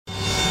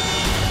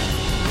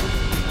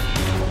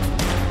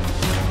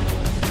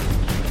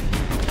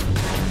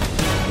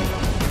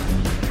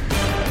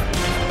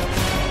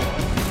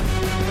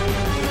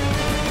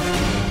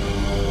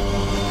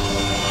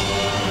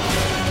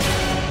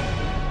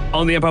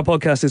On the Empire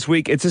Podcast this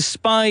week, it's a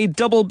spy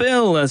double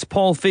bill as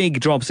Paul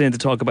Feig drops in to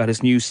talk about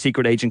his new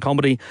secret agent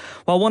comedy,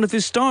 while one of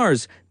his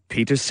stars,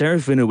 Peter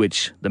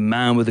Serafinowicz, the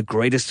man with the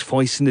greatest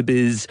voice in the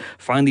biz,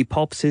 finally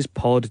pops his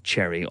pod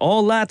cherry.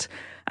 All that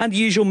and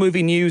usual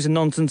movie news and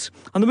nonsense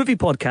on the movie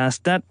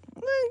podcast that,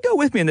 go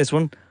with me in this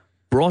one,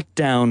 brought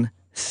down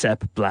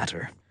Sepp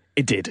Blatter.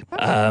 It did.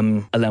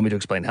 Allow me to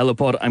explain. Hello,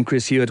 Pod. I'm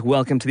Chris Hewitt.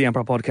 Welcome to the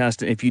Empire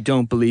Podcast. And if you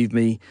don't believe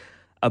me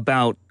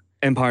about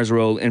Empire's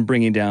role in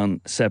bringing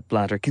down Sepp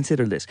Blatter,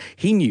 consider this.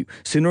 He knew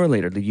sooner or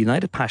later the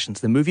United Passions,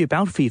 the movie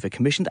about FIFA,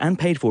 commissioned and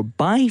paid for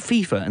by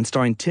FIFA and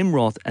starring Tim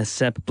Roth as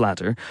Sepp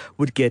Blatter,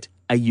 would get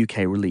a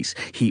UK release.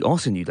 He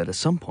also knew that at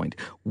some point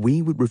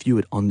we would review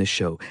it on this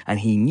show,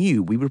 and he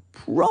knew we would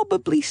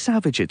probably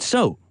savage it.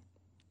 So,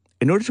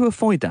 in order to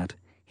avoid that,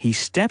 he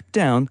stepped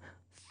down,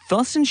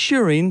 thus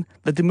ensuring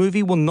that the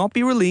movie will not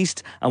be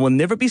released and will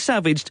never be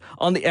savaged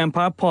on the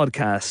Empire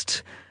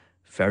Podcast.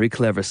 Very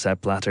clever, Sepp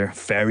Blatter.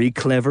 Very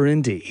clever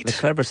indeed. The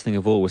cleverest thing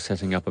of all was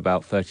setting up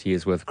about 30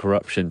 years' worth of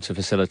corruption to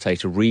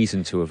facilitate a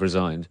reason to have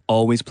resigned.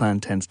 Always plan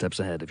 10 steps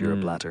ahead if you're a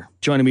Blatter.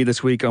 Joining me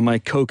this week are my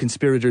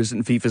co-conspirators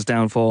in FIFA's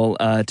downfall,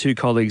 two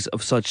colleagues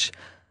of such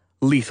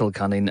lethal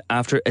cunning.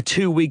 After a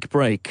 2-week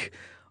break,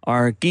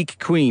 our geek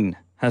queen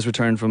has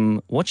returned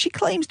from what she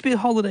claims to be a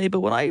holiday,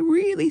 but what I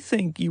really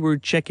think you were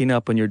checking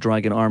up on your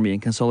dragon army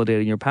and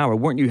consolidating your power,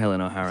 weren't you,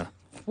 Helen O'Hara?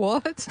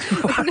 What?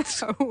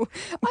 No,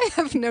 I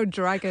have no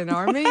dragon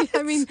army.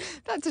 I mean,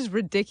 that's as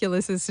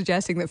ridiculous as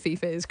suggesting that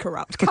FIFA is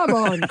corrupt. Come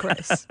on,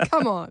 Chris.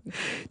 Come on.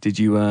 Did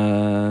you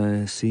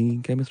see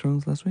Game of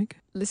Thrones last week?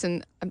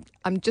 Listen,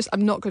 I'm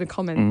not going to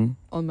comment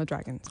on my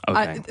dragons.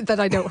 Okay. That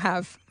I don't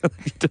have.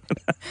 You don't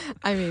have.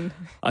 I mean,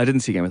 I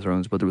didn't see Game of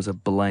Thrones, but there was a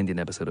blinding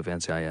episode of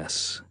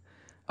NCIS.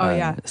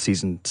 Yeah.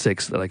 Season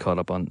 6 that I caught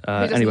up on.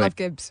 Who doesn't love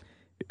Gibbs?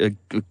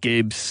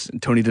 Gibbs,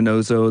 Tony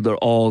DiNozzo, they're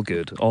all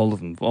good. All of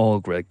them, all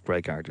great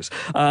characters.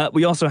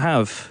 We also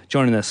have,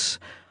 joining us,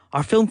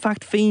 our film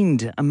fact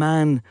fiend, a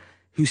man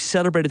who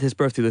celebrated his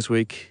birthday this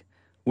week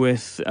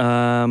with,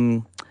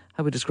 how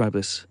would we describe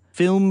this?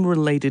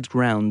 Film-related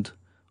round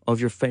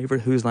of your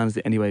favourite Whose Line Is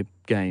It Anyway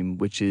game,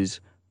 which is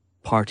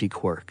Party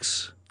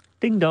Quirks.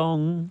 Ding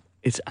dong.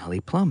 It's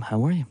Ali Plum.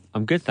 How are you?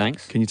 I'm good,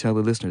 thanks. Can you tell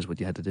the listeners what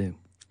you had to do?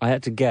 I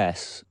had to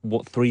guess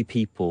what 3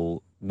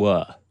 people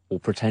were, or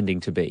pretending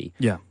to be.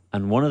 Yeah.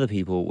 And one of the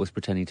people was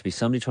pretending to be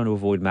somebody trying to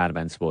avoid Mad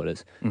Men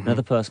spoilers.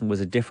 Another person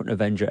was a different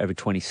Avenger every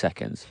 20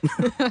 seconds.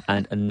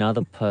 And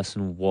another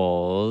person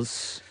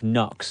was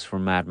Nux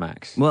from Mad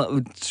Max. Well,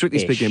 strictly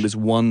speaking, it was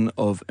one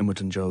of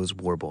Imogen Joe's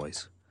War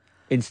Boys.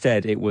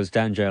 Instead, it was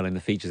Dan Joling,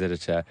 the features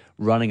editor,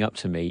 running up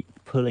to me,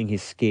 pulling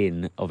his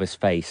skin of his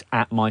face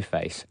at my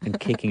face and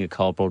kicking a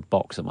cardboard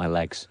box at my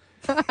legs.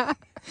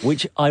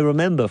 Which I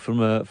remember from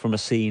a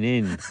scene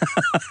in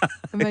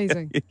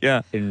Amazing.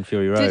 Yeah. in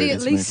Fury Road. Did he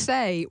at least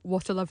say,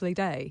 "What a lovely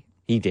day"?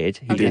 He did.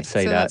 He Okay, did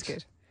say so that. that's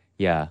good.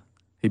 Yeah.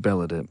 He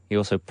bellowed it. He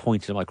also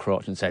pointed at my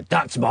crotch and said,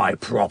 "That's my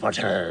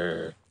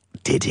property."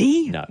 Did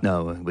he? No.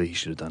 No, but he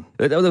should have done.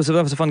 That was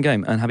a fun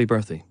game, and happy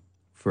birthday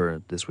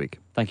for this week.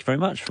 Thank you very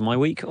much for my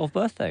week of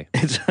birthday.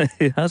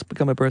 It has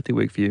become a birthday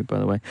week for you, by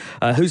the way.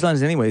 Whose Line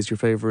Is It Anyway is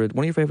one of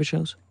your favourite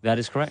shows? That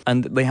is correct.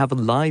 And they have a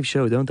live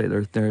show, don't they?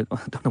 They're I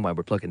don't know why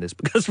we're plugging this,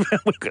 because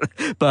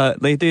but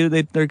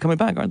they're coming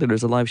back, aren't they?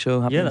 There's a live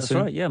show happening Yeah, that's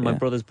soon. right. Yeah, my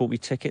brother's bought me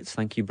tickets,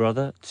 thank you,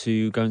 brother,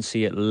 to go and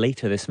see it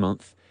later this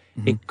month.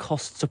 It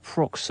costs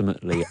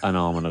approximately an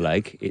arm and a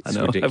leg. It's I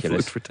know, ridiculous. I've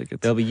looked for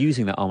tickets. They'll be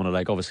using that arm and a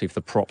leg, obviously, for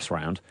the props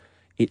round.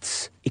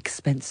 It's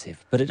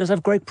expensive, but it does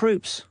have great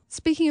proofs.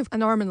 Speaking of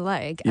an arm and a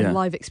leg and Yeah.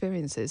 live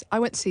experiences, I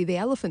went to see The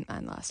Elephant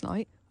Man last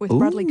night with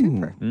Bradley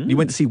Cooper. You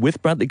went to see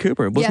with Bradley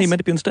Cooper? Wasn't he Yes. meant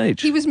to be on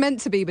stage? He was meant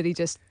to be, but he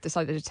just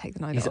decided to take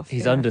the night off.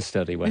 His yeah.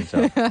 understudy went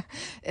up.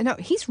 No,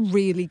 he's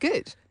really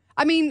good.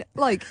 I mean,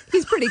 like,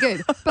 he's pretty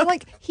good, but,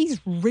 like, he's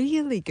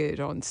really good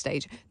on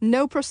stage.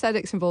 No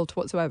prosthetics involved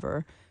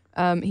whatsoever.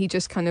 He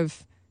just kind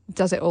of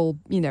does it all,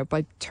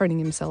 by turning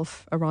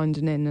himself around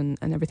and in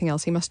and everything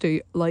else. He must do,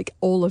 like,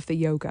 all of the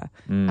yoga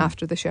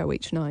after the show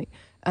each night.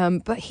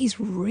 But he's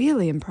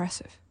really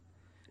impressive.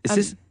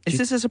 Is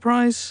this a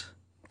surprise?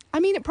 I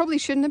mean, it probably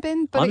shouldn't have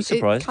been, but I'm it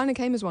surprised. kind of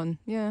came as one,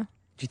 yeah.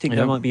 Do you think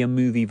there might be a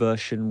movie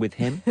version with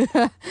him?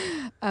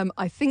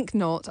 I think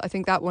not. I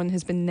think that one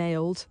has been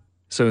nailed.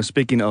 So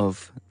speaking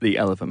of The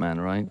Elephant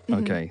Man, right?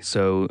 Okay,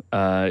 so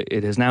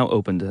it has now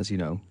opened, as you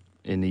know,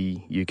 in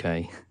the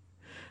UK.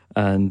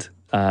 And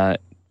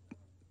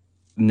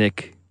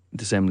Nick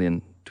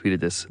DeSemlian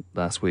tweeted this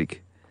last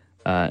week.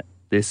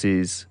 This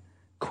is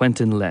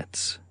Quentin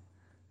Letts,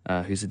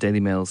 who's the Daily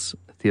Mail's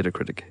theatre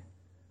critic.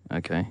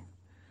 Okay.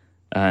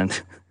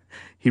 And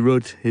he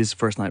wrote his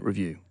first night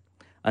review.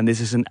 And this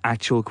is an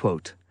actual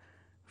quote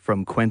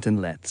from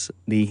Quentin Letts,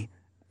 the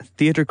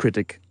theatre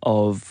critic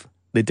of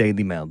the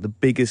Daily Mail, the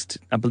biggest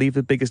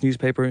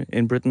newspaper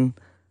in Britain.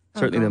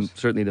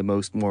 Certainly the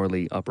most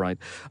morally upright.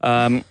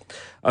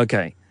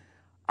 Okay.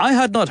 I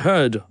had not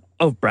heard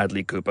of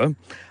Bradley Cooper,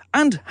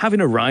 and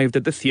having arrived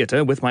at the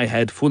theatre with my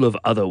head full of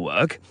other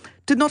work,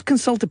 did not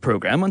consult the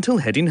programme until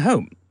heading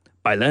home.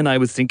 By then I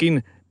was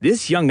thinking,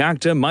 This young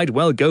actor might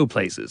well go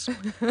places.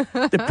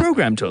 The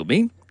program told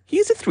me he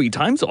is a 3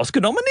 times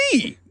Oscar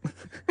nominee.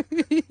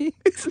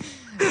 That's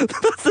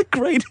the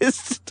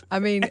greatest. I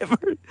mean, ever.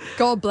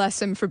 God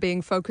bless him for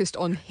being focused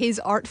on his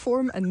art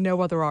form and no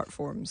other art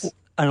forms.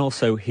 And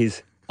also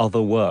his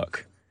other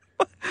work.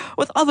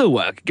 With other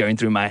work going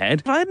through my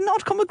head, I had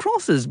not come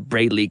across as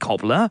Bradley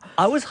Cobbler.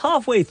 I was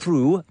halfway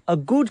through a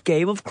good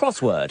game of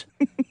crossword.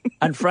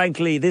 And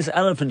frankly, this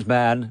elephant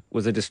man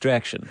was a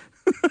distraction.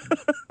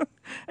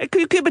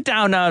 Could you keep it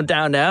down now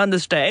on the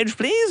stage,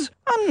 please?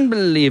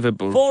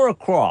 Unbelievable. 4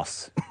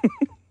 across.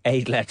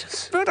 8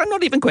 letters. But I'm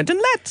not even Quentin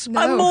Letts. No.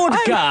 I'm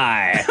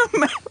Mordecai.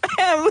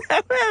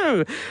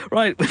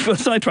 Right, we've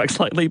sidetracked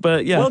slightly,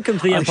 but yeah. Welcome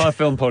to the Empire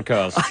Film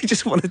Podcast. I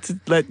just wanted to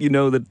let you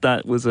know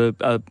that was a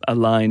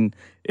line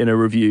in a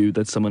review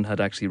that someone had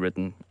actually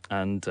written.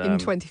 And In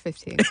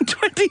 2015. in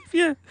 20,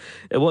 yeah.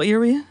 What year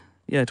were you?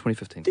 Yeah,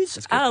 2015. This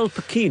That's good. Al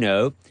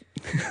Pacino,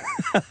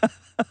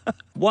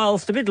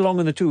 whilst a bit long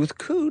in the tooth,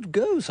 could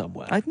go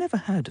somewhere. I'd never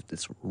heard of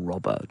this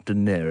Robert De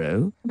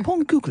Niro.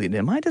 Upon Googling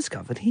him, I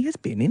discovered he has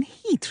been in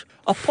Heat.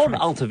 Upon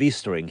Alta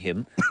Vistering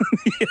him,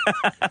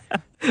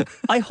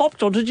 I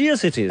hopped onto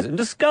GeoCities and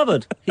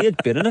discovered he had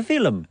been in a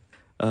film.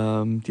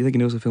 Do you think he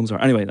knows what films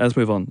are? Anyway, let's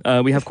move on.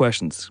 We have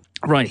questions.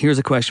 Right, here's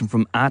a question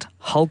from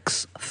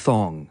 @Hulk's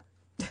Thong.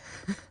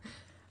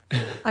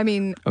 I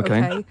mean,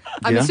 Okay. okay.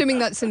 I'm Yeah. assuming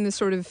that's in the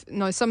sort of...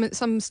 No,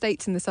 some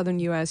states in the southern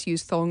US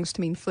use thongs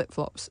to mean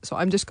flip-flops. So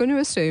I'm just going to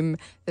assume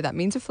that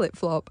means a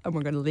flip-flop and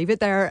we're going to leave it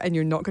there and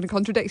you're not going to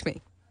contradict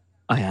me.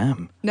 I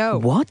am. No.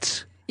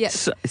 What?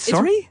 Yes.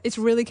 Sorry? It's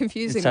really In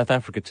confusing. South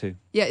Africa too.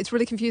 Yeah, it's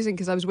really confusing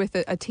because I was with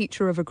a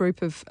teacher of a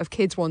group of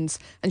kids once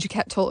and she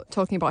kept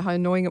talking about how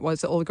annoying it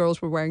was that all the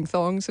girls were wearing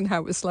thongs and how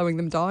it was slowing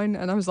them down.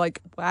 And I was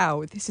like,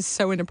 wow, this is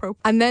so inappropriate.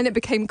 And then it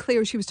became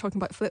clear she was talking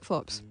about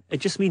flip-flops. It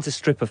just means a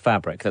strip of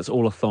fabric. That's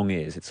all a thong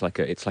is. It's like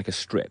a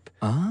strip.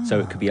 So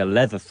it could be a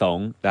leather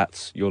thong.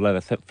 That's your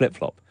leather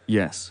flip-flop.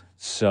 Yes.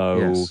 So,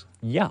 Yes.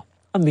 yeah.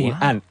 I mean,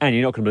 Wow. and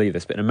you're not going to believe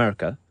this, but in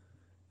America,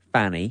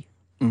 fanny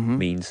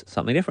means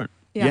something different.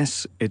 Yeah.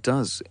 Yes, it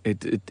does.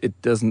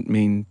 It doesn't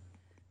mean...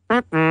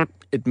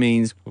 It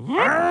means...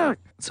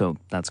 So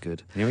that's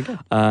good. Here we go.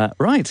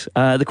 Right.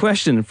 The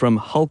question from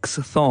Hulk's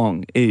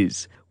Thong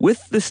is,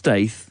 with the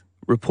Staith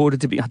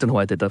reported to be... I don't know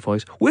why I did that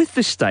voice. With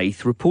the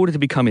Staith reported to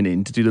be coming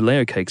in to do the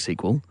Layer Cake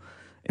sequel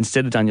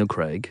instead of Daniel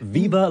Craig,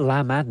 Viva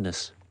la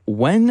madness.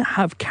 when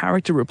have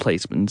character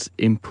replacements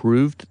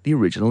improved the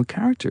original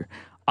character?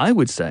 I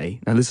would say,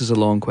 now this is a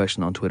long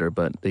question on Twitter,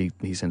 but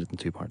he sent it in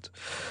 2 parts.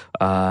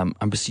 I'm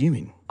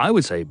presuming. I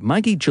would say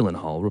Maggie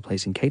Gyllenhaal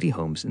replacing Katie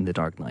Holmes in The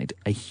Dark Knight,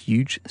 a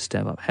huge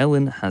step up.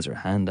 Helen has her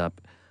hand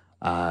up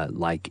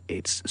like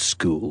it's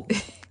school.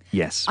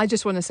 Yes. I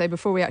just want to say,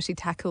 before we actually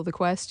tackle the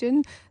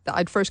question, that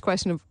I'd first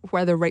question of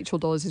whether Rachel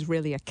Dawes is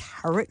really a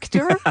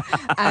character.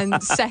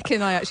 And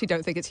second, I actually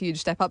don't think it's a huge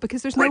step up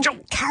because there's no Rachel!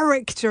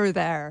 character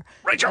there.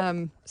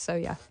 Rachel! So,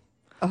 yeah.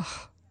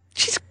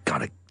 She's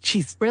got a...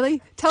 She's...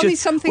 Really? Tell me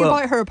Just- something well-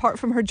 about her apart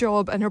from her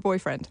job and her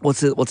boyfriend. What's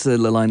the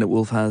line that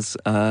Wolf has?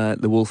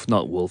 The Wolf,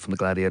 not Wolf from the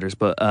Gladiators,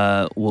 but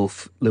the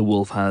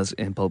Wolf has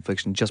in Pulp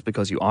Fiction. Just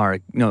because you are a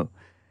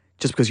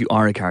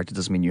character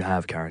doesn't mean you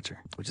have character,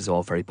 which is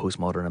all very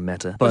postmodern and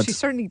meta. Well, But she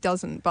certainly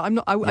doesn't. But I'm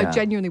not. I Yeah.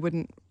 genuinely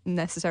wouldn't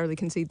necessarily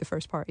concede the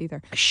first part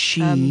either. she's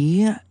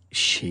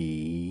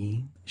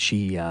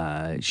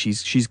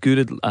good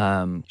at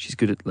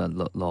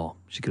law.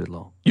 She's good at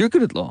law. You're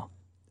good at law.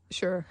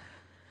 Sure.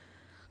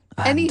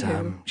 And,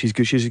 Anywho. she's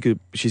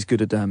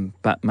good at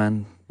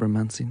Batman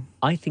romancing.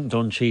 I think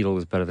Don Cheadle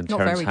is better than Not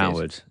Terrence very good.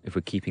 Howard if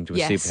we're keeping to a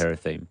Yes. superhero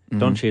theme.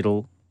 Don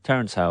Cheadle,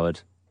 Terrence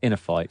Howard, in a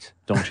fight,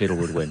 Don Cheadle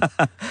would win.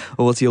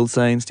 Well, what's the old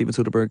saying? Steven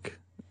Soderbergh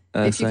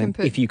If you saying? can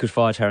put. If you could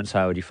fire Terrence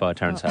Howard, you fire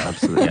Terrence Howard.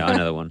 Absolutely. Yeah, I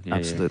know the one. Yeah,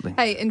 Absolutely.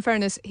 Hey, in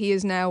fairness, he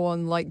is now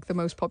on like the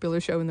most popular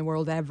show in the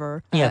world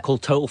ever. Yeah,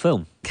 called Total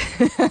Film.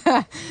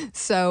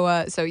 So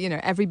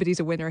everybody's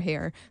a winner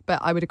here. But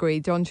I would agree,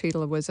 Don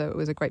Cheadle was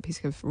a great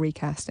piece of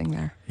recasting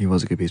there. He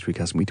was a good piece of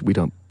recasting. We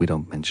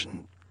don't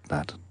mention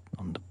that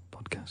on the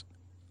podcast.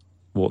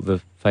 What,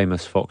 the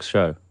famous Fox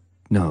show?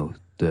 No,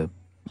 the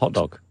Hot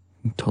Dog.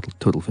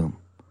 total film.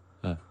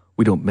 Oh.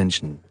 We don't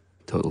mention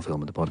total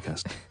film in the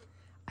podcast.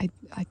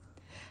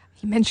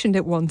 He mentioned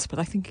it once, but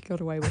I think he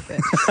got away with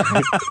it.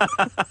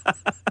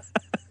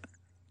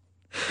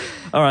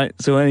 All right.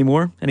 So any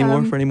more? Any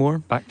more for any more?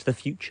 Back to the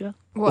Future?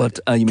 What,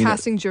 you mean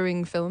casting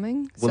during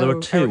filming? Well, there So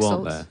are 2, Eric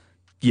aren't Stoltz. there?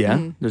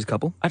 Yeah, there's a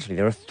couple. Actually,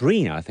 there are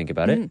 3 now I think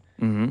about it.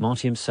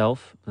 Marty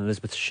himself,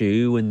 Elizabeth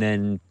Shue, and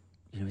then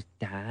his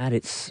dad.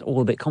 It's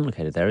all a bit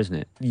complicated there, isn't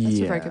it? That's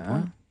a very good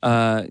point.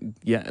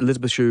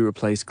 Elizabeth Shue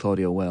replaced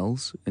Claudia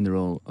Wells in the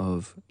role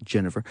of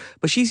Jennifer,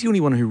 but she's the only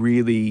one who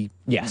really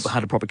Yes.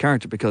 had a proper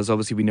character because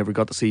obviously we never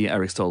got to see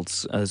Eric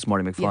Stoltz as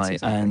Marty McFly,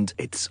 Yes,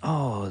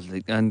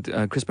 exactly.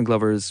 and Crispin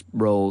Glover's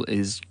role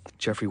is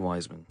Jeffrey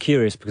Wiseman.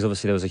 Curious because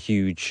obviously there was a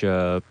huge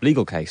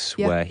legal case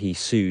Yeah. where he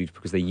sued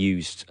because they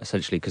used,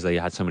 essentially because they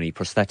had so many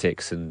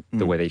prosthetics and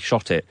the way they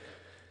shot it,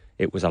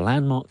 it was a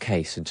landmark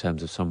case in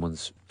terms of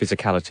someone's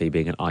physicality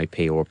being an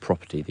IP or a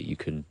property that you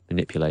can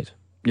manipulate.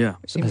 Yeah.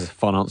 So that's a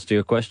fun answer to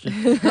your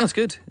question. No, it's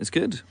good. It's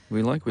good.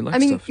 We like I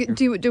mean, stuff.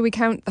 do we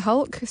count the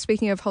Hulk?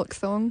 Speaking of Hulk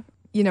Thong,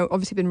 you know,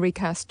 obviously been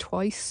recast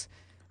twice.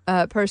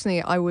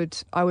 Personally, I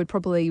would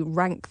probably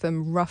rank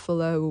them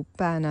Ruffalo,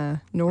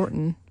 Banner,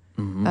 Norton.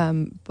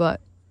 But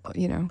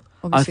you know,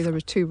 obviously there were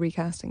 2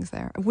 recastings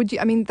there. Would you?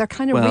 I mean, they're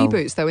kind of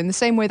reboots, though, in the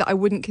same way that I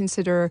wouldn't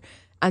consider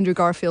Andrew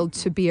Garfield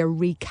to be a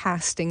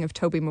recasting of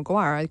Tobey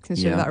Maguire. I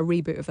consider that a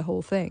reboot of the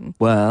whole thing.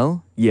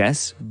 Well,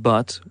 yes,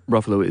 but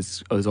Ruffalo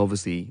is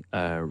obviously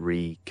a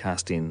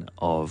recasting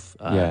of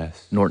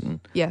Norton.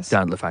 Yes.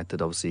 Down to the fact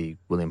that obviously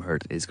William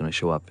Hurt is going to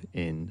show up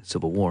in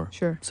Civil War.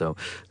 Sure. So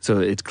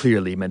it's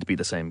clearly meant to be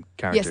the same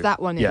character. Yes,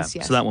 that one is,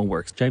 yes. So that one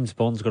works. James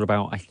Bond's got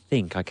about, I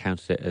think I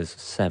counted it as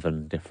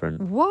 7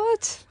 different.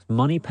 What?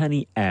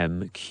 Moneypenny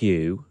M,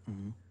 Q,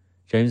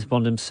 James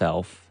Bond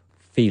himself,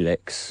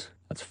 Felix,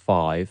 that's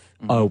 5.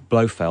 Oh,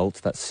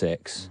 Blofeld, that's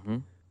 6.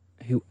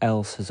 Who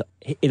else has...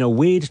 In a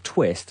weird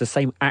twist, the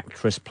same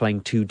actress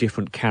playing 2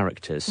 different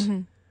characters,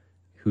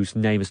 whose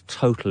name has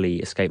totally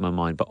escaped my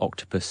mind, but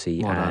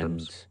Octopussy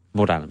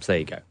Maud Adams, there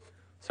you go.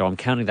 So I'm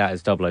counting that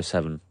as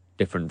 007,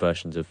 different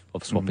versions of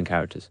swapping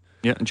characters.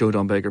 Yeah, and Joe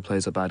Don Baker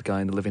plays a bad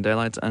guy in The Living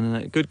Daylights and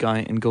a good guy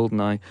in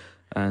GoldenEye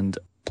and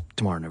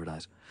Tomorrow Never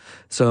Dies.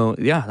 So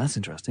yeah, that's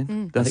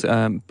interesting. That's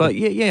but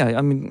yeah.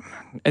 I mean,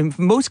 in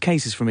most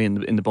cases for me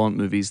in the Bond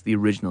movies, the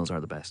originals are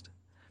the best.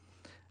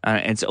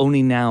 It's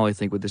only now, I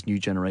think, with this new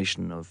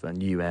generation of a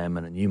new M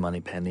and a new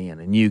Moneypenny and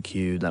a new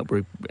Q that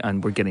we're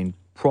getting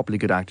properly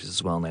good actors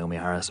as well, Naomi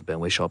Harris and Ben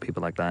Whishaw,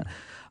 people like that,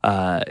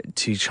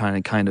 to try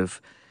and kind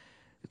of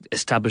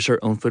establish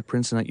their own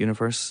footprints in that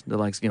universe. The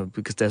likes, you know,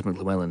 because Desmond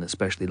Llewellyn,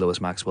 especially Lois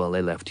Maxwell,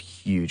 they left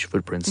huge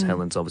footprints.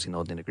 Helen's obviously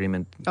not in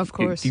agreement. Of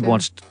course, you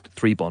watched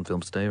 3 Bond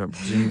films today, I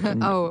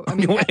presume. Oh, I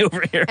mean, way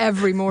over here.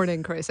 Every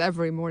morning, Chris.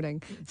 Every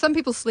morning. Some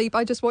people sleep.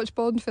 I just watch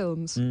Bond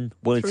films.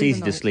 Well, it's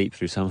easy to sleep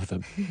through some of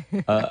them.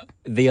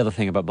 The other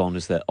thing about Bond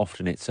is that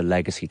often it's a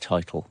legacy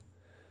title.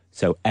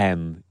 So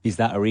M, is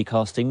that a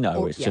recasting?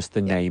 No, it's just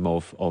the name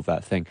of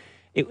that thing.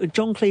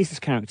 John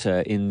Cleese's character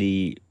in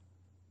the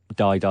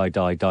Die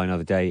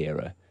Another Day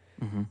era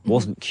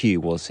wasn't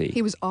Q, was he?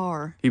 He was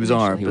R. He was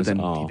R, He but was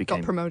then R. he became...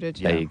 Got promoted.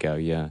 There you go,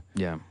 yeah.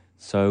 Yeah.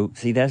 So,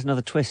 see, there's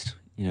another twist.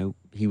 You know,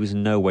 he was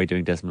in no way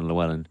doing Desmond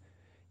Llewellyn,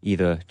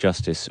 either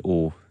justice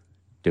or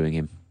doing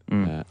him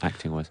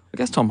acting-wise. I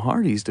guess Tom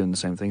Hardy's doing the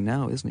same thing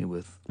now, isn't he,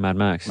 with Mad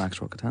Max? Max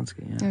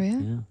Rokitansky? Yeah. Oh, yeah? Yeah.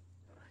 You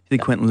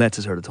think Quentin Letts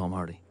has heard of Tom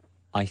Hardy?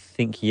 I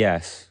think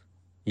yes.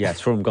 Yes,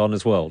 from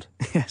Gardener's World.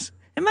 Yes.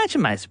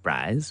 Imagine my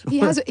surprise.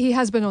 He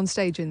has been on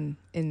stage in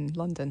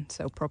London,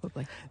 so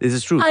probably. This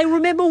is true. I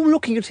remember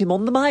looking at him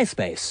on the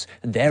MySpace,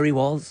 and there he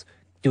was,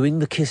 doing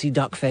the kissy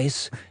duck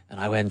face, and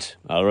I went,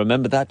 I'll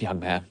remember that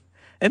young man.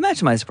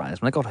 Imagine my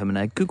surprise when I got home and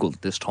I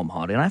googled this Tom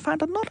Hardy and I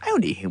found out not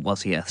only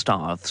was he a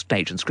star of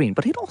stage and screen,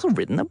 but he'd also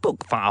written a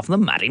book, Far from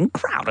the Madding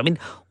Crowd. I mean,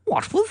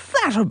 what was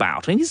that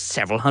about? I mean, he's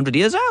several hundred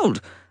years old.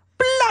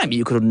 Blimey,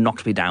 you could have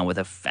knocked me down with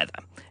a feather.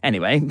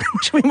 Anyway,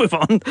 shall we move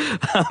on?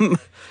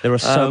 There are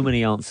so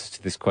many answers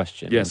to this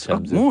question. Yes, in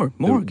terms more.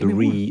 of Give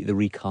me more.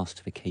 the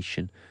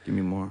recastification. Give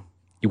me more.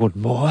 You want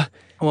more?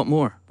 I want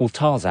more. Well,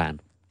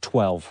 Tarzan,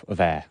 12 of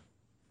Air.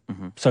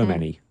 So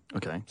many.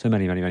 Okay. So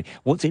many.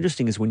 What's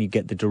interesting is when you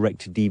get the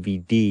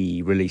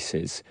direct-to-DVD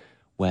releases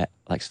where,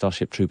 like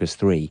Starship Troopers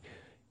 3,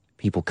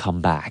 people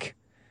come back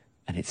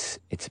and it's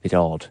a bit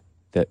odd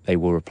that they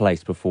were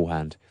replaced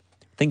beforehand.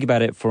 Think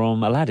about it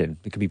from Aladdin.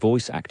 It could be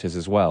voice actors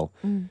as well,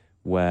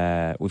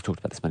 where we've talked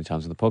about this many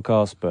times on the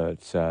podcast,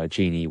 but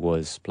Genie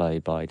was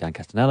played by Dan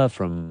Castanella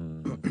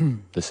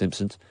from The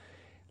Simpsons.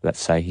 Let's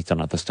say he's done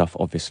other stuff,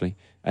 obviously.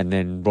 And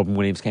then Robin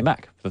Williams came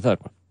back for the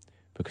third one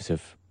because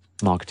of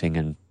marketing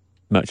and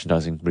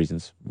merchandising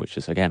reasons, which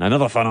is, again,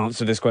 another fun answer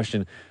to this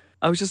question.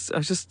 I was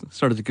just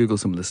started to Google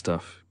some of this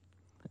stuff,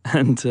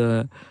 and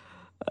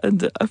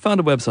I found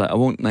a website. I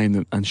won't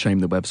name and shame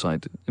the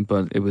website,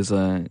 but it was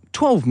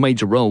 12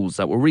 major roles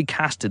that were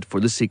recasted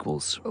for the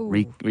sequels.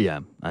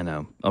 Yeah, I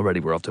know. Already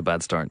we're off to a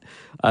bad start.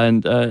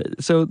 And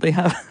so they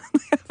have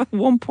at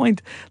one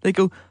point, they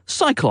go,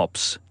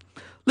 Cyclops.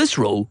 This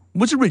role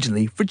was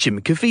originally for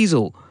Jim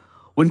Caviezel.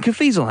 When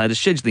Caviezel had a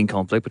scheduling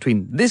conflict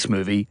between this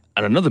movie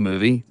and another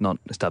movie, not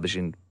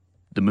establishing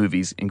the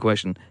movies in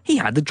question, he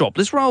had to drop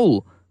this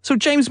role. So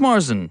James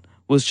Marsden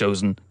was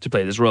chosen to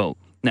play this role.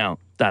 Now,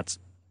 that's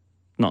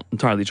not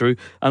entirely true.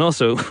 And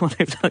also, what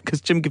they've done,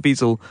 because Jim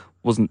Caviezel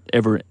wasn't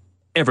ever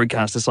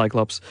cast as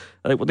Cyclops,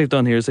 what they've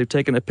done here is they've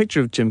taken a picture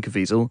of Jim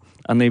Caviezel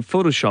and they've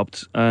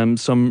photoshopped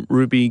some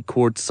ruby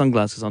quartz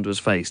sunglasses onto his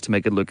face to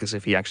make it look as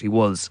if he actually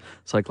was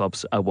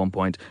Cyclops at one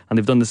point. And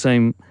they've done the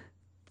same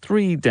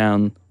 3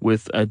 down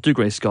with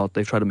Dougray Scott.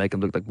 They've tried to make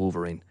him look like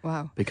Wolverine.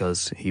 Wow.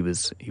 Because he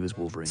was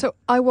Wolverine. So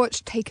I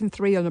watched Taken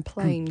 3 on a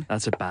plane.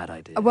 That's a bad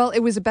idea. Well, it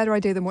was a better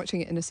idea than watching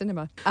it in a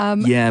cinema.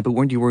 Yeah, but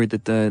weren't you worried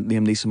that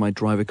Liam Neeson might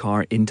drive a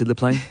car into the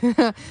plane?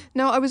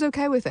 No, I was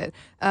okay with it,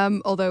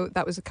 although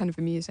that was kind of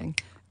amusing.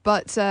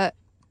 But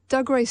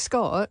Dougray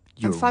Scott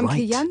and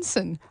Famke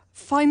Janssen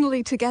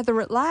finally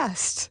together at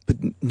last.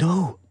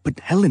 But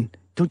Helen,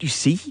 don't you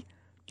see?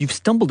 You've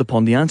stumbled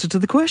upon the answer to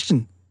the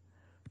question.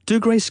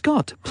 Dougray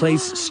Scott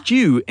plays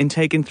Stu in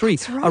Taken 3,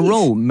 That's right. a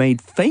role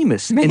made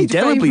famous,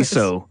 indelibly famous.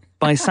 so,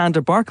 by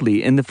Sandra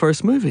Barkley in the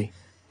first movie.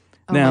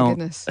 Oh Now, my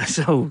goodness.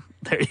 So,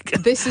 there you go.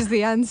 This is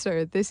the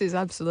answer. This is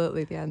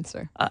absolutely the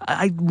answer.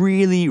 I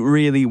really,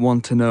 really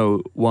want to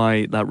know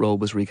why that role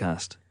was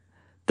recast.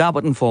 That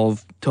would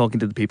involve talking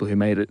to the people who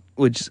made it,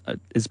 which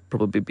is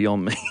probably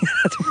beyond me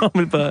at the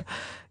moment. But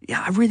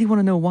yeah, I really want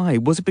to know why.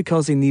 Was it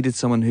because they needed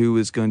someone who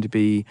was going to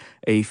be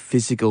a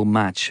physical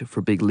match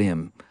for Big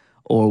Liam?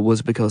 Or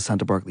was it because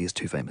Sandra Barkley is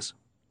too famous?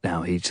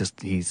 Now, he's just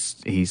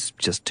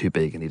too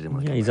big and he didn't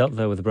want to Yeah, come he's back. up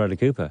there with Bradley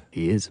Cooper.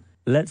 He is.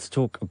 Let's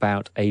talk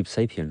about Abe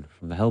Sapien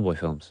from the Hellboy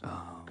films.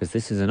 Because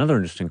this is another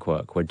interesting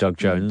quirk where Doug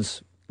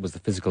Jones was the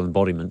physical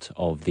embodiment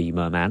of the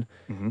merman,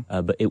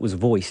 but he was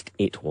voiced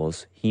by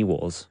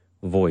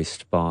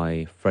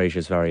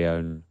Frasier's very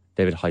own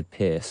David Hyde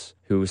Pierce,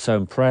 who was so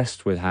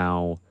impressed with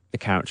how the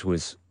character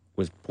was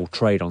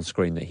portrayed on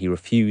screen that he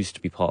refused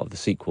to be part of the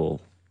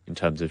sequel in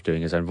terms of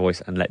doing his own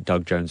voice and let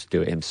Doug Jones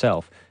do it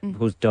himself.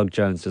 Because Doug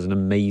Jones does an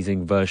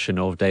amazing version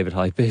of David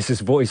Hyde Pierce's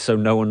voice, so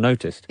no one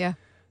noticed. Yeah.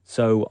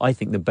 So I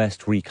think the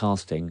best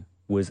recasting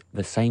was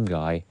the same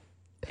guy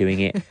doing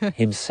it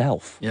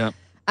himself. Yeah.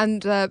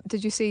 And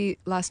did you see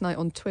last night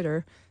on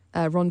Twitter,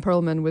 Ron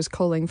Perlman was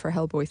calling for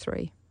Hellboy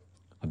 3.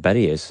 I bet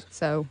he is.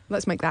 So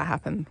let's make that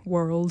happen,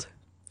 world.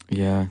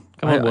 Yeah.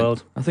 Come on,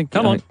 world. I think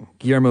Come on.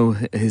 Guillermo,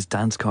 his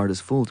dance card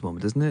is full at the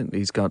moment, isn't it?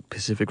 He's got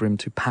Pacific Rim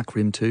 2, Pac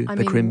Rim 2, I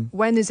Pac mean, Rim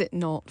when is it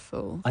not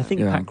full? I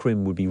think Yeah. Pac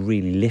Rim would be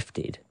really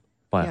lifted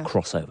by Yeah. a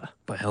crossover.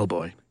 by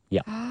Hellboy.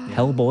 Yeah.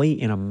 Hellboy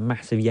in a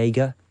massive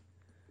Jaeger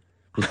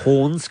with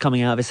horns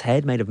coming out of his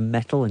head made of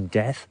metal and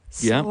death.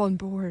 So Yeah. on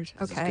board.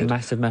 Okay. A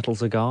massive metal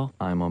cigar.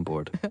 I'm on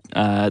board.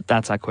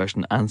 That's that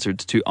question answered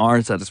to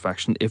our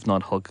satisfaction, if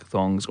not Hulk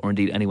Thong's or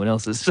indeed anyone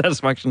else's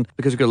satisfaction,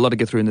 because we've got a lot to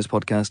get through in this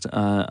podcast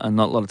and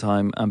not a lot of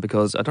time. And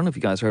because I don't know if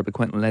you guys heard, but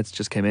Quentin Letts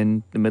just came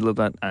in the middle of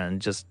that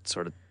and just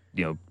sort of,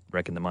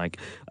 wrecking the mic.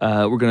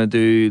 We're going to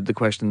do the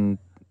question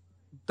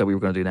that we were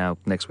going to do now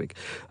next week.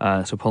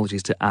 So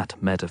apologies to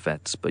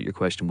 @MetaFets, but your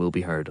question will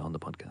be heard on the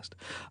podcast.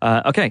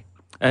 Okay.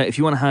 If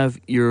you want to have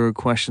your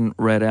question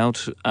read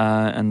out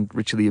and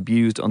ritually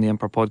abused on the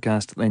Empire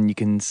Podcast, then you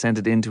can send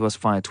it in to us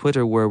via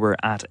Twitter, where we're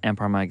at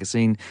Empire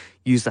Magazine.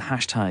 Use the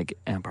hashtag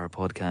Empire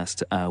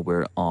Podcast.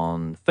 We're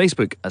on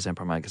Facebook as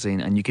Empire Magazine,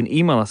 and you can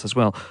email us as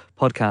well,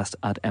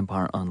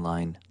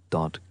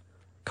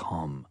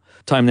 podcast@empireonline.com.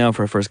 Time now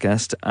for our first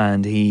guest,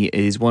 and he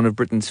is one of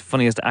Britain's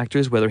funniest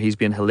actors, whether he's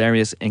been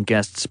hilarious in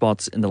guest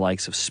spots in the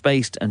likes of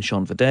Spaced and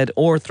Shaun of the Dead,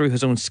 or through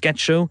his own sketch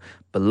show,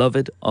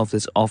 Beloved of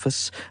This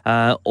Office,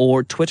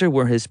 or Twitter,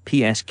 where his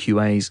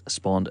PSQAs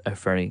spawned a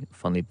very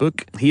funny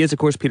book. He is, of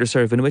course, Peter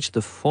Serafinowicz, the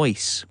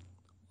voice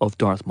of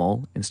Darth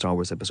Maul in Star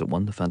Wars Episode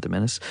 1, The Phantom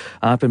Menace.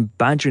 I've been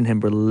badgering him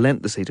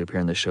relentlessly to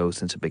appear on the show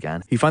since it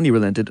began. He finally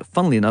relented,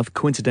 funnily enough,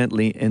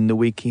 coincidentally, in the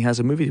week he has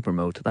a movie to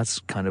promote. That's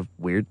kind of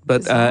weird,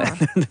 but there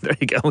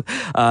you go.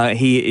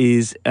 He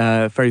is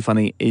very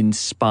funny in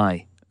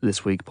Spy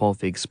this week, Paul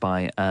Feig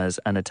Spy, as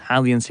an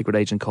Italian secret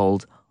agent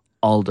called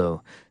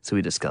Aldo. So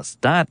we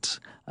discussed that.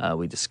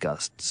 We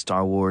discussed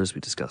Star Wars. We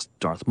discussed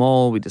Darth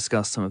Maul. We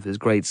discussed some of his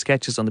great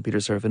sketches on the Peter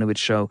Serafinowicz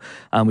show.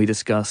 And we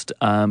discussed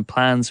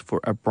plans for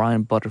a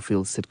Brian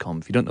Butterfield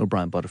sitcom. If you don't know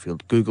Brian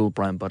Butterfield, Google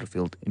Brian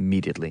Butterfield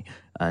immediately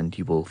and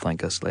you will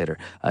thank us later.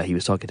 He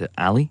was talking to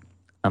Ali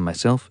and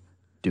myself.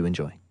 Do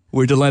enjoy.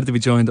 We're delighted to be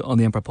joined on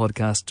the Empire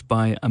Podcast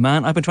by a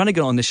man I've been trying to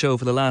get on this show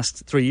for the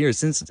last 3 years,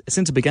 since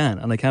it began.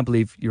 And I can't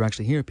believe you're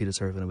actually here, Peter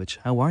Serafinowicz.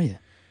 How are you?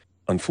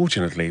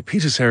 Unfortunately,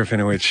 Peter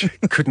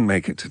Serafinowicz couldn't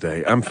make it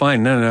today. I'm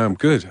fine. No, I'm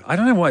good. I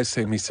don't know why it's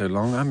taken me so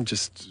long. I'm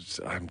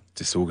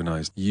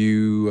disorganized.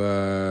 You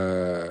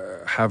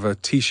have a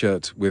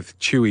T-shirt with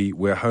Chewie,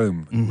 We're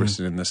Home,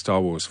 written in the Star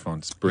Wars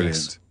fonts.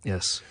 Brilliant.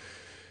 Yes.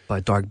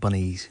 By Dark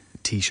Bunny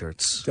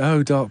T-shirts.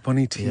 Oh, Dark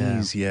Bunny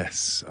tees. Yeah.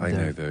 Yes, I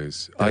know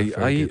those.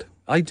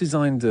 I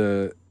designed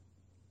a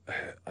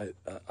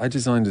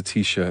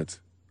T-shirt.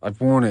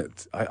 I've worn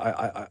it.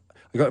 I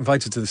got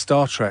invited to the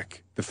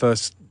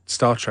first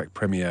Star Trek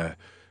premiere,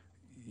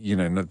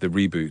 not the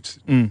reboot,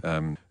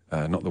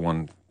 not the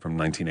one from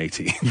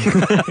 1980.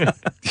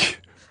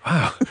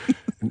 Wow.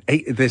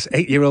 This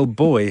 8-year-old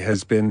boy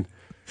has been,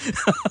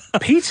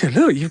 Peter,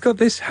 look, you've got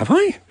this, have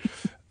I?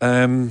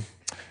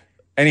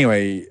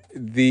 Anyway,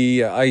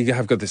 I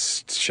have got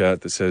this shirt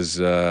that says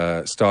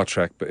Star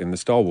Trek, but in the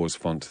Star Wars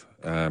font.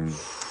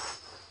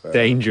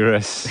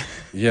 Dangerous.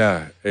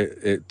 Yeah,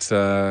 I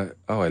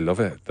love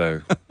it,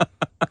 though.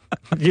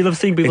 You love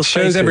seeing people's It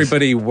shows faces.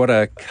 everybody what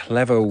a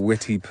clever,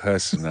 witty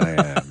person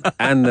I am,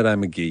 and that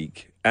I'm a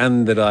geek,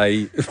 and that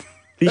I...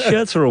 These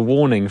shirts are a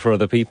warning for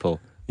other people.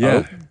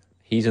 Yeah. Oh,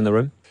 he's in the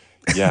room.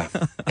 Yeah.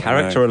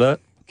 Character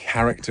alert.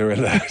 Character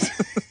alert.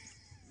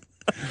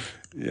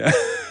 Yeah.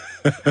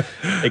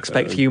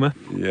 Expect humour.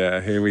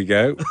 Yeah, here we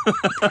go.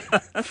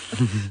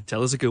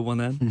 Tell us a good one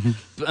then.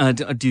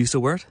 Do you still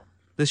wear it,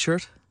 this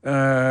shirt?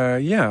 I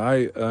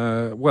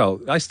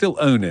still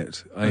own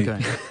it.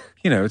 Okay.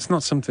 It's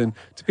not something.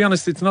 To be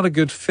honest, it's not a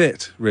good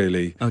fit,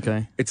 really.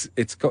 Okay.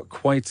 It's got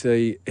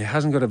it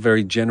hasn't got a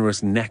very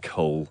generous neck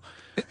hole,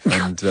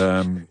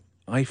 and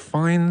I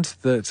find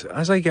that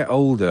as I get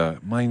older,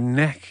 my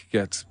neck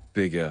gets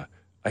bigger.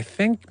 I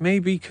think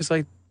maybe because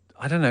I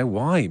don't know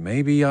why.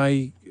 Maybe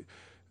I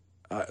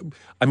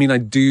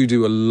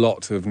do a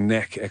lot of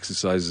neck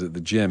exercises at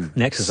the gym.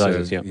 Neck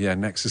exercises, so, yeah. Yeah,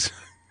 nexus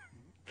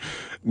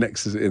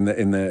in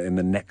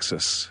the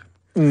nexus.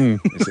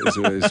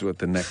 Is what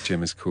the neck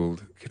gym is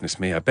called. Goodness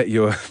me, I bet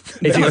you're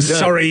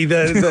sorry. You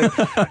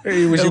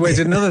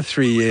waited another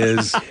 3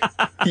 years.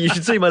 You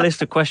should see my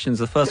list of questions.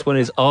 The first one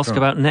is ask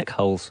about neck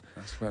holes.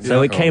 About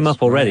So neck it came holes,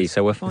 up already, right.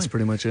 so we're fine. That's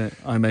pretty much it.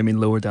 I mean,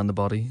 lower down the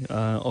body,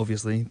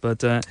 obviously.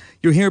 But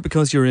you're here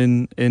because you're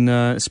in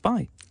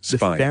Spy. The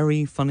Spy.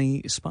 very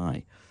funny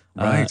Spy.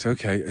 Right,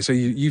 okay. So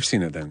you've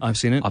seen it then? I've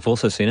seen it. I've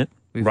also seen it.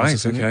 We've also Right,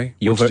 seen it. okay.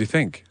 You're What did ver- you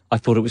think? I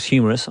thought it was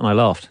humorous and I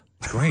laughed.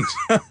 Great.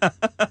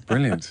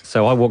 Brilliant.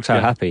 So I walked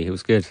out happy. It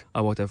was good.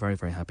 I walked out very,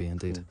 very happy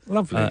indeed.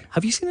 Lovely.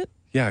 Have you seen it?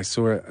 Yeah, I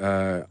saw it.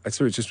 I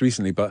saw it just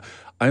recently, but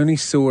I only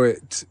saw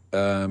it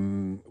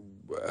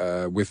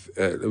with.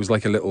 It was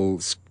like a little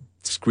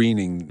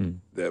screening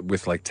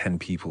with like 10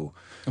 people.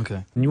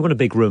 Okay. And you want a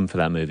big room for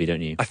that movie,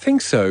 don't you? I think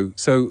so.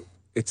 So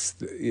it's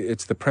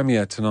the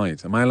premiere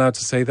tonight. Am I allowed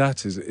to say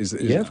that?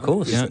 Yeah, of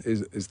course.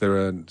 Is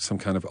there some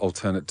kind of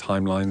alternate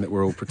timeline that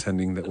we're all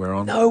pretending that we're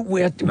on? No,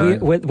 we're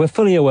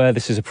fully aware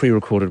this is a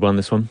pre-recorded one,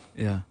 this one.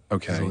 Yeah.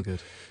 Okay. It's all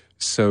good.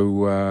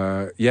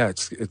 So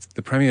it's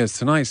the premiere's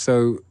tonight,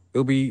 so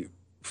it'll be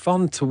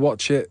fun to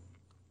watch it.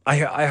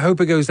 I hope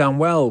it goes down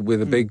well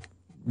with a big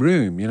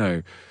room,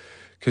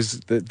 because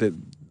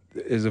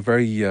there's a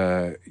very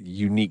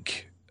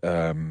unique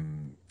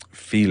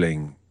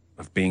feeling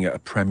of being at a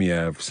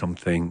premiere of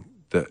something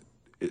that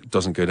it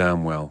doesn't go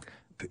down well.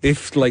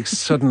 If like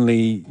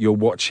suddenly you're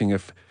watching a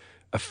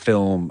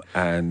film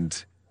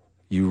and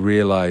you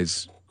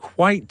realize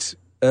quite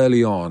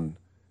early on,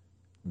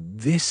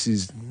 this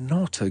is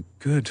not a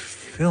good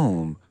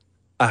film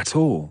at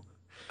all.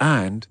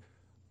 And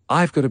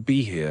I've got to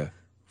be here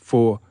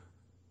for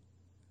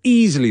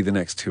easily the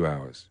next 2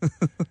 hours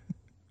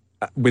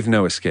with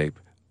no escape.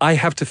 I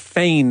have to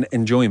feign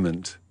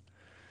enjoyment.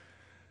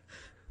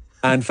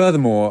 And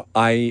furthermore,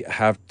 I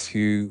have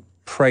to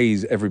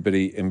praise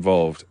everybody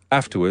involved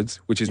afterwards,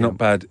 which is not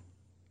bad,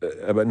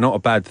 but not a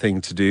bad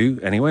thing to do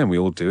anyway. And we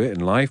all do it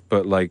in life.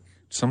 But like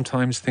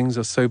sometimes things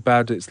are so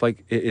bad, it's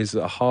like it is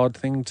a hard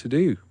thing to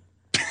do.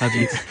 Have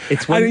you?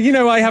 It's when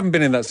I haven't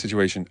been in that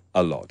situation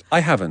a lot.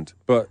 I haven't,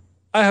 but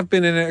I have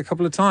been in it a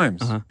couple of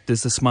times.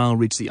 Does the smile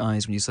reach the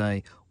eyes when you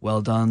say,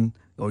 well done,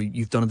 or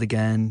you've done it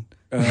again?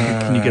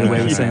 Can you get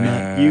away with saying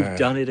that? you've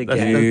done it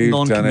again. You've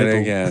done it non-committal.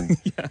 again.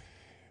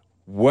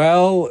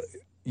 Well,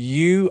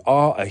 you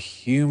are a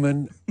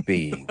human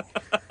being.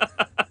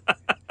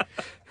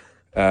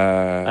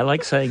 I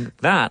like saying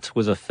that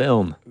was a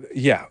film.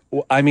 Yeah,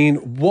 I mean,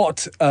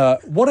 what a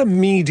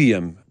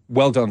medium.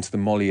 Well done to the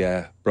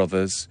Molière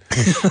brothers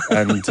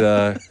and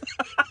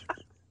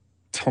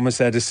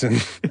Thomas Edison.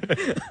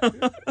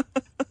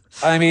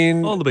 I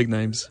mean, All the big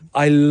names.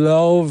 I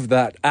love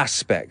that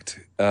aspect.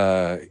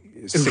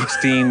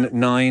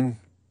 16:9.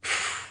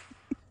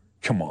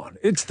 Come on,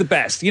 it's the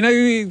best.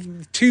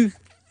 2,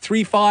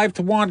 3, 5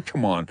 to 1.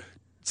 Come on,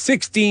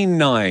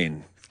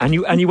 16:9. And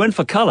you went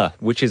for colour,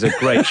 which is a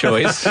great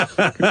choice.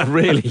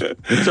 Really,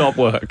 top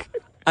work.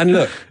 And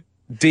look,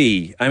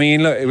 D. I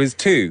mean, look, it was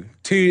 2.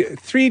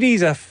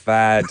 3D's a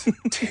fad.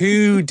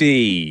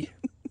 2D.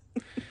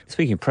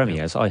 Speaking of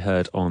premieres, I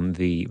heard on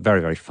the very,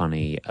 very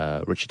funny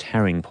Richard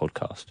Herring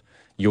podcast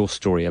your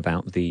story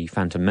about the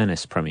Phantom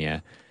Menace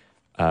premiere,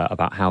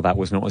 about how that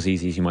was not as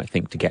easy as you might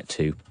think to get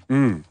to.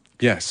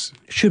 Yes.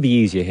 It should be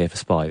easier here for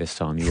Spy this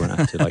time. You won't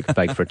have to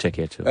beg for a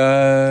ticket.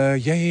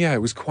 Yeah.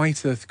 It was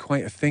quite a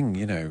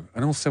thing,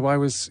 And also, I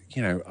was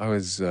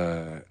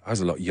a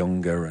lot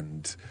younger,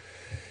 and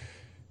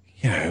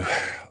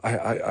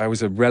I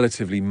was a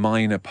relatively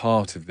minor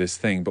part of this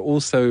thing. But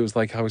also, it was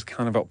like I was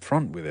kind of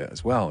upfront with it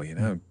as well,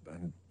 And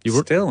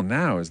still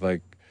now, it's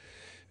like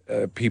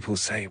people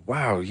say,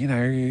 "Wow,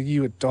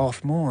 you at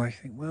Darth Maul." I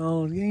think,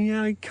 well,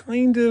 yeah, I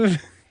kind of.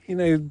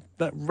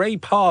 That Ray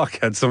Park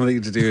had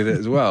something to do with it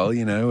as well,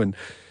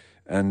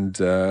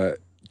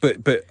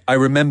 but I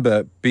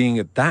remember being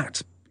at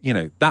that,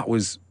 that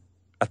was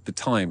at the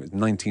time, it was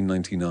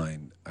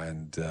 1999,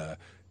 and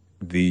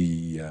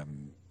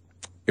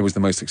it was the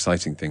most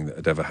exciting thing that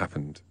had ever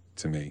happened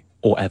to me.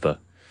 Or ever.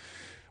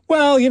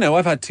 Well,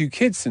 I've had 2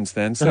 kids since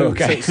then, so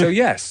Okay. so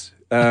yes.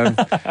 No,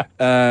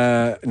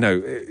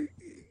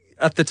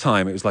 at the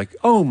time it was like,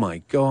 oh my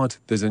God,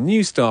 there's a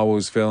new Star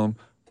Wars film,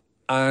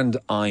 and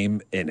I'm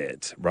in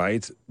it,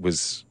 right?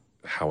 Was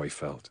how I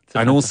felt.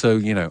 And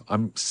also,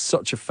 I'm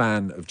such a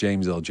fan of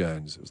James Earl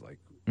Jones. It was like,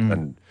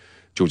 and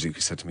George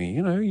Lucas said to me,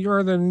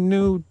 you're the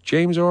new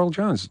James Earl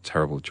Jones.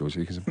 Terrible George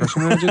Lucas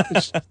impression.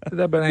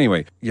 But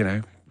anyway,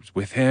 it was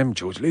with him,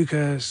 George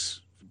Lucas,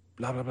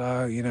 blah, blah,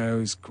 blah,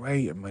 it's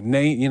great. And my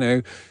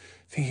name,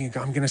 thinking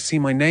I'm going to see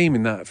my name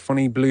in that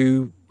funny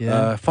blue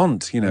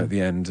font, at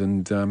the end,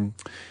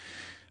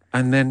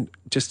 and then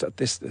just at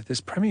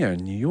this premiere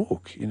in New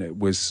York, it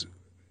was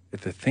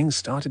the thing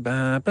started,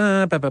 ba,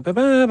 ba, ba, ba, ba,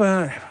 ba,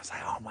 ba. I was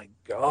like, oh my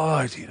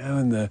God,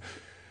 and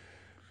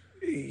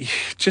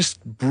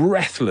just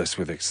breathless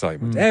with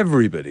excitement,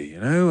 everybody,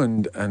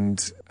 and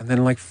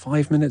then like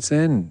 5 minutes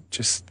in,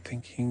 just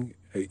thinking,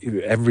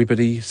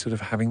 everybody sort of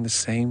having the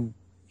same.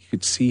 You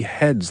could see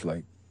heads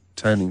like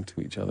turning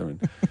to each other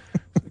and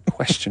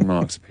question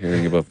marks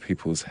appearing above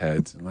people's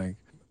heads, and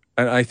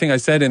I think I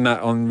said in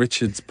that on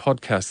Richard's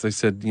podcast, I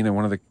said,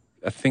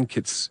 I think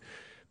it's,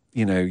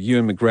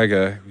 Ewan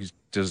McGregor, who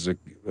does a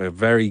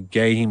very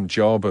game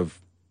job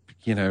of,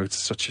 it's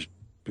such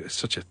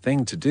a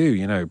thing to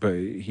do, but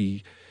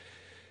he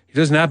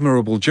does an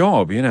admirable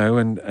job,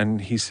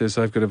 and he says,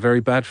 I've got a very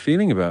bad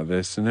feeling about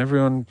this. And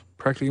everyone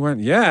practically went,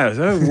 yeah,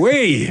 so have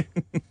we.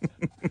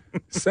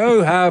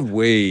 So have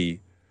we.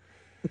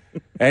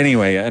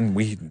 Anyway,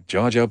 and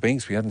Jar Jar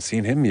Binks, we hadn't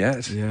seen him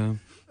yet. Yeah.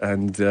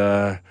 And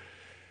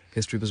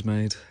history was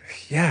made.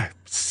 Yeah,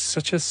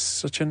 such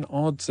an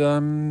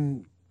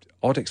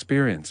odd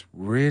experience.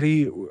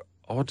 Really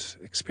odd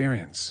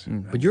experience.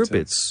 But your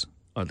bits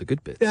are the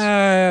good bits.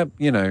 Yeah,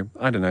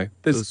 I don't know.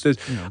 There's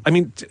I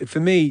mean,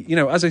 for me,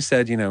 as I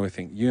said, I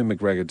think Ewan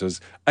McGregor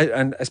does,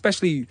 and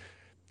especially,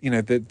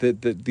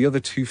 the other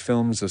two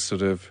films are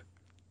sort of,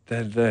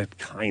 they're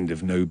kind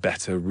of no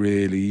better,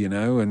 really,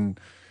 and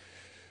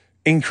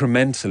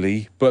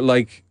incrementally, but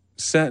like,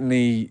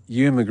 certainly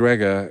Ewan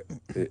McGregor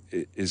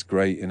is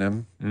great in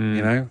him,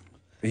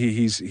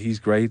 he's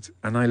great,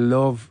 and I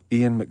love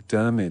Ian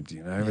McDiarmid.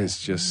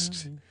 It's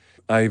just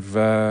I've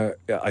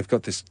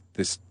got this.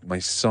 My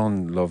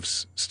son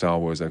loves Star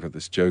Wars. I've got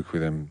this joke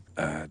with him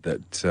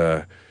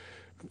that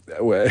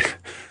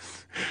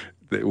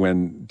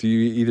when do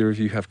you either of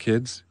you have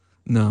kids?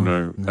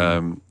 No.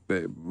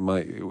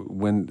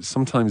 When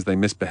sometimes they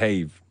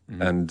misbehave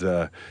and.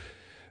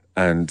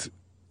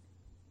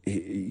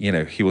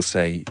 He will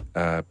say,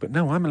 but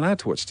no, I'm allowed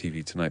to watch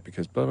TV tonight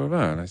because blah, blah,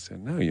 blah. And I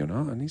said, no, you're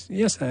not. And he said,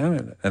 yes, I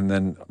am. And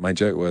then my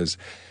joke was,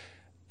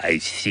 I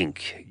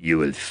think you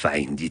will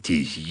find it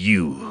is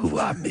you who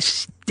are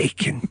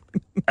mistaken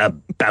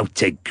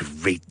about a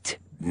great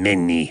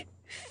many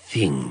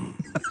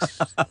things.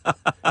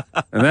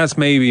 And that's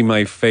maybe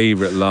my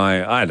favorite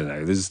line. I don't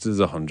know. There's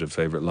 100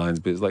 favorite lines,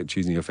 but it's like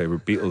choosing your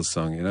favorite Beatles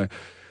song,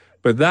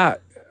 But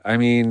that, I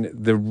mean,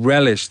 the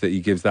relish that he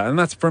gives that, and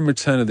that's from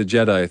Return of the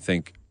Jedi, I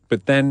think.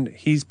 But then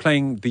he's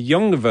playing the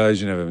younger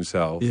version of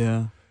himself.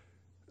 Yeah.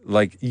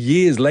 Like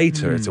years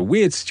later, it's a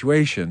weird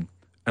situation.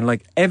 And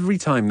like every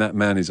time that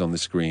man is on the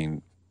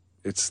screen,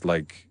 it's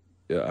like,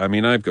 I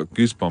mean, I've got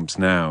goosebumps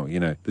now.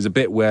 There's a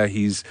bit where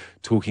he's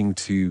talking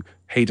to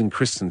Hayden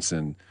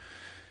Christensen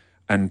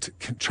and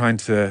trying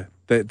to,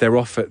 they're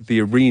off at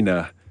the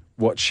arena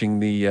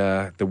watching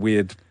the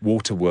weird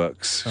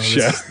waterworks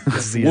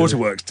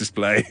waterworks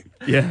display.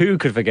 Yeah, who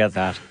could forget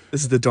that?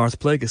 This is the Darth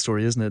Plagueis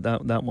story, isn't it?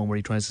 That one where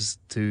he tries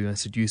to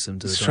seduce him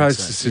to the tries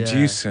dark to side.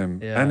 seduce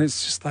him, and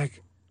it's just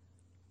like,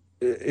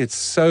 it's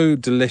so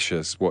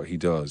delicious what he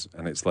does,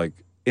 and it's like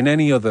in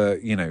any other,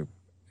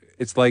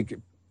 it's like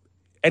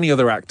any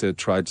other actor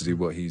tried to do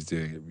what he's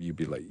doing, you'd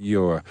be like,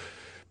 you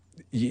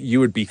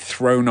would be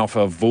thrown off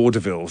a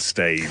vaudeville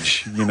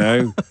stage,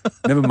 Never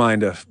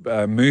mind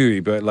a movie,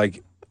 but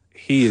like.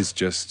 He is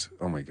just,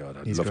 oh my God,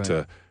 I'd love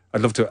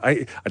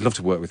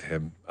to work with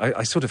him.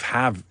 I sort of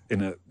have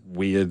in a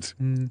weird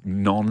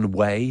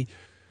non-way.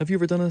 Have you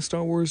ever done a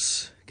Star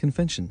Wars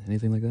convention?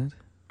 Anything like that?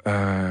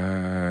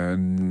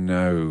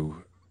 No.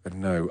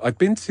 I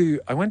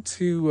went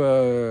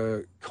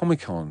to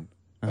Comic-Con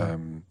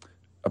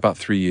about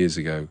 3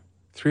 or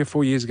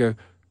 4 years ago,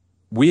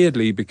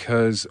 weirdly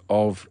because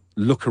of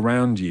Look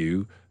Around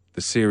You,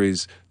 the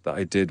series that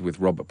I did with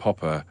Robert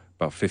Popper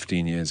about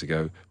 15 years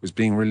ago, was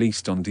being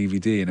released on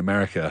DVD in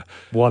America.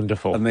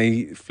 Wonderful. And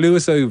they flew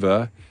us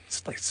over.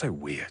 It's like so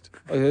weird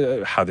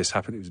how this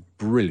happened. It was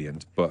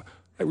brilliant. But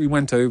like, we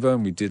went over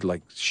and we did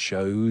like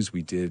shows,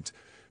 we did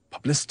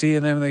publicity,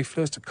 and then they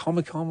flew us to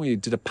Comic-Con. We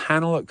did a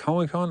panel at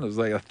Comic-Con. There was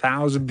like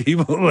 1,000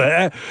 people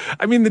there.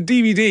 I mean, the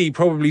DVD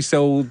probably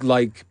sold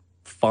like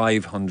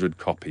 500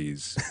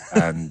 copies.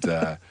 And,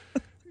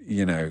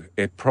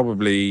 it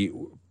probably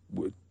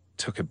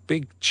took a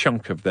big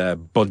chunk of their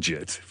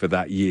budget for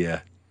that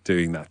year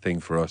doing that thing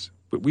for us.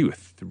 But we were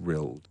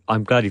thrilled.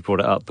 I'm glad you brought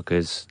it up,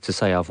 because to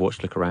say I've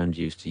watched Look Around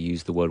You is to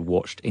use the word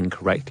watched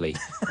incorrectly.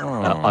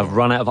 I've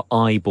run out of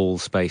eyeball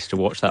space to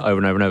watch that over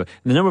and over and over.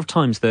 And the number of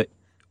times that,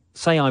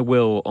 say I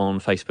will on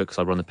Facebook, because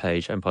I run the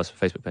page, Empire's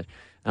Facebook page,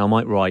 and I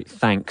might write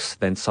thanks,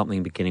 then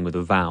something beginning with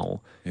a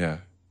vowel. Yeah.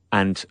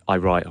 And I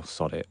write, oh,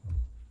 sod it,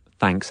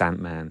 thanks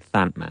Ant-Man,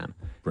 Thant-Man.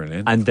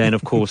 Brilliant. And then,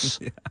 of course...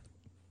 yeah.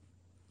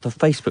 The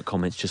Facebook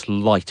comments just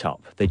light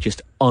up. They're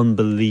just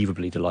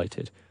unbelievably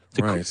delighted.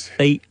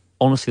 Honestly,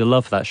 the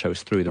love for that show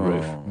is through the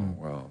roof.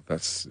 Well,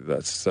 that's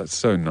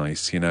so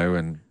nice,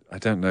 and I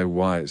don't know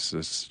why it's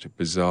such a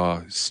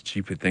bizarre,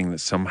 stupid thing that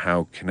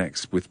somehow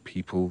connects with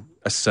people,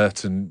 a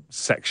certain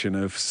section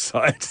of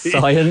society.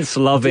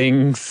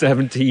 Science-loving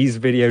 70s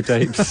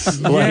videotapes.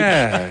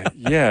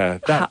 Yeah,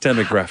 that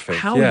demographic.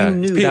 how yeah. you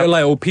knew It's people,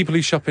 that- or people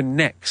who shop in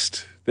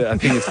Next. I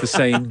think it's the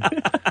same.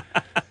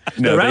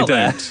 No, They're they out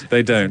there. don't.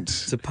 They don't.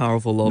 It's a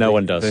powerful lobby. No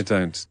one does. They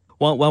don't.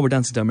 While we're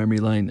dancing down memory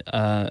lane,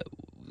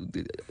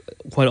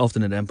 quite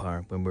often at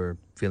Empire, when we're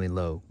feeling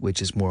low,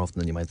 which is more often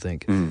than you might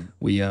think,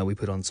 we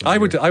put on some. I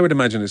would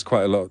imagine it's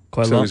quite a lot.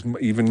 Quite a so lot. it's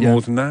even Yeah.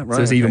 more than that, right?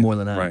 So it's even more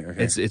than that. Right.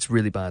 Okay. It's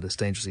really bad. It's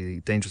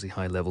dangerously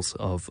high levels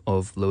of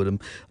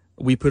loadum.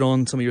 We put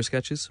on some of your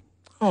sketches,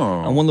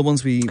 and one of the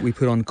ones we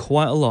put on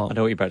quite a lot I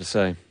know what you're about to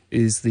say.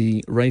 is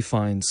the Ray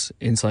Fiennes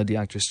Inside the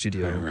Actors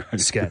Studio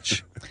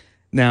sketch.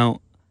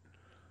 Now,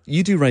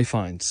 you do Ray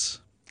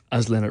Fiennes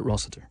as Leonard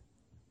Rossiter.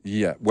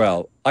 Yeah,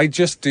 well, I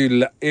just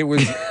do.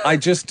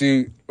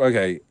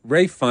 Okay,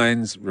 Ray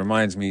Fiennes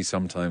reminds me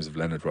sometimes of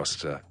Leonard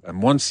Rossiter,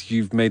 and once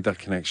you've made that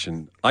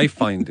connection, I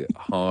find it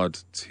hard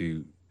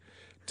to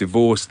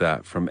divorce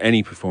that from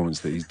any performance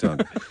that he's done.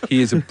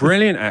 He is a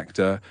brilliant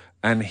actor,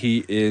 and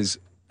he is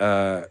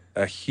a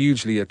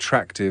hugely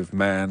attractive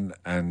man,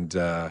 and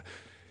I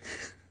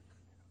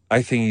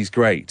think he's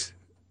great.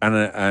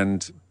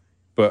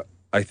 But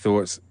I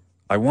thought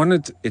I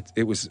wanted it.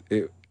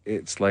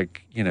 It's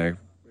like, you know,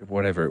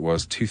 whatever it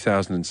was,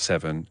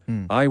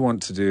 2007. I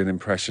want to do an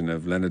impression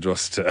of Leonard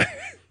Rossiter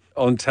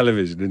on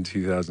television in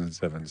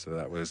 2007. So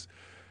that was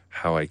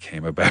how I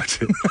came about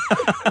it.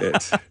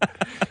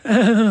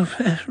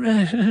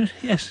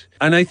 Yes.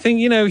 And I think,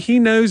 you know, he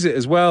knows it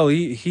as well.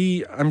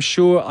 I'm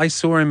sure I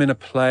saw him in a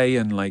play,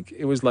 and like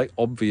it was like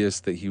obvious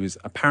that he was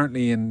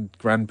apparently in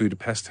Grand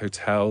Budapest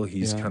Hotel.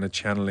 He's kind of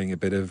channeling a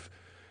bit of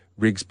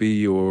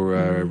Rigsby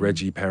or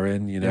Reggie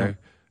Perrin, you know. Yeah.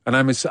 And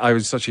I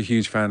was such a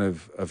huge fan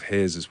of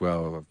his as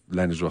well, of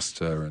Leonard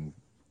Rossiter, and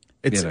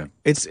It's you know.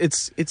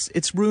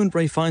 it's ruined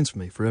Ray Fiennes for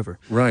me forever.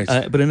 Right.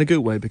 But in a good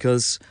way,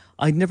 because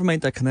I'd never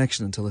made that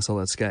connection until I saw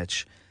that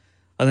sketch.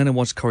 And then I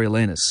watched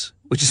Coriolanus,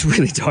 which is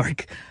really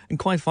dark and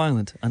quite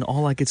violent, and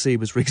all I could see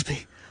was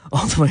Rigsby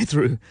all the way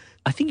through.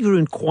 I think you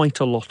ruined quite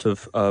a lot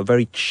of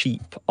very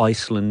cheap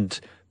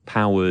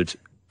Iceland-powered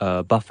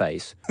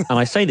buffets. And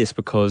I say this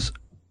because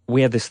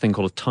we have this thing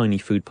called a tiny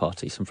food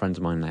party. Some friends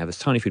of mine and I have this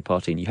tiny food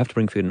party, and you have to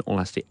bring food, and it all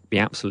has to be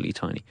absolutely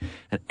tiny.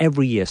 And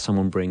every year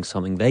someone brings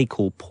something they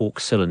call pork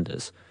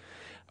cylinders.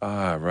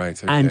 Ah,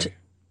 right. Okay. And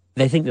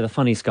they think they're the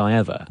funniest guy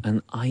ever.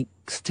 And I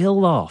still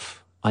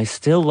laugh. I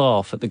still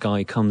laugh at the guy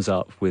who comes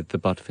up with the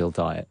Butterfield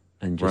diet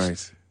and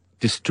just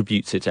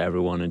distributes it to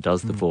everyone and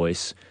does the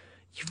voice.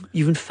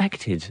 You've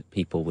infected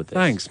people with this.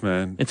 Thanks,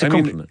 man. It's a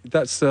compliment.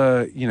 That's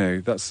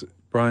that's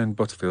Brian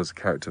Butterfield's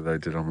character that I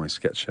did on my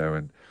sketch show,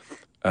 and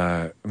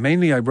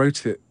mainly I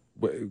wrote it,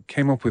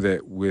 came up with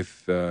it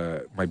with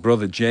my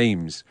brother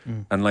James,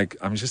 and like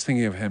I'm just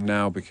thinking of him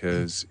now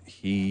because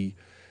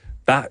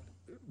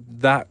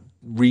that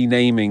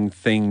renaming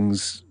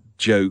things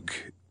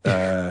joke.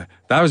 That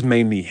was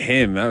mainly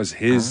him. That was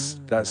his.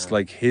 That's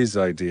like his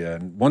idea.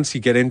 And once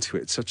you get into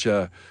it, it's such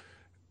a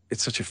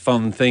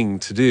fun thing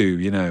to do,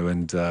 you know.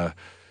 And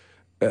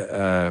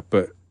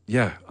but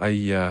yeah,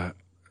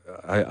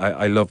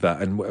 I love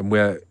that. And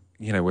we're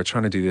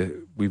trying to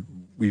do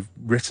we've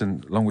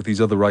written, along with these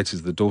other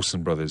writers, the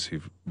Dawson brothers,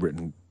 who've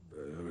written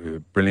who are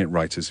brilliant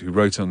writers who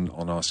wrote on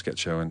our sketch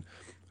show, and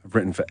have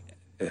written for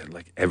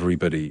like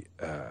everybody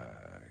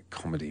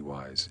comedy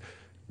wise.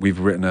 We've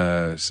written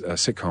a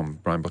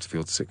sitcom, Brian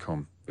Butterfield's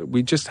sitcom.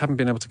 We just haven't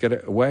been able to get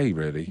it away,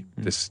 really,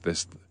 this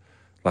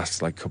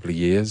last like couple of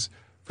years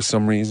for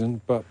some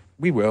reason, but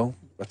we will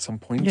at some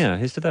point. Yeah,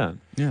 here's to that.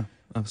 Yeah,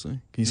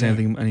 absolutely. Can you say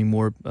any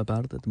more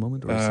about it at the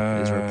moment, or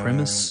is there a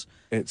premise?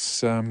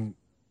 It's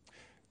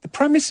the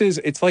premise is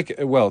it's like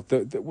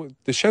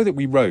the show that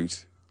we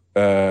wrote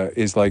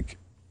is like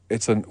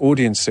it's an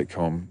audience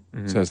sitcom.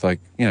 So it's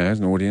like, you know, there's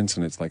an audience,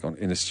 and it's like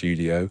in a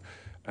studio,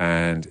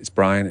 and it's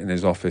Brian in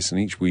his office,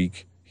 and each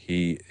week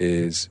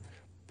he's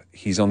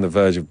on the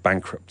verge of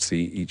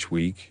bankruptcy each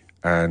week,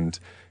 and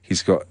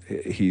he's got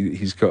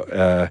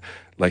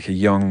like a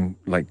young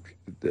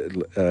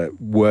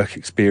work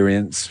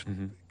experience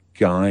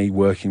guy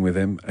working with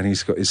him, and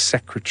he's got his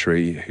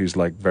secretary who's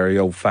like very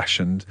old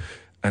fashioned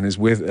and has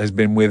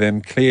been with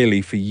him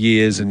clearly for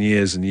years and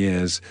years and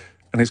years,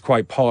 and is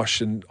quite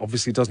posh and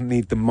obviously doesn't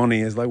need the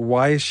money. It's like,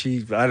 why is she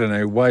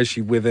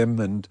with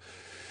him?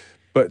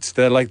 But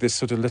they're like this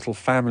sort of little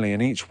family,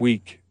 and each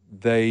week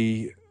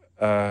they're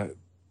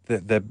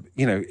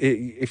you know,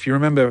 if you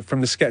remember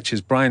from the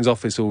sketches, Brian's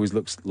office always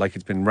looks like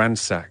it's been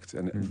ransacked,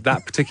 and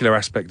that particular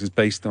aspect is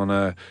based on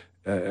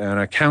an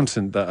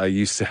accountant that I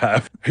used to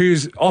have,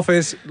 whose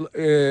office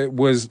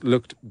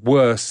looked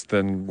worse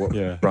than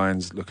what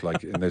Brian's looked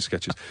like in those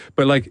sketches.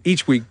 But like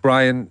each week,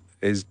 Brian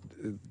is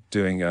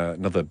doing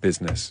another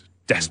business,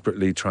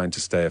 desperately trying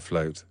to stay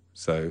afloat.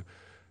 So,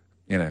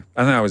 you know,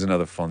 and that was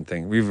another fun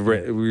thing. We've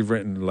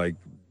written like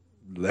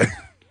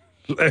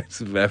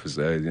loads of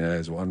episodes. You know,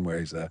 there's one where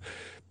he's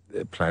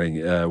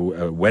planning a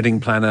wedding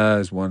planner.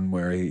 There's one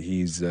where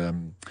he's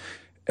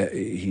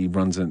he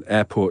runs an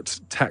airport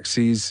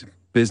taxis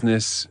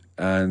business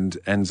and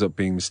ends up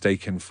being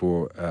mistaken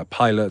for a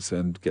pilot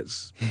and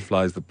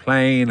flies the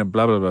plane and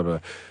blah blah blah blah.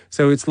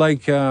 So it's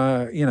like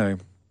that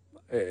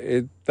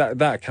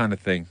kind of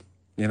thing.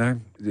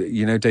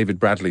 David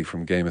Bradley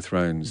from Game of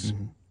Thrones.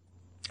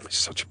 He's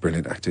such a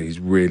brilliant actor. He's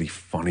really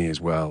funny as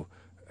well.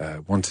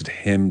 Wanted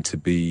him to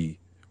be.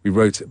 We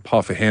wrote a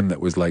part for him that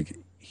was like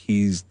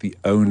he's the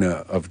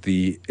owner of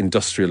the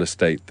industrial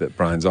estate that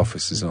Brian's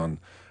office is on,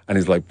 and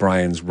is like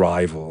Brian's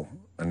rival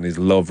and his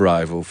love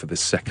rival for the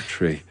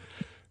secretary.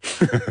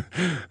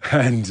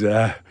 And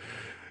I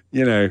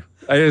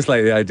just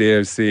like the idea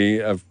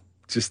of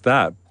just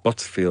that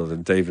Butterfield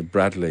and David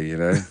Bradley.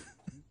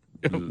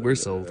 We're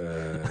sold.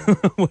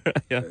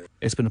 Yeah.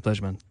 It's been a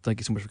pleasure, man. Thank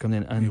you so much for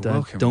coming in. And You're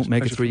welcome. don't It's a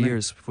make it pleasure 3 for me.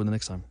 years before the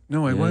next time.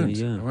 No, I won't.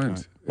 yeah. I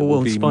won't. Well,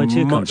 It will Spy 2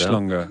 be comes much out.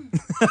 longer.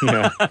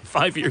 Yeah.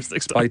 5 years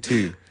next Spy time.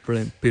 2.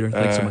 Brilliant. Peter,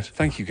 thanks so much.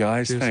 Thank you,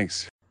 guys. Cheers.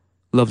 Thanks.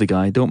 Lovely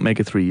guy. Don't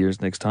make it 3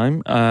 years next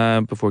time.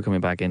 Before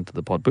coming back into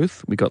the pod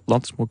booth, we got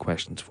lots more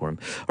questions for him.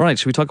 All right,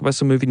 should we talk about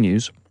some movie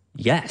news?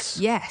 Yes.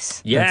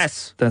 Yes.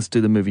 Yes. Let's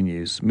do the movie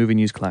news. Movie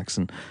news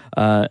klaxon.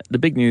 The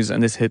big news,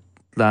 and this hit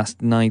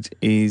last night,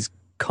 is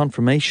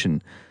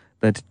confirmation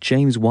that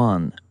James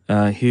Wan,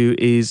 who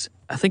is,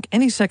 I think,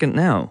 any second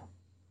now,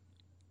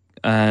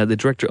 the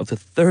director of the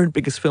third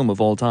biggest film of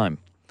all time,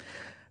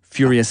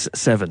 Furious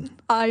 7.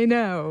 I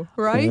know,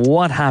 right?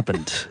 What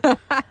happened?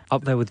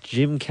 Up there with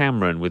Jim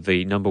Cameron with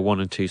the number 1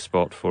 and 2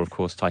 spot for, of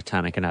course,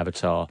 Titanic and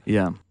Avatar.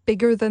 Yeah.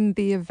 Bigger than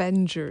the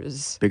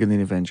Avengers. Bigger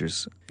than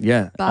Avengers.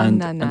 Yeah. And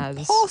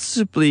Bananas.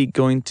 possibly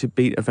going to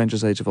beat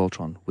Avengers Age of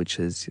Ultron, which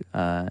is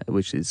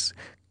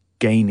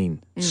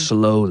gaining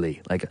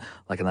slowly, like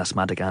an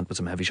asthmatic ant with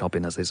some heavy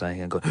shopping, as they say,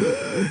 and go,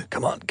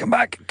 come on, come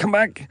back.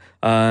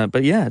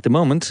 But yeah, at the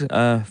moment,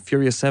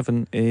 Furious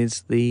 7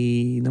 is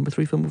the number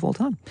 3 film of all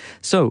time.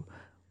 So,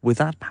 with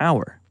that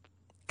power,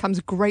 Comes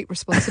great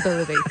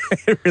responsibility.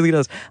 it really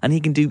does. And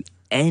he can do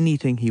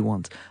anything he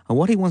wants. And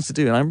what he wants to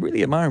do, and I'm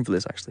really admiring for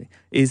this actually,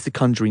 is The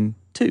Conjuring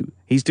 2.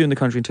 He's doing The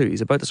Conjuring 2.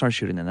 He's about to start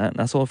shooting in that. And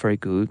that's all very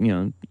good.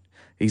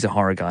 He's a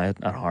horror guy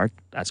at heart.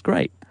 That's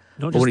great.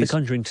 Not But what just The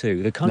he's- Conjuring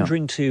 2. The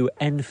Conjuring 2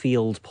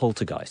 Enfield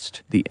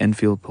Poltergeist. The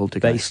Enfield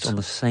Poltergeist. Based on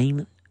the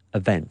same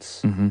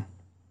events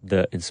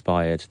that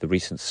inspired the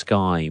recent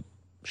Sky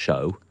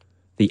show,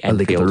 The A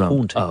League of Enfield Their Own.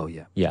 Haunting. Oh,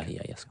 yeah.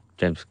 Yes.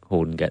 James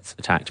Corden gets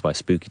attacked by a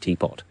spooky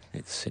teapot.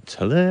 It's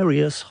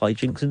hilarious.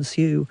 Hijinks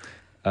ensue.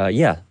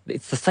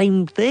 It's the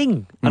same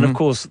thing. And of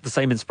course, the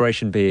same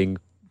inspiration being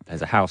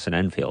there's a house in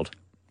Enfield.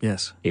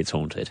 Yes. It's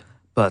haunted.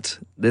 But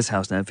this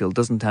house in Enfield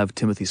doesn't have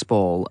Timothy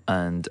Spall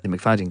and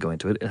McFadden going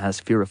to it. It has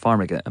Vera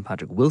Farmiga and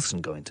Patrick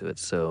Wilson going to it.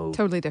 So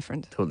Totally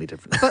different. totally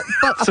different.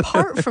 But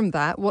apart from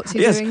that, what's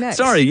he yes. doing next?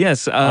 Sorry.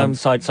 Yes.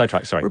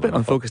 Sidetrack, sorry. We're a bit my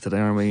fault. unfocused today,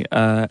 aren't we?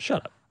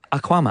 Shut up.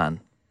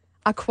 Aquaman.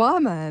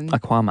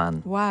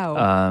 Aquaman.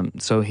 Wow.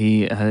 So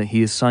he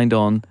is signed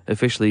on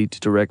officially to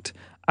direct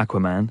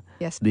Aquaman.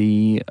 Yes.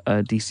 The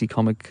DC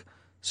comic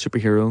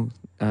superhero,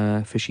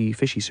 fishy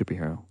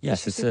superhero.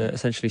 Yes, it's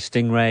essentially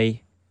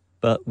Stingray,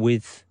 but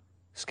with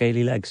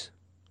scaly legs.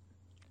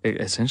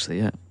 Essentially,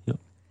 yeah. Yep.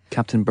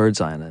 Captain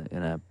Birdseye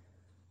in a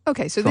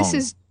Okay, so thong. this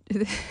is...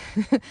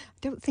 I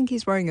don't think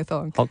he's wearing a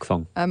thong. Hulk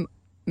thong.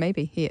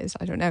 Maybe he is.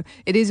 I don't know.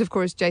 It is, of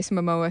course, Jason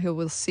Momoa, who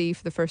we'll see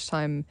for the first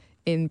time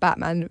in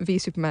Batman v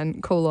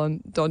Superman: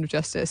 Dawn of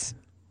Justice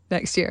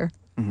next year.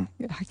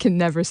 I can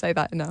never say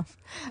that enough.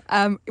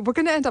 We're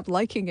going to end up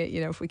liking it,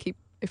 if we keep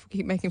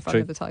making fun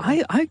True. of the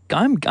title.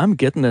 I'm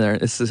getting there.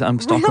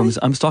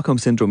 I'm Stockholm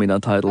syndrome in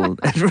that title.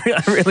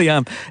 I really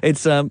am.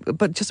 It's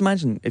but just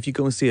imagine if you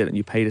go and see it and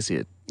you pay to see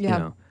it.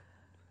 Yeah.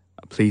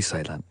 Please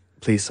say that.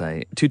 Please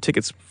say 2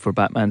 tickets for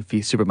Batman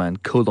v Superman: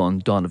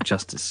 Dawn of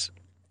Justice.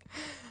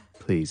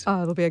 Please.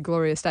 Oh, it'll be a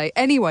glorious day.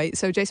 Anyway,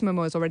 so Jason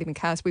Momoa has already been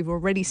cast. We've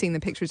already seen the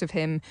pictures of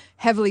him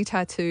heavily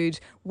tattooed,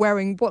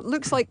 wearing what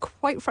looks like,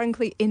 quite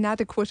frankly,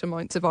 inadequate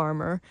amounts of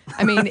armor.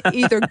 I mean,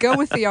 either go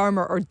with the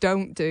armor or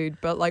don't, dude.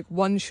 But like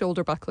one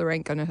shoulder buckler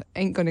ain't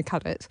gonna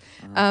cut it.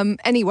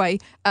 Anyway,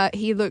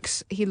 he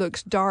looks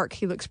dark.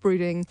 He looks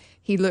brooding.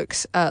 He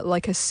looks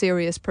like a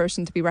serious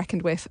person to be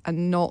reckoned with,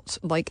 and not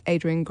like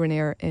Adrian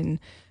Grenier in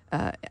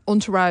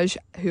Entourage,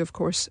 who of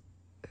course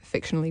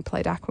fictionally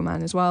played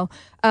Aquaman as well.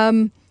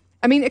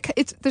 I mean,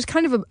 there's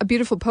kind of a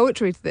beautiful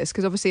poetry to this,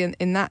 because obviously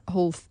in that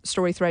whole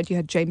story thread you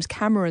had James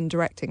Cameron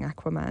directing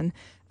Aquaman.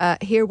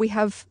 Here we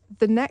have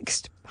the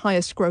next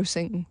highest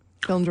grossing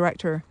film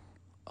director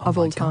of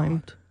all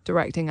time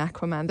directing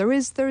Aquaman.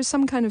 There is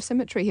some kind of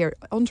symmetry here.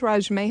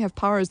 Entourage may have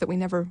powers that we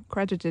never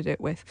credited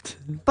it with.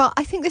 But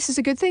I think this is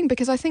a good thing,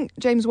 because I think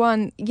James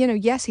Wan,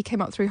 yes, he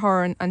came up through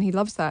horror and he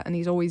loves that, and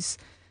he's always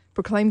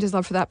proclaimed his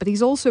love for that, but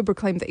he's also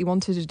proclaimed that he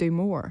wanted to do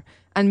more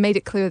and made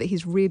it clear that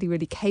he's really,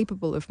 really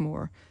capable of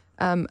more.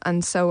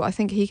 And so I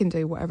think he can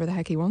do whatever the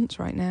heck he wants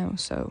right now.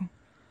 So,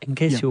 In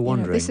case you were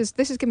wondering, this is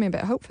giving me a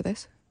bit of hope for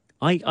this.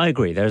 I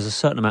agree. There's a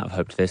certain amount of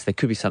hope to this. There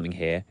could be something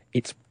here.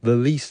 It's the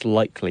least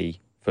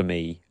likely, for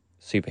me,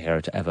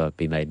 superhero to ever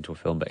be made into a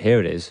film. But here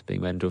it is, being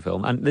made into a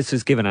film. And this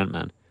is given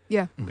Ant-Man.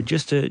 Yeah. But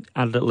just to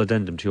add a little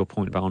addendum to your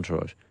point about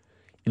Entourage,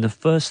 in the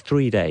first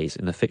 3 days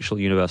in the fictional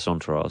universe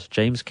Entourage,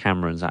 James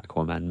Cameron's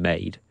Aquaman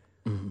made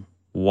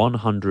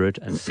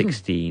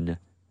 $116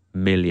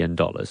 million.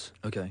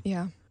 Okay.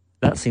 Yeah.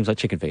 That seems like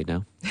chicken feed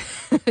now.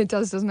 It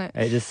does, doesn't it?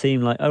 It just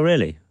seemed like, oh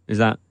really? Is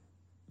that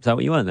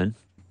what you want then?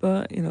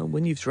 But,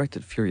 when you've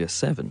directed Furious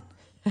 7...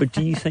 But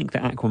do you think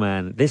that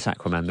this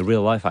Aquaman, the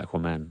real life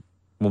Aquaman,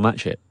 will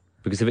match it?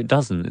 Because if it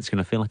doesn't, it's going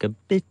to feel like a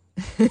bit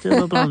of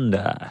a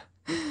blunder.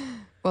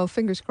 Well,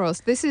 fingers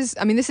crossed. This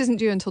isn't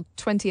due until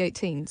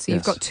 2018, so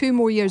you've Yes. got 2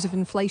 more years of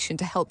inflation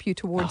to help you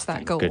towards that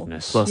Thank goal.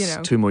 goodness. Plus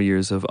 2 more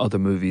years of other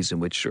movies in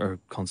which are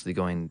constantly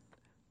going,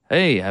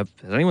 hey, has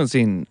anyone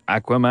seen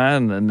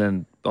Aquaman? And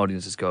then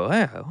audiences go,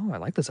 hey, I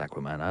like this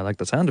Aquaman. I like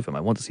the sound of him.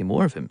 I want to see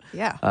more of him.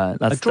 Yeah.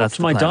 I dropped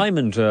my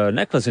diamond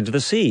necklace into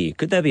the sea.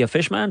 Could there be a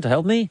fishman to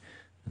help me?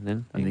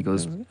 And then he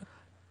goes,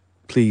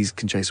 please,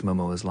 can Jason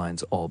Momoa's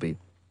lines all be...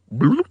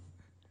 sounds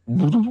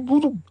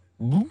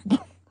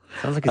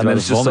like he's and then about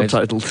it's to just vomit.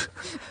 subtitled.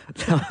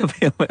 That'll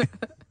be amazing.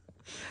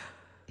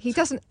 He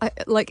doesn't,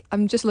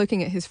 I'm just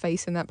looking at his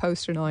face in that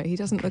poster now. He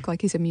doesn't look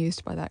like he's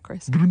amused by that,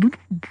 Chris.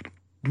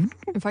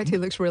 In fact, he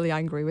looks really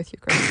angry with you,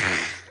 Chris.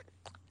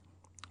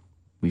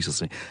 We shall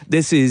see.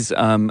 This is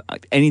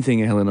anything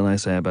Helen and I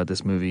say about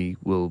this movie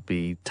will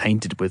be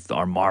tainted with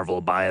our Marvel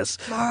bias.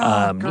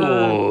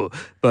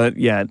 But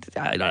yeah,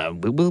 I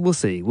don't know. We'll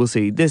see. We'll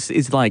see. This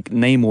is like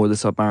Namor the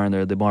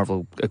Submariner, the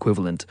Marvel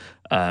equivalent.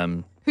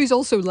 Who's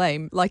also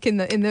lame, like in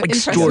the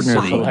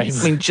Extraordinarily, interest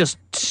of I mean, just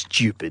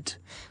stupid.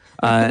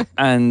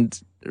 And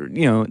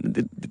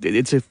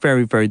it's a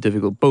very, very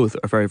difficult. Both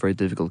are very, very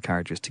difficult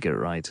characters to get it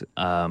right.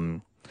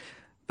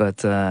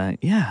 But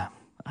yeah.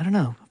 I don't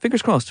know.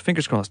 Fingers crossed.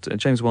 Fingers crossed.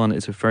 James Wan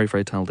is a very,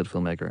 very talented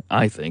filmmaker,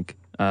 I think.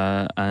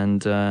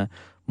 And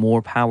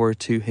more power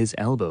to his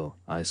elbow,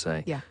 I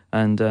say. Yeah.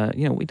 And,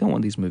 we don't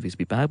want these movies to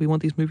be bad. We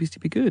want these movies to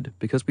be good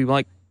because we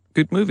like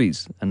good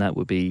movies. And that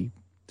would be,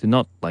 to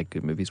not like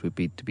good movies would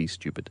be to be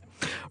stupid.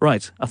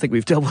 Right. I think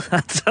we've dealt with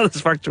that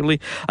satisfactorily.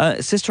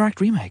 Sister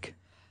Act remake.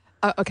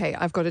 Okay,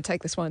 I've got to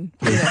take this one.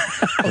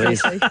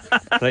 Obviously.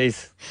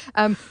 Please.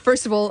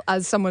 First of all,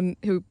 as someone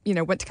who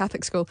went to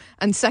Catholic school,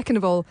 and second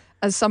of all,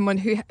 as someone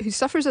who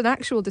suffers an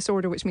actual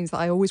disorder, which means that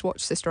I always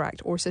watch Sister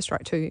Act or Sister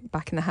Act 2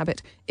 Back in the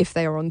Habit if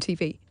they are on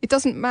TV. It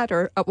doesn't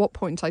matter at what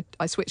point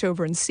I switch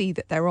over and see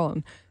that they're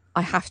on.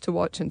 I have to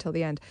watch until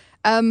the end.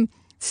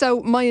 So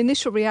my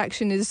initial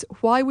reaction is,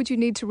 why would you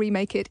need to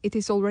remake it? It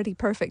is already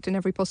perfect in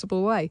every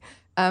possible way.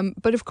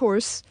 But of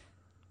course,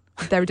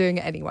 they're doing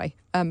it anyway,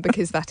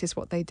 because that is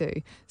what they do.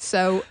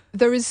 So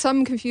there is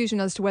some confusion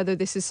as to whether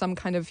this is some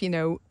kind of,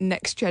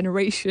 next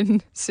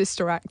generation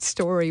Sister Act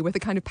story with a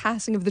kind of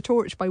passing of the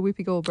torch by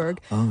Whoopi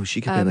Goldberg. Oh,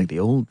 she could be like the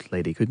old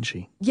lady, couldn't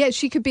she? Yeah,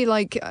 she could be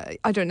like,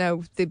 I don't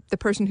know, the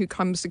person who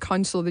comes to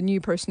counsel the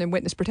new person in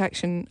witness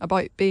protection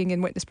about being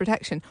in witness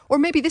protection. Or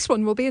maybe this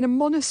one will be in a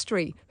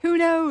monastery. Who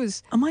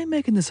knows? Am I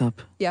making this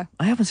up? Yeah.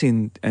 I haven't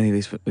seen any of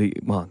these.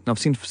 Well, I've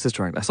seen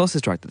Sister Act. I saw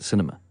Sister Act at the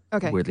cinema.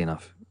 Okay. Weirdly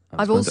enough.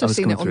 I've also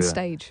seen it on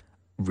stage.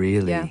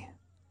 Really? Yeah.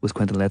 Was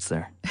Quentin Letts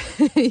there?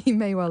 He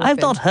may well have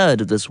been.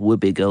 heard of this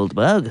Whoopi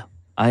Goldberg.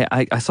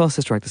 I saw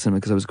Sister Act at the cinema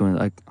because I was going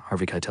like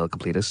Harvey Keitel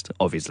completist,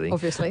 obviously.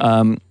 Obviously.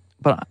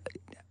 But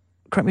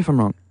correct me if I'm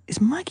wrong. Is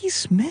Maggie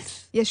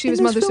Smith? Yeah, she in was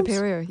those Mother films?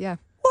 Superior, yeah.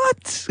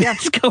 What?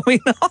 What's going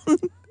on?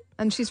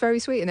 And she's very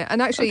sweet in it.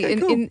 And actually, Okay,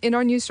 cool. in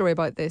our news story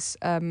about this,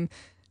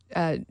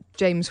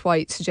 James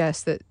White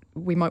suggests that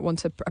we might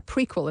want a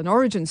prequel, an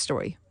origin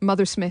story,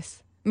 Mother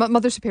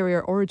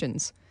Superior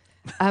Origins.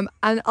 And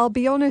I'll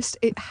be honest,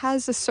 it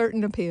has a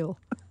certain appeal,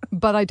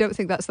 but I don't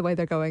think that's the way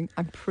they're going.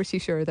 I'm pretty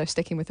sure they're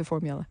sticking with the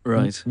formula.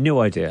 Right. New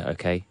idea,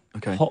 okay?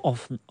 Okay. Hot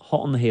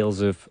on the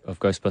heels of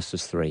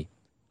Ghostbusters 3.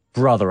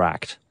 Brother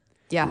Act.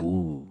 Yeah.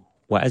 Ooh.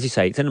 Well, as you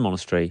say, it's in a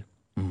monastery,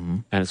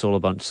 and it's all a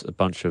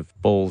bunch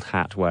of bald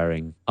hat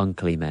wearing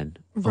uncly men.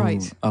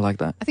 Right. Oh, I like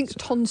that. I think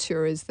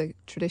tonsure is the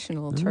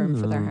traditional term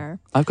for their hair.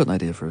 I've got an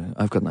idea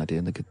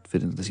that could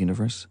fit into this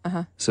universe.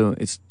 Uh-huh. So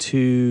it's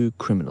 2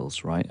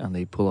 criminals, right? And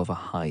they pull off a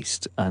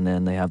heist, and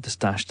then they have to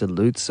stash the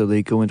loot. So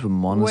they go into a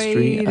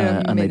monastery Wait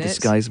a and they minute.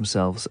 disguise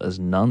themselves as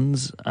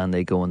nuns, and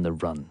they go on the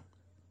run.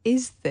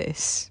 Is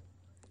this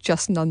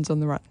just Nuns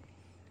on the Run?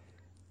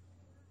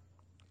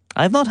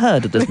 I've not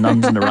heard of this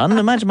Nuns on the Run.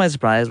 Imagine my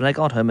surprise when I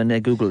got home and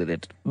I Googled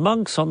it.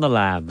 Monks on the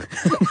Lam.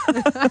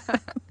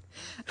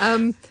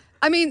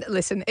 I mean,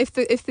 listen, if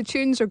the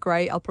tunes are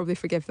great, I'll probably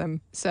forgive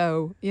them.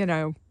 So, Do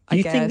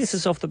you think this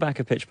is off the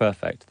back of Pitch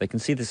Perfect? They can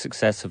see the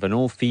success of an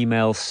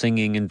all-female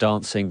singing and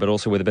dancing, but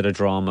also with a bit of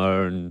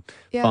drama and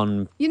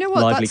fun,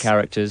 lively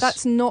characters.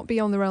 That's not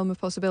beyond the realm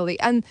of possibility.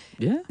 And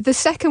Yeah. the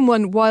second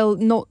one, while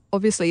not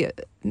obviously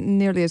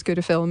nearly as good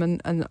a film,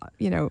 and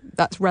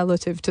that's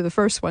relative to the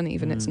first one,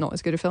 even it's not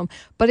as good a film,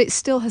 but it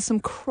still has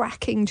some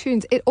cracking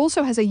tunes. It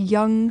also has a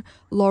young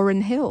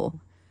Lauryn Hill,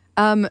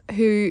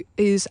 who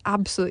is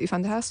absolutely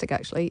fantastic,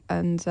 actually,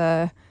 and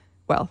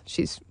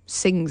she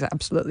sings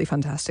absolutely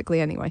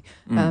fantastically anyway,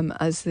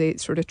 as the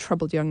sort of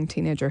troubled young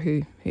teenager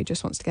who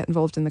just wants to get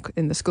involved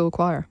in the school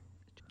choir.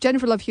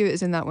 Jennifer Love Hewitt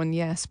is in that one,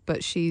 yes,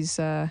 but she's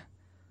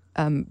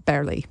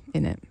barely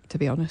in it, to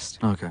be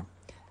honest. Okay.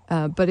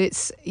 But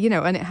it's,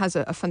 and it has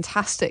a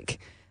fantastic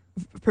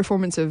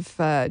performance of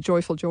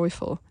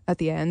Joyful at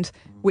the end,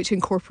 which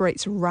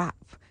incorporates rap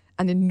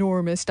and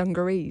enormous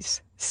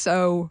dungarees.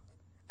 So,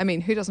 I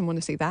mean, who doesn't want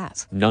to see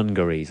that?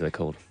 Nungarees, they're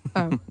called.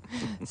 Oh,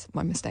 it's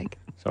my mistake.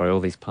 Sorry, all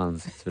these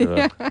puns. It's a bit of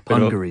a,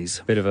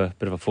 Pungarees. bit of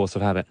a force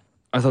of habit.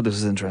 I thought this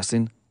was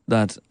interesting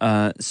that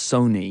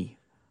Sony,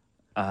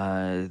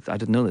 I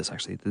didn't know this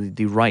actually,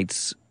 the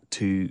rights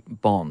to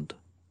Bond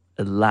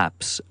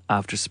elapse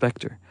after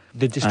Spectre.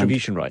 The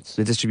distribution rights.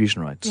 The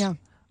distribution rights.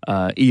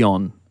 Yeah.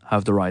 Eon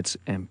have the rights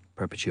in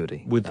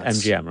perpetuity. With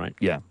That's- MGM, right?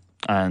 Yeah.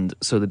 And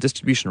so the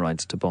distribution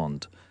rights to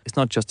Bond, it's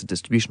not just the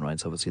distribution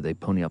rights, obviously, they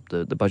pony up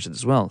the budget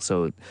as well.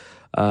 So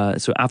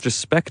after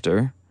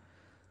Spectre,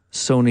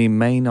 Sony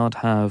may not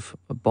have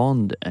a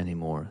Bond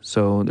anymore.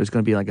 So there's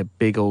going to be like a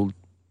big old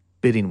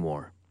bidding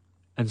war.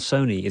 And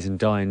Sony is in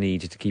dire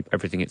need to keep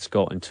everything it's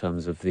got in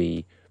terms of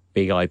the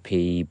big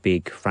IP,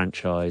 big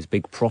franchise,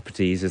 big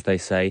properties, as they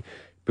say,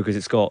 because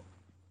it's got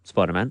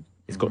Spider-Man,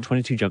 it's got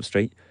 22 Jump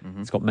Street,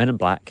 it's got Men in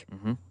Black,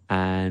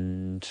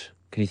 and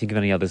can you think of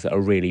any others that are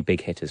really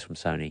big hitters from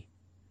Sony?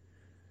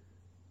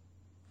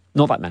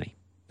 Not that many,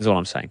 is all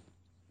I'm saying.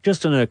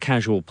 Just in a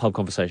casual pub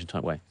conversation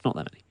type way, not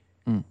that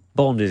many.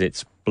 Bond is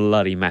its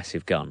bloody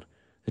massive gun.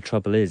 The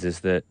trouble is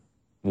that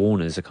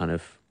Warner's are kind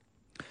of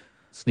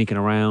sneaking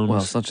around. Well,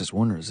 it's not just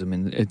Warner's. I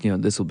mean,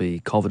 this will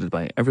be coveted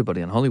by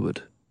everybody in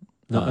Hollywood.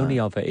 Not only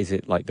is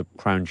it like the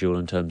crown jewel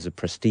in terms of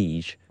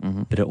prestige,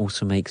 but it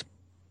also makes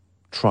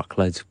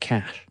truckloads of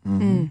cash.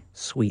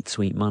 Sweet,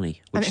 sweet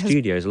money, And which it has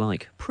studios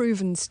like.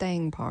 Proven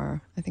staying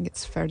power, I think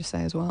it's fair to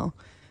say as well.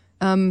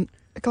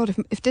 God,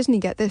 if Disney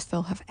get this,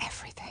 they'll have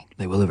everything.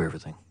 They will have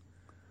everything.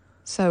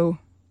 So,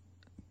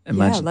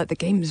 Imagine. let the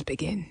games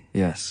begin.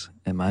 Yes,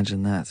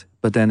 imagine that.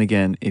 But then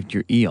again, if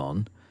you're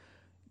Eon,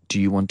 do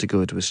you want to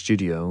go to a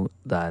studio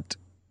that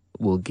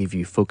will give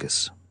you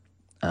focus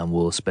and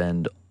will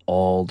spend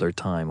all their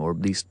time, or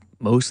at least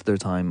most of their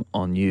time,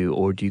 on you?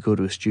 Or do you go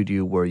to a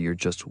studio where you're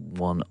just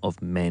one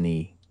of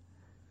many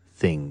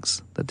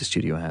things that the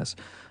studio has?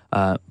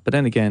 But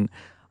then again,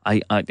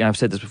 I've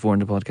said this before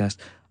in the podcast,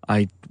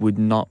 I would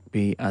not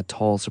be at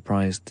all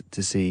surprised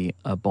to see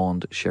a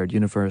Bond shared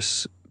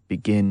universe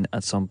begin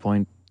at some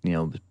point,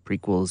 with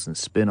prequels and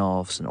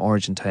spin-offs and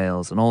origin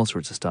tales and all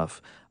sorts of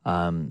stuff.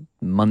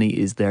 Money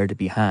is there to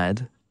be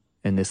had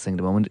in this thing at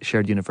the moment.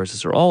 Shared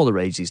universes are all the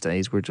rage these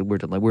days. We're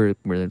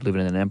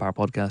living in an Empire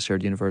podcast,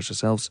 shared universe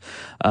ourselves.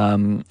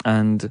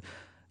 And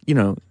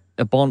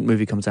a Bond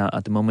movie comes out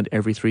at the moment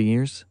every 3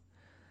 years.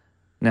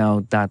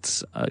 Now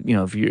that's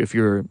if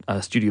you're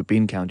a studio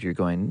bean counter, you're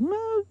going,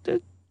 well,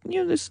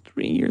 there's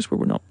 3 years where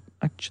we're not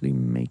actually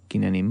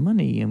making any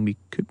money, and we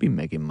could be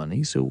making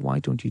money, so why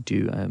don't you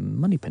do a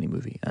Moneypenny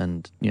movie,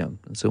 and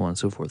and so on and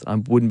so forth. I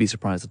wouldn't be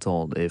surprised at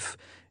all if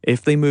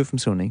they move from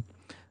Sony,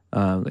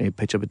 they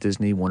pitch up at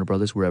Disney, Warner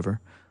Brothers, wherever,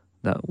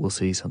 that we'll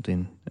see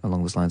something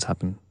along those lines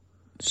happen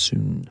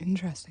soon.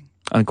 Interesting.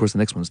 And of course the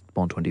next one's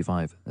Bond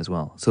 25 as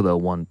well, so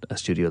they'll want a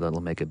studio that'll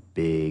make a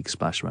big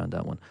splash around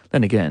that one.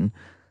 Then again,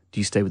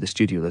 do you stay with the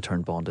studio that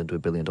turned Bond into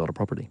 $1 billion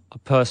property?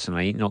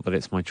 Personally, not that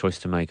it's my choice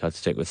to make, I'd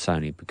stick with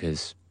Sony,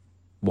 because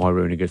why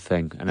ruin a good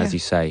thing? And as you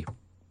say,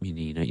 you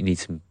need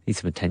some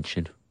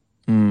attention.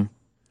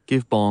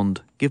 Give Bond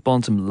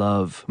some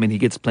love. I mean, he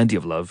gets plenty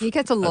of love. He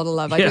gets a lot of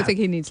love. I yeah. don't think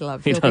he needs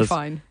love. He He'll be does.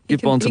 fine.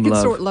 Give Bond some he can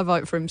love. sort love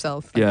out for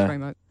himself. Thank you very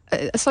much.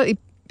 A slightly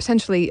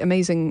potentially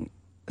amazing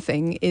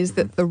thing is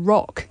that The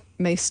Rock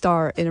may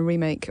star in a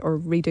remake or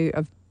redo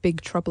of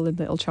Big Trouble in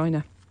Little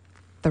China.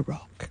 The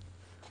Rock.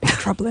 Big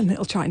Trouble in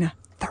Little China.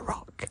 The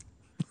Rock.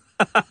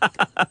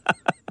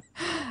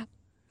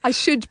 I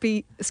should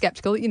be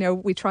sceptical.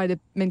 We try to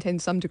maintain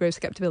some degree of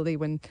skeptibility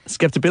when...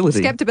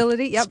 Skeptibility?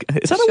 Skeptibility, yep.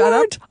 Is that a Shut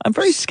word? up. I'm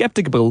very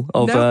skeptical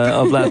of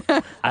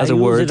that as I a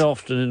use word. it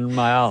often in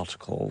my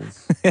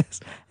articles. Yes.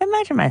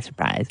 Imagine my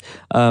surprise.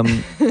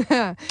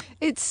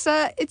 It's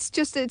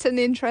an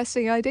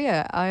interesting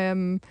idea. I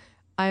am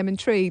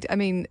intrigued. I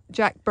mean,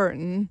 Jack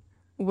Burton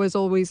was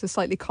always a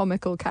slightly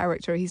comical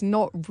character. He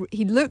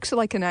looks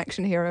like an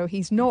action hero.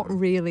 He's not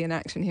really an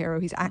action hero.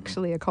 He's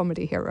actually a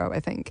comedy hero, I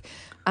think.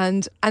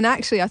 And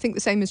actually, I think the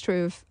same is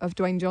true of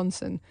Dwayne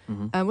Johnson.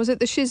 Was it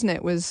the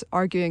Shiznit was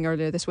arguing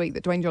earlier this week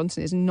that Dwayne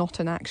Johnson is not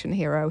an action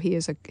hero. He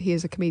is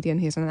a comedian.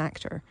 He is an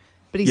actor.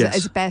 But he's at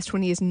his best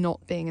when he is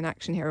not being an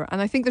action hero.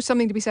 And I think there's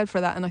something to be said for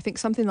that. And I think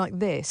something like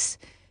this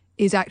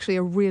is actually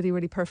a really,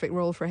 really perfect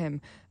role for him.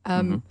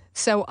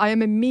 So I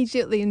am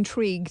immediately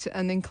intrigued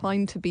and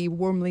inclined to be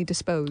warmly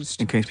disposed.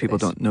 In case people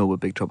don't know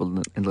what Big Trouble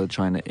in Little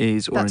China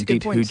is, or That's a good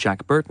indeed who point.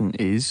 Jack Burton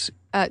is.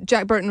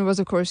 Jack Burton was,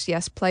 of course,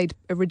 played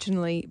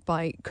originally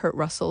by Kurt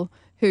Russell,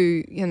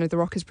 who, The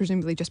Rock has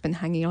presumably just been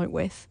hanging out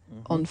with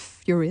on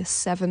Furious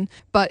 7.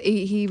 But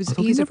he was...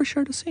 Although they never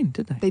shared a scene,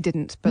 did they? They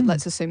didn't, but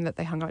let's assume that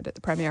they hung out at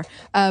the premiere.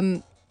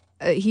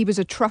 He was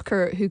a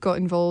trucker who got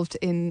involved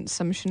in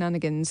some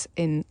shenanigans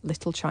in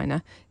Little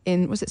China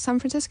was it San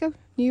Francisco,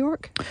 New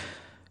York?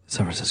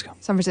 San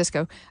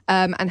Francisco.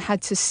 And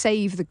had to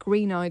save the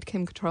green-eyed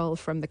Kim Cattrall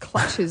from the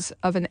clutches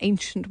of an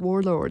ancient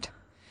warlord.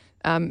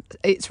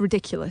 It's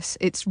ridiculous.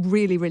 It's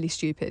really, really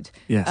stupid.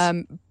 Yes.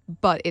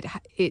 But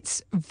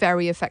it's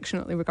very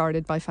affectionately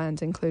regarded by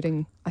fans,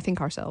 including, I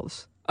think,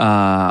 ourselves. No,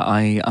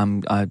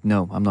 I'm not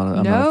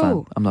a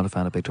fan. I'm not a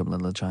fan of Big Trouble in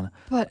Little China.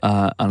 But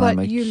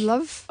you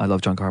love... I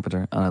love John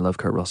Carpenter and I love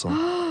Kurt Russell.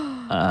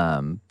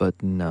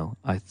 But no,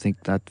 I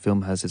think that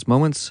film has its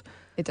moments.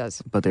 It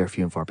does. But they're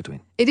few and far between.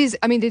 It is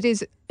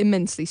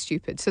immensely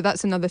stupid. So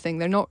that's another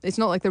thing. It's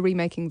not like they're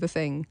remaking The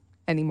Thing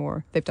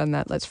anymore. They've done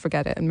that. Let's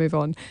forget it and move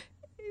on.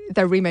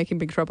 They're remaking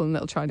Big Trouble in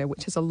Little China,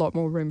 which has a lot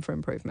more room for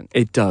improvement.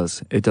 It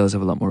does. It does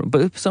have a lot more room.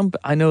 But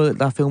I know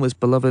that film is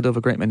beloved of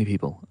a great many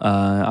people.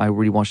 I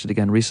rewatched it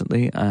again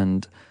recently,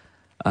 and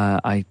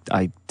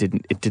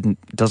it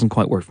doesn't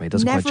quite work for me. It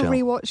doesn't quite gel. Never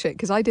rewatch it,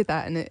 because I did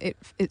that and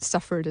it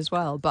suffered as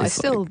well. But I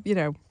still,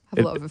 have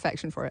a lot of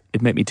affection for it.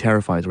 It made me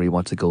terrified to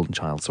rewatch The Golden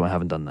Child, so I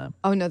haven't done that.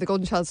 Oh no, The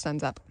Golden Child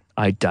stands up.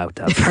 I doubt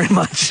that very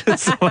much.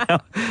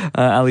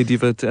 Ali, do you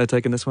have a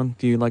take on this one?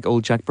 Do you like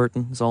old Jack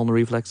Burton? His all in the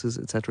reflexes,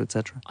 etc.,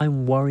 etc.?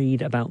 I'm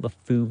worried about the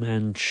Fu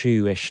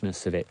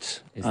Manchu-ishness of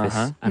it. Is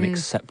this an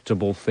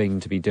acceptable thing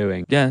to be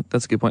doing? Yeah,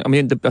 that's a good point. I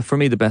mean, for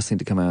me, the best thing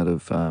to come out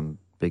of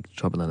Big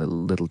Trouble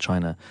in Little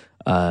China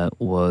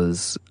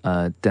was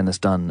Dennis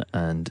Dunn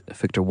and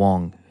Victor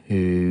Wong,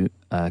 who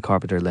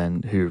Carpenter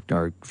then, who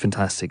are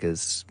fantastic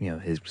as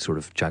his sort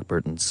of Jack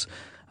Burton's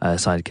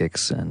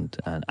sidekicks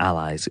and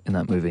allies in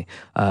that movie,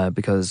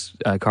 because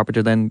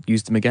Carpenter then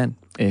used them again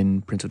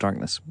in Prince of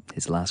Darkness,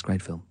 his last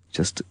great film,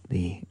 just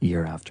the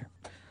year after.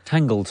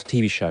 Tangled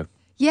TV show.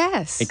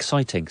 Yes.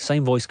 Exciting.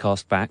 Same voice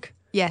cast back.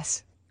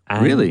 Yes.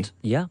 And, really?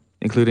 Yeah.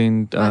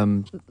 Including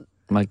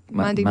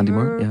Mandy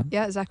Moore.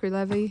 Yeah, Zachary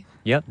Levi.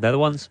 Yeah, they're the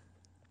ones.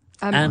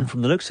 And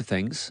from the looks of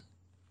things,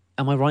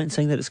 am I right in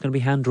saying that it's going to be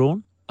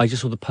hand-drawn? I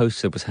just saw the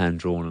poster was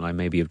hand-drawn and I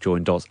maybe have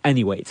joined dots.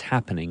 Anyway, it's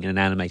happening in an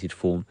animated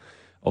form.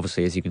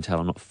 Obviously, as you can tell,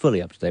 I'm not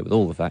fully up to date with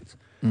all the facts.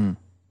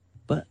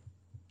 But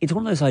it's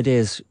one of those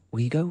ideas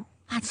where you go,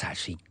 that's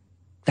actually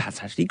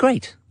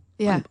great.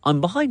 Yeah. I'm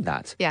behind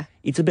that. Yeah.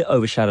 It's a bit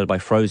overshadowed by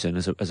Frozen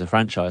as a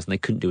franchise, and they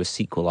couldn't do a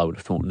sequel, I would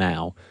have thought,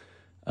 now.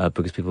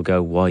 Because people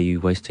go, why are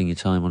you wasting your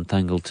time on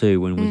Tangled 2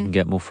 when we can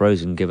get more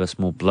Frozen? Give us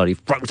more bloody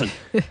Frozen.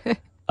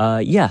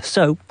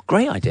 So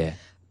great idea.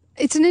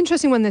 It's an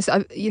interesting one.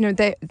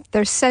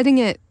 They're setting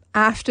it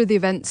after the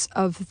events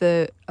of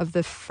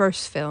the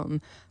first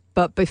film,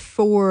 but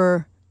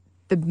before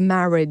the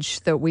marriage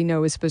that we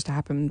know is supposed to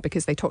happen,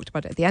 because they talked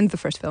about it at the end of the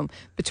first film,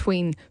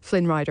 between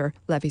Flynn Rider,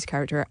 Levy's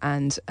character,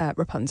 and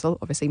Rapunzel,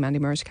 obviously Mandy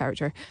Moore's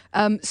character.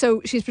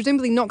 So she's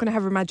presumably not going to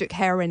have her magic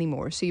hair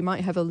anymore, so you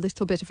might have a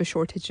little bit of a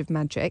shortage of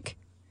magic.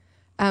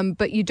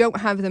 But you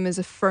don't have them as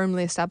a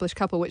firmly established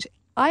couple, which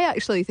I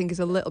actually think is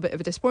a little bit of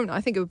a disappointment.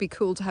 I think it would be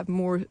cool to have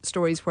more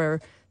stories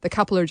where the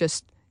couple are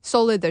just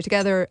solid, they're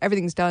together,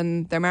 everything's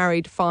done, they're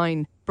married,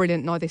 fine,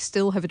 brilliant. Now they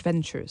still have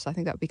adventures. I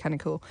think that would be kind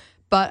of cool.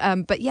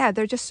 But yeah,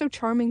 they're just so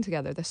charming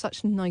together. They're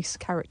such nice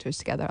characters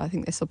together. I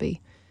think this will be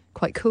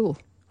quite cool.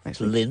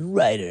 Flynn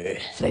Rider.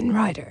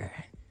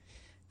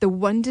 The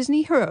one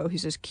Disney hero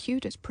who's as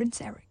cute as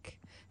Prince Eric.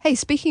 Hey,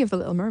 speaking of The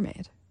Little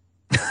Mermaid.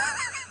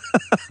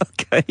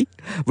 Okay.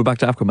 We're back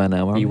to Aquaman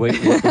now, aren't we?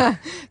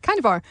 Kind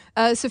of are.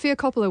 Sofia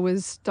Coppola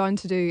was down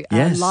to do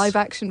a live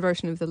action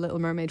version of The Little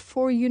Mermaid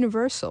for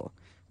Universal,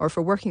 or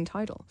for working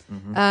title,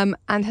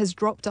 and has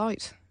dropped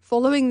out,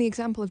 following the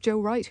example of Joe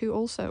Wright, who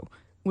also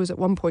was at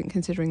one point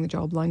considering the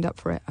job, lined up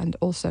for it, and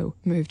also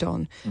moved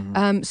on.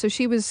 So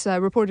she was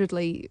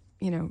reportedly,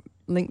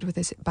 linked with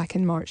this back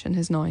in March and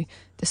has now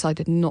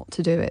decided not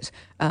to do it.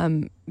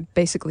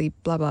 Basically,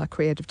 blah, blah,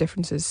 creative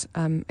differences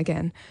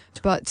again.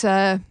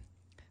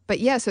 But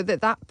yeah, so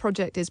that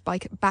project is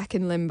back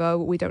in limbo.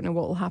 We don't know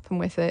what will happen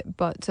with it,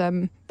 but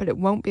it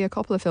won't be a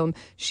Coppola film.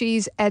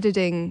 She's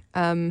editing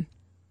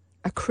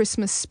a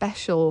Christmas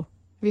special.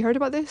 Have you heard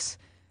about this?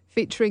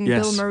 Featuring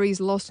Bill Murray's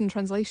Lost in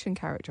Translation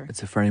character.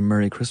 It's a very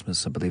Murray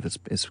Christmas, I believe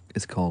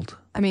it's called.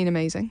 I mean,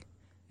 amazing.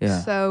 Yeah.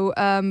 So,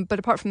 but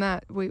apart from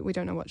that, we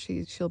don't know what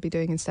she'll be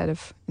doing instead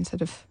of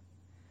The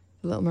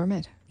Little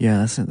Mermaid. Yeah,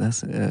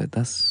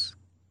 that's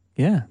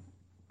yeah.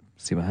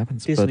 See what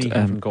happens. Disney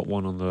haven't got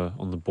one on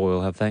the boil,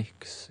 have they?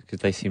 Because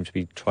they seem to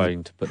be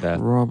trying to put their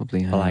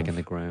flag in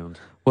the ground.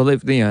 Well,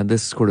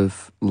 this sort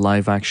of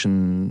live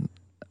action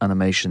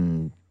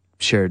animation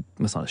shared,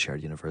 well, it's not a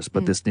shared universe,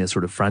 but this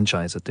sort of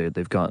franchise that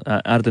they've got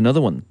added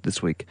another one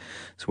this week.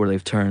 So where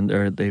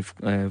they've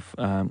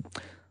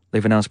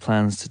announced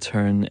plans to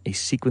turn a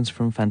sequence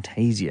from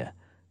Fantasia,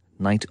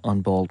 Night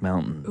on Bald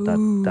Mountain,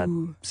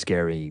 that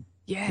scary.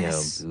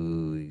 Yes.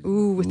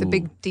 With the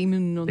big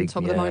demon on the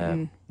top of the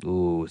mountain.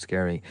 Ooh,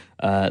 scary.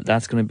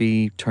 That's going to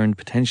be turned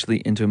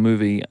potentially into a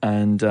movie,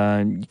 and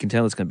you can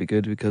tell it's going to be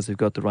good because they've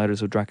got the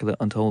writers of Dracula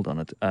Untold on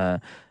it.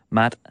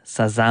 Matt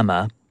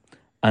Sazama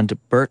and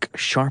Burke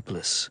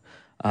Sharpless.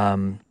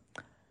 I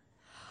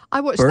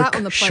watched that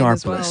on the plane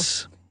as well.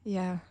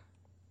 Yeah.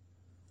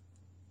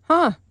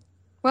 Huh.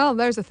 Well,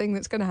 there's a thing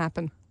that's going to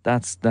happen.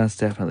 That's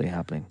definitely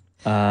happening.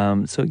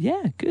 So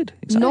yeah, good.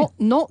 Exciting.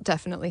 Not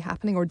definitely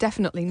happening, or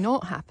definitely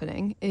not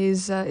happening,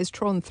 is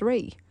Tron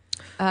 3.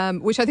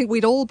 Which I think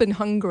we'd all been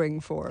hungering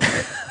for,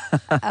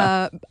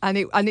 and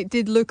it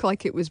did look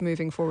like it was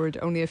moving forward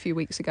only a few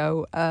weeks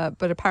ago,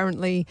 but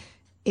apparently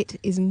it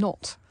is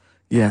not.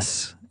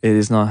 Yes, it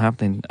is not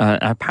happening.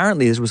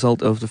 Apparently, as a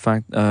result of the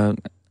fact that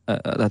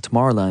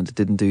Tomorrowland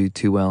didn't do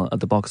too well at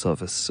the box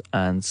office,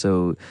 and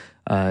so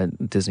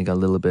Disney got a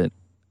little bit.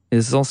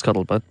 This is all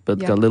scuttlebutt, but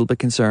got a little bit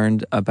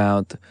concerned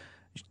about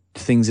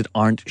things that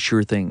aren't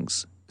sure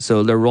things.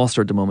 So their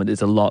roster at the moment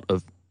is a lot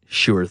of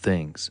sure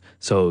things.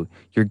 So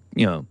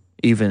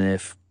even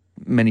if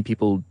many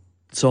people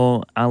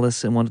saw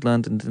Alice in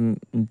Wonderland and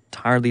didn't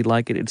entirely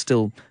like it, it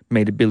still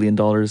made $1 billion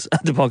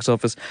at the box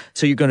office.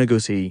 So you're going to go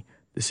see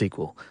the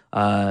sequel.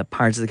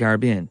 Pirates of the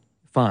Caribbean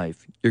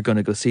 5. You're going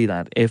to go see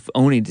that, if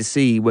only to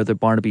see whether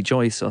Barnaby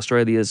Joyce,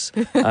 Australia's,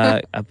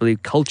 I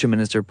believe, culture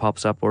minister,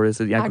 pops up, or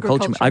is it the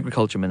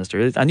agriculture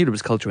minister? I knew there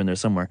was culture in there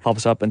somewhere.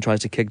 Pops up and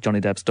tries to kick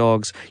Johnny Depp's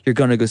dogs. You're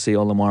going to go see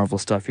all the Marvel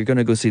stuff. You're going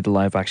to go see the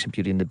live action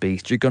Beauty and the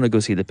Beast. You're going to go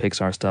see the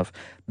Pixar stuff.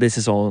 This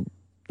is all,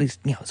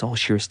 it's all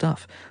sure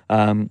stuff.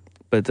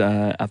 But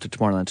after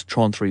Tomorrowland,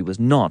 Tron 3 was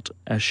not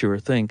a sure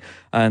thing.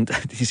 And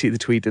did you see the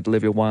tweet that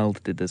Olivia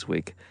Wilde did this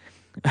week?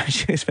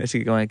 She was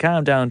basically going,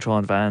 calm down,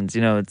 Tron fans.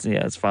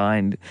 It's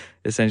fine.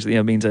 Essentially,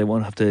 it means I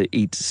won't have to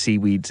eat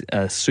seaweed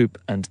soup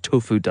and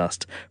tofu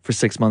dust for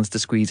 6 months to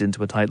squeeze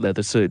into a tight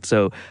leather suit.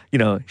 So,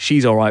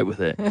 she's all right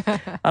with it.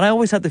 And I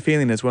always had the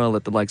feeling as well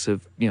that the likes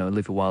of,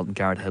 Olivia Wilde and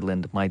Garrett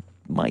Hedlund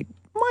might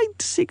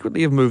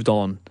secretly have moved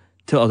on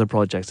to other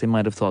projects. They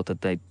might have thought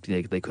that they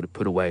could have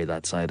put away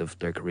that side of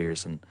their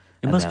careers. And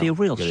it must be a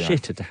real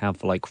shitter to have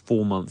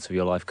 4 months of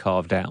your life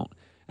carved out.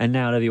 And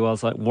now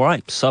everyone's like,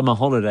 right, summer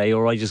holiday,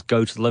 or I just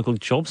go to the local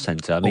job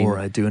centre. Or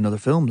I do another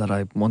film that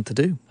I want to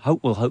do.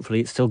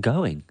 Hopefully it's still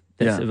going.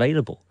 It's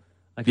available.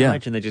 I can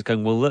imagine they're just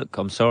going, well, look,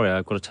 I'm sorry,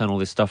 I've got to turn all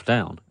this stuff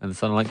down. And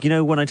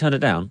suddenly when I turned it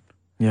down,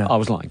 I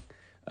was lying.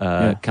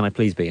 Can I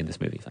please be in this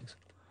movie? Thanks.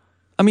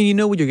 I mean, you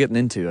know what you're getting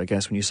into, I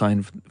guess, when you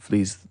sign for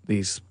these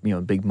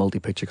big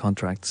multi-picture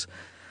contracts.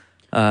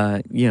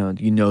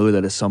 You know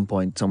that at some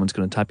point someone's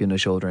going to tap you on the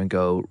shoulder and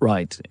go,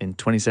 right, in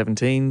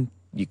 2017...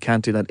 you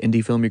can't do that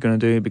indie film you're going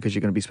to do because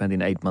you're going to be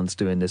spending 8 months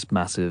doing this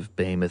massive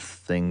behemoth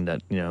thing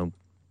that,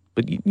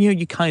 but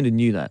you kind of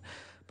knew that.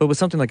 But with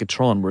something like a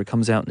Tron where it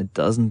comes out and it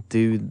doesn't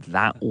do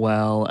that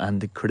well and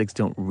the critics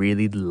don't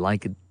really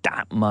like it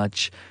that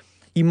much,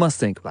 you must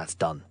think, well, that's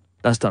done.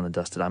 That's done and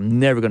dusted. I'm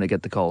never going to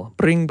get the call.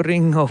 Bring,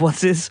 oh, what's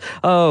this?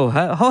 Oh,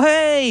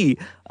 hey!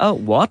 Oh,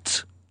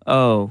 what?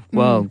 Oh,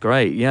 well,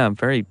 great. Yeah, I'm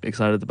very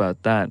excited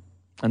about that.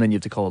 And then you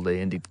have to call the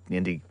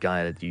indie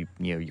guy that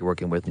you're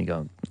working with, and you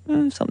go,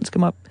 something's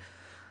come up.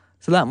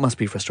 So that must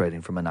be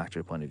frustrating from an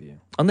actor point of view.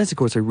 Unless, of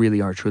course, they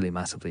really are truly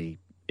massively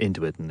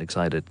into it and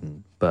excited.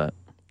 But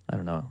I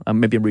don't know.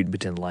 Maybe I'm reading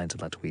between the lines of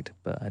that tweet,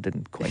 but I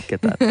didn't quite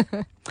get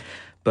that.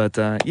 But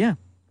yeah,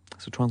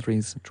 so Tron 3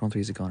 is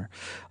a goner.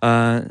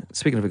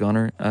 Speaking of a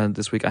goner,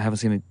 this week I haven't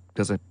seen it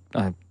because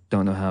I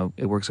don't know how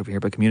it works over here.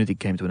 But Community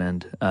came to an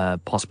end,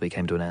 possibly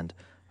came to an end.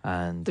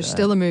 And there's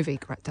still a movie,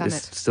 damn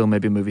there's it. still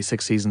maybe a movie.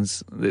 6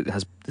 seasons.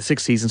 The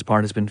 6 seasons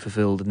part has been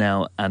fulfilled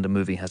now, and a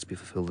movie has to be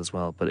fulfilled as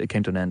well. But it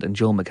came to an end, and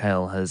Joel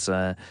McHale has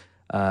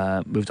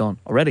moved on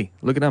already.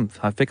 Look at him,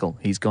 how fickle.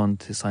 He's gone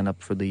to sign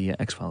up for the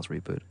X-Files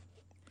reboot.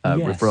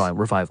 Yes.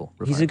 Revival.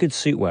 He's a good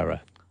suit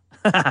wearer.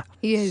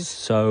 He is.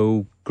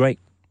 So great.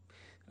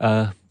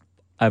 I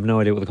have no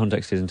idea what the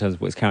context is in terms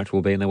of what his character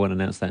will be, and they won't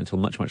announce that until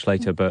much, much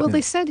later. But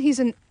they said he's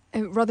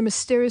rather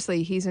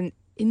mysteriously, he's an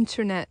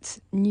internet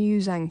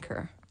news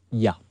anchor.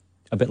 Yeah,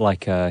 a bit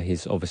like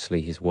his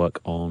work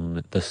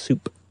on The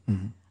Soup.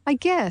 Mm-hmm. I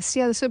guess,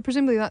 yeah. So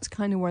presumably that's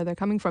kind of where they're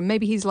coming from.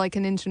 Maybe he's like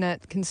an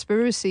internet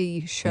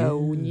conspiracy show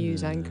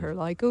news anchor,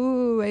 like,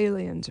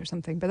 aliens or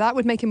something. But that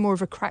would make him more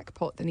of a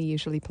crackpot than he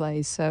usually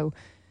plays. So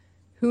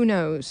who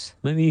knows?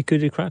 Maybe he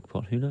could do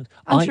crackpot. Who knows?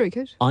 I'm sure he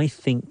could. I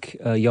think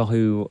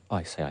Yahoo.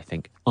 I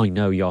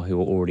know Yahoo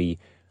are already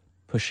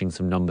pushing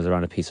some numbers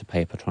around a piece of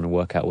paper, trying to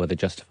work out whether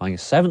justifying a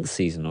 7th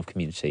season of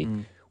Community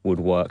would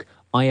work.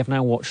 I have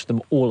now watched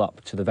them all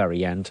up to the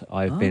very end.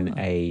 I've been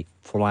a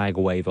flag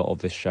waver of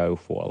this show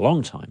for a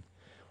long time.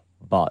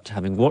 But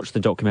having watched the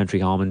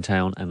documentary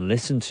Harmontown and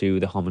listened to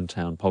the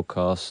Harmontown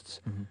podcasts,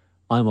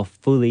 I'm a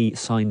fully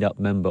signed up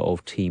member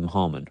of Team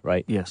Harmon,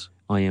 right? Yes.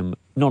 I am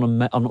not I'm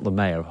not the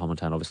mayor of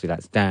Harmontown, obviously,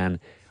 that's Dan.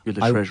 You're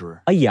the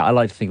treasurer. Yeah, I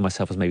like to think of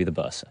myself as maybe the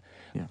bursar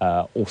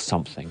or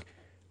something.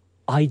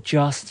 I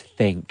just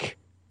think,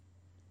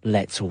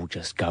 let's all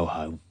just go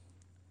home.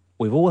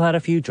 We've all had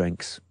a few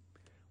drinks.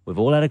 We've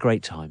all had a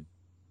great time.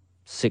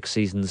 6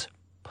 seasons,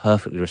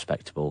 perfectly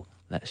respectable.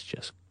 Let's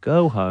just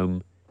go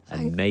home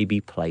and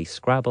maybe play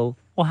Scrabble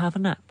or have a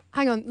nap.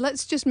 Hang on,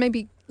 let's just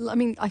maybe,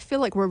 I feel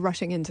like we're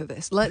rushing into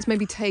this. Let's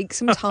maybe take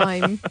some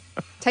time,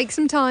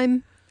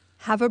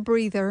 have a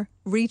breather,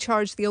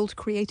 recharge the old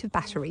creative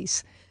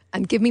batteries,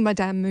 and give me my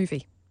damn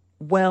movie.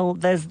 Well,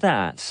 there's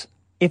that.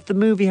 If the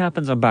movie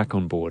happens, I'm back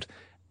on board.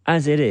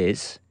 As it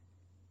is,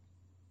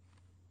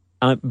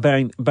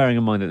 bearing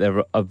in mind that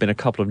there have been a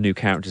couple of new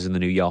characters in the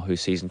new Yahoo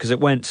season, because it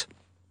went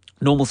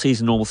normal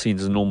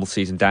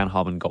season. Dan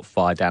Harmon got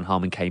fired. Dan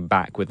Harmon came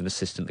back with an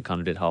assistant that kind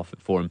of did half of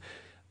it for him.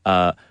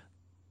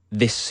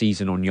 This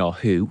season on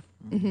Yahoo.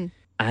 Mm-hmm.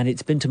 And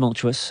it's been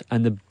tumultuous,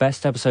 and the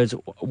best episodes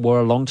were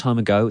a long time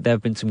ago. There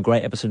have been some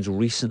great episodes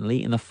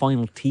recently. In the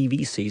final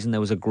TV season, there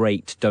was a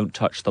great Don't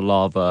Touch the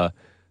Lava,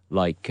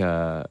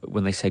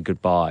 when they said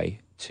goodbye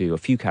to a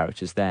few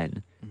characters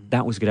then.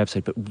 That was a good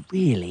episode, but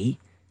really,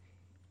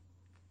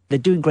 they're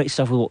doing great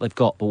stuff with what they've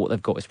got, but what they've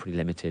got is pretty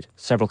limited.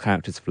 Several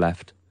characters have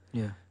left.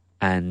 Yeah.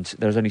 And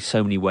there's only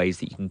so many ways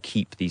that you can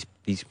keep these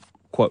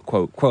quote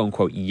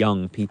unquote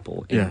young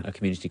people in a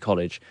community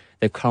college.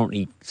 They've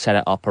currently set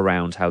it up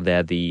around how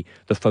they're the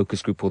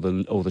focus group or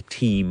the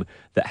team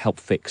that help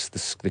fix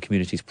the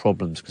community's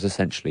problems, because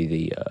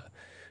essentially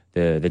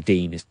the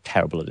dean is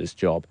terrible at his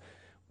job.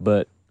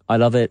 But I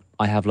love it.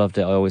 I have loved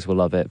it. I always will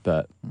love it.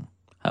 But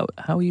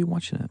how are you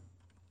watching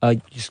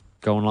it? Just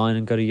go online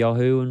and go to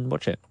Yahoo and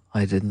watch it.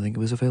 I didn't think it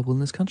was available in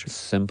this country.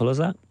 Simple as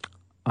that.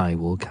 I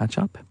will catch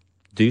up.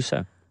 Do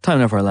so. Time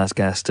now for our last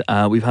guest.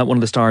 We've had one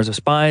of the stars of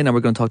Spy. Now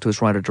we're going to talk to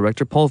his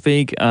writer-director. Paul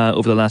Feig,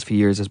 over the last few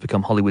years, has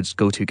become Hollywood's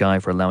go-to guy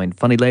for allowing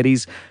funny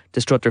ladies to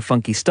strut their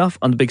funky stuff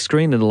on the big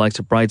screen in the likes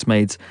of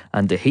Bridesmaids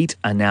and The Heat.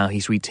 And now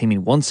he's reteaming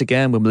once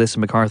again with Melissa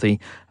McCarthy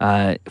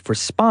for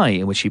Spy,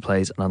 in which she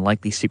plays an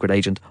unlikely secret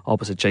agent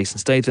opposite Jason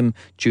Statham,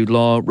 Jude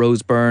Law,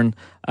 Rose Byrne,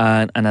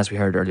 and as we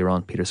heard earlier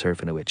on, Peter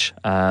Serafinowicz.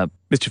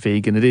 Mr.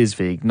 Feig, and it is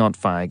Feig, not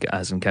Feig,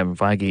 as in Kevin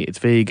Feige. It's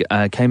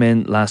Feig, came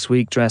in last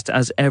week dressed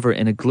as ever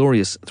in a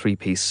glorious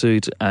three-piece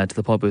suit to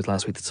the pub booth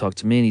last week to talk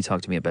to me. And he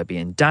talked to me about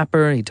being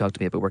dapper. He talked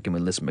to me about working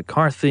with Melissa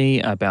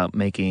McCarthy, about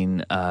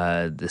making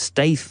the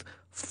Stath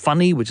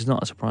funny, which is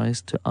not a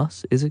surprise to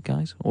us, is it,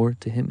 guys? Or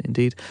to him,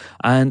 indeed.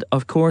 And,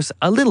 of course,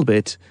 a little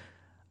bit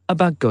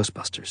about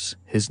Ghostbusters,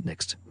 his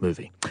next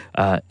movie.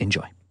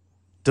 Enjoy.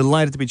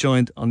 Delighted to be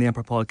joined on the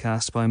Emperor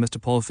podcast by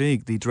Mr. Paul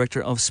Feig, the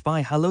director of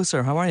Spy. Hello,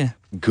 sir. How are you?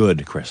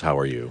 Good, Chris. How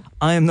are you?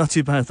 I am not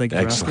too bad, thank you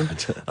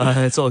Excellent. for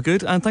asking. It's all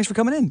good, and thanks for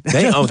coming in.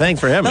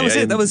 Thanks for having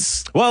me. That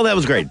was it. Well, that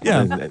was great.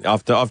 Yeah.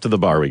 Off to the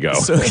bar we go.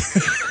 So,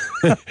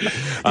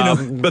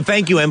 but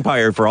thank you,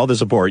 Empire, for all the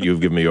support you've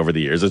given me over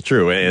the years. It's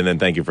true. And then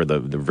thank you for the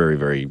very,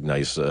 very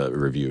nice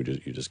review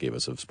you just gave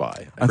us of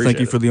Spy. And thank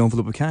you for the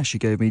envelope of cash you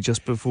gave me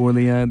just before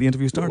the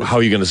interview started. How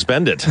are you going to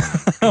spend it?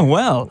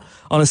 Well,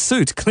 on a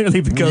suit,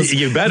 clearly, because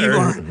you better. You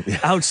are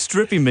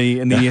outstripping me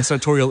in the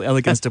sartorial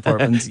elegance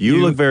department.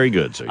 You look very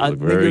good, sir. You look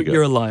very good.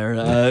 You're a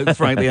liar.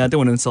 Frankly, I don't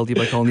want to insult you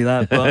by calling you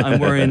that, but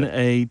I'm wearing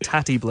a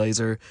tatty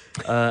blazer,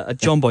 a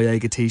John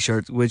Boyega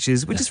t-shirt, which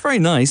is very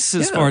nice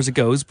as far as it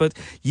goes. But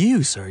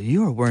you, sir,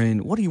 you are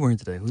wearing. What are you wearing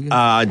today?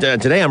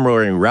 Today I'm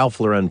wearing Ralph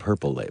Lauren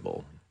Purple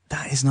Label.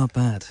 That is not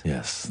bad.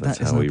 Yes, that's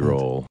how we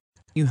roll.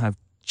 You have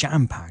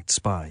jam-packed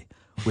Spy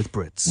with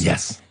Brits.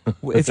 Yes.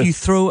 If you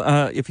throw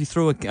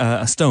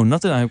a stone,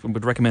 not that I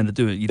would recommend to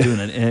do it, you doing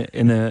it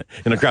in a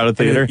crowded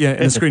theater,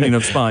 in a screening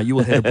of Spy, you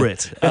will hit a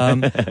Brit,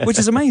 which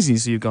is amazing.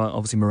 So you've got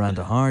obviously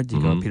Miranda Hard,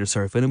 you've got Peter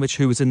Serafinowicz,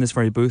 who was in this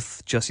very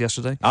booth just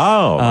yesterday.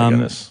 Oh my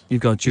goodness!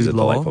 You've got Jude He's a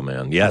Law, delightful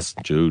man. Yes,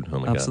 Jude. Oh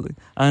my absolutely,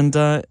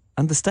 God.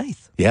 And the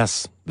Stath.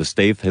 Yes, the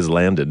Stath has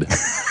landed.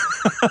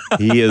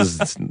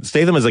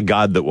 Statham is a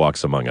god that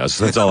walks among us.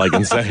 That's all I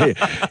can say.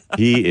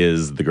 He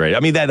is the great.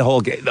 I mean, the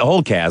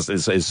whole cast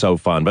is so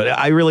fun. But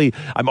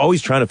I'm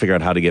always trying to figure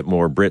out how to get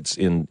more Brits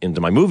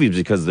into my movies,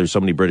 because there's so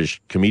many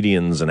British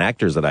comedians and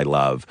actors that I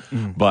love.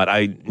 But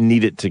I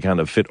need it to kind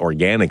of fit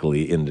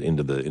organically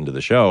into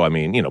the show. I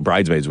mean,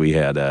 Bridesmaids, we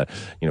had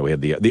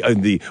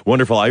the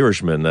wonderful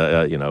Irishman,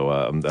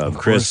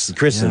 Chris,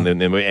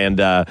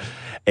 yeah.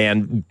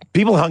 And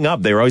people hung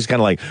up. They were always kind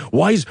of like,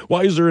 why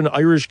is there an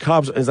Irish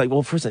cop? It's like,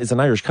 well, first, it's an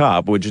Irish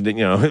cop, which,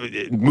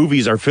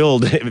 movies are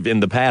filled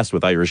in the past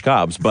with Irish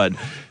cops, but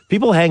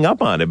people hang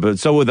up on it. But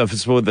so with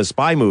the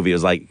Spy movie,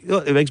 it's like,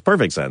 it makes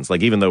perfect sense.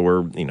 Like, even though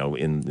we're,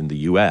 in the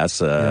U.S.,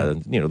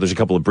 there's a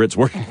couple of Brits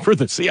working for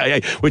the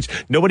CIA, which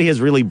nobody has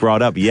really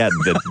brought up yet,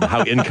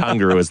 how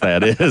incongruous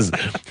that is.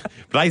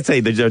 But I'd say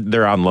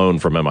they're on loan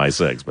from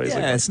MI6, basically.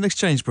 Yeah, it's an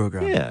exchange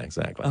program. Yeah,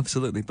 exactly.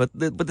 Absolutely. But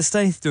the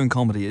Stath doing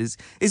comedy is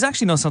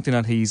actually not something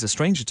that he's a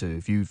stranger to.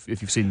 If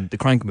you've seen the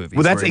Crank movies,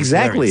 well, that's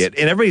exactly it.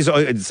 And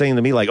everybody's saying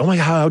to me like, "Oh my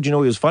God, how'd you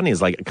know he was funny?"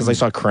 It's like, because I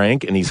saw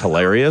Crank and he's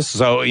hilarious.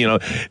 So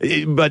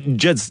but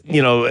just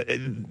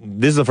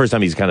this is the first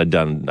time he's kind of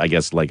done, I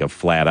guess, like a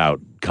flat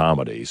out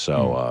comedy.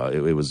 So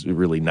it was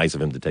really nice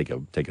of him to take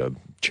a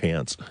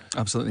chance.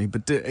 Absolutely.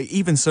 But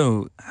even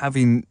so,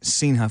 having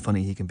seen how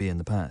funny he can be in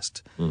the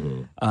past,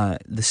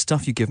 the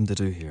stuff you give him to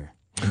do here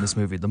in this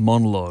movie, the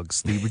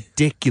monologues, the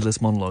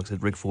ridiculous monologues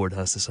that Rick Ford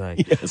has to say,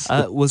 yes.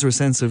 Was there a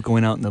sense of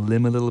going out on the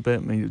limb a little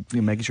bit,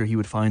 making sure he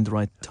would find the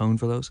right tone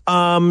for those?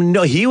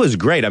 No, he was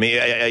great. I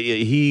mean,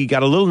 he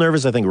got a little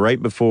nervous, I think,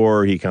 right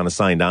before he kind of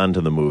signed on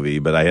to the movie.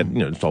 But I had,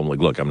 told him, like,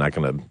 look, I'm not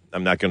gonna.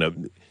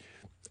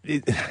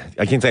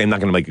 I can't say I'm not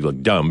going to make you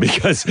look dumb,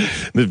 because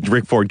the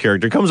Rick Ford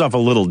character comes off a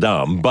little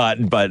dumb, but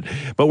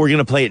we're going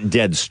to play it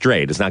dead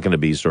straight. It's not going to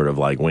be sort of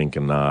like wink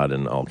and nod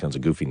and all kinds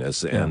of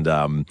goofiness. Yeah.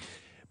 And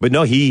But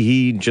no,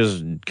 he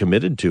just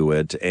committed to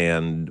it.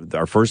 And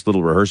our first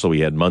little rehearsal we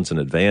had months in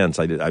advance.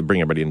 I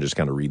bring everybody in and just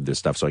kind of read this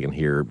stuff so I can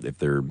hear if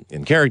they're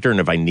in character and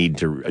if I need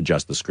to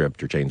adjust the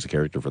script or change the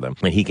character for them.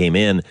 And he came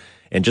in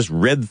and just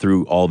read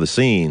through all the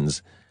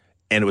scenes.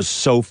 And it was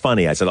so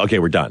funny. I said, okay,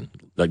 we're done.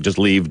 Like, just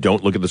leave.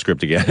 Don't look at the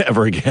script again,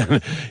 ever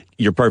again.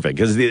 You're perfect.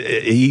 Because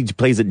he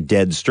plays it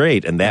dead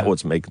straight. And that's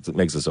what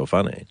makes it so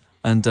funny.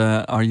 And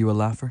are you a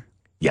laugher?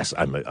 Yes,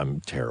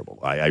 I'm terrible.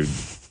 I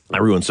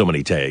ruin so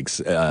many takes.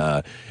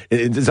 Sometimes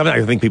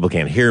I think people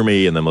can't hear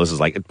me, and then Melissa's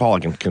like, Paul, I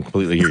can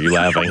completely hear you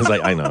laughing. It's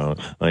like, I know.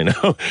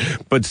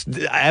 But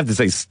I have to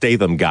say,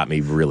 Statham got me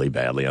really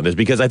badly on this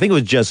because I think it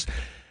was just,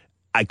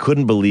 I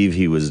couldn't believe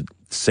he was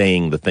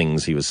saying the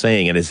things he was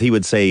saying. And as he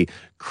would say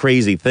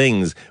crazy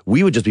things,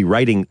 we would just be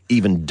writing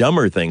even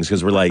dumber things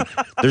because we're like,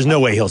 there's no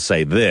way he'll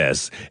say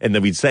this. And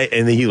then we'd say,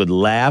 and then he would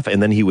laugh,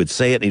 and then he would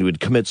say it, and he would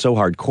commit so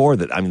hardcore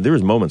that, I mean, there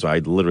was moments where I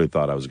literally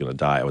thought I was going to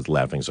die. I was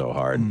laughing so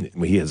hard.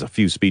 He has a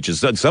few speeches,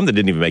 some that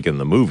didn't even make it in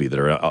the movie, that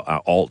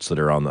are alts that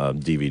are on the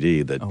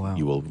DVD that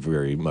you will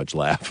very much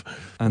laugh.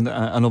 And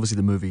obviously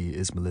the movie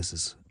is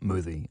Melissa's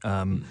movie.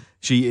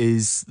 She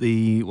is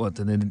the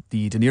De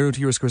Niro to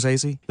your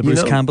Scorsese? The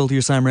Bruce Campbell to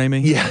your Sam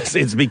Raimi? Yes,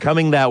 it's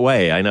becoming that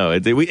way. I know.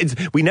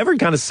 We never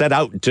kind of set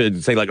out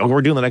to say, like, oh,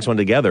 we're doing the next one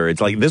together. It's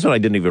like, this one I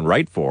didn't even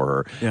write for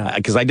her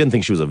because I didn't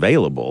think she was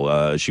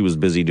available. She was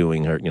busy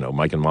doing her,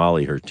 Mike and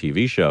Molly, her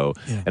TV show,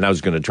 and I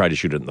was going to try to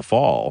shoot it in the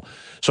fall.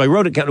 So I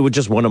wrote it kind of with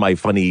just one of my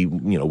funny,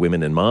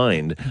 women in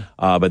mind.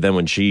 But then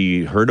when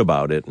she heard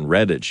about it and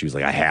read it, she was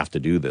like, I have to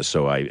do this.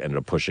 So I ended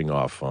up pushing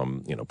off,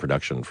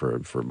 production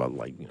for about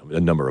a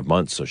number of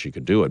months so she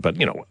could do it. But,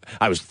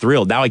 I was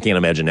thrilled. Now I can't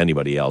imagine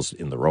anybody else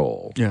in the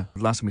role. Yeah.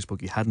 Last time we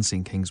spoke, you hadn't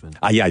seen Kingsman.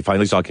 Yeah, I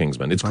finally saw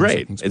Kingsman. It's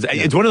great.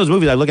 It's one of those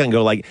movies I look at and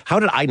go like,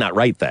 how did I not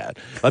write that?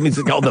 I mean,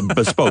 all the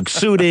bespoke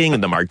suiting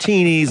and the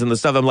martinis and the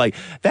stuff. I'm like,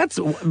 that's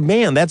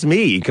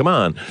me. Come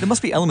on. There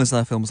must be elements of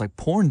that film was like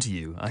porn to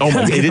you.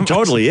 It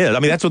totally is. I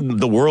mean, that's what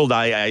the world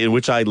in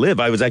which I live.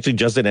 I was actually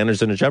just at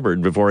Anderson and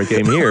Shepard before I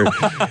came here.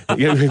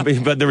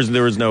 But there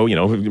was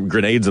no,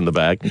 grenades in the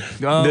back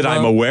that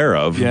I'm aware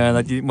of.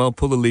 Yeah,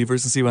 pull the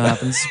levers and see what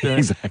happens.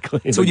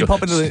 Exactly. So when you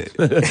pop into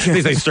the...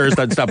 they say, sir,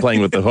 stop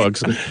playing with the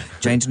hooks.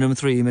 Change room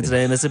 3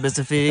 today,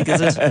 Mr. Feig,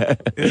 is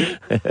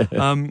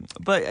it?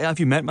 But have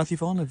you met Matthew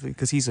Vaughn?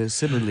 Because he's a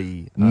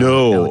similarly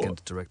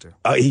elegant director.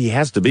 He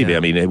has to be. Yeah. I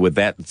mean, with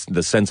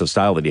the sense of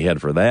style that he had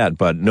for that.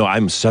 But no,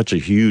 I'm such a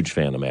huge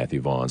fan of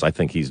Matthew Vaughn's. I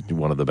think he's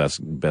one of the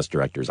best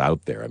directors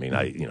out there. I mean,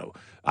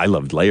 I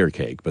loved Layer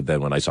Cake, but then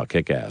when I saw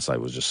Kick-Ass, I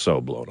was just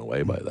so blown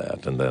away by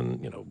that. And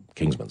then,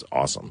 Kingsman's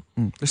awesome.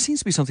 There seems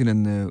to be something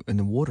in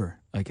the water,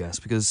 I guess,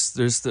 because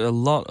there's a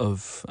lot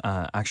of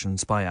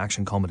spy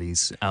action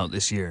comedies out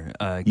this year.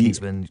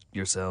 Kingsman,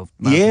 yourself.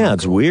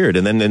 It's weird.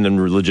 And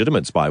then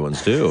legitimate spy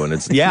ones too. And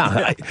it's, you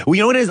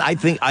know what it is?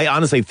 I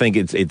honestly think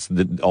it's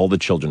all the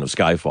children of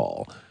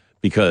Skyfall.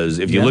 Because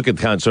if you look at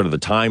kind of sort of the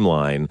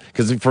timeline,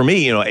 because for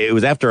me, it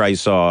was after I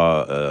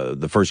saw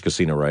the first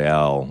Casino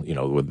Royale,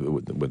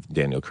 with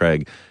Daniel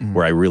Craig,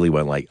 where I really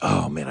went like,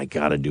 oh man, I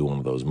got to do one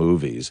of those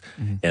movies.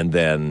 And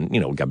then,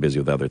 got busy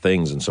with other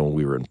things. And so when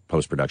we were in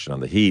post-production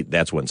on The Heat,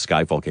 that's when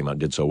Skyfall came out and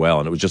did so well.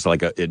 And it was just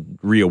like it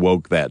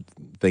reawoke that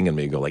thing in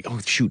me and go like, oh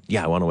shoot,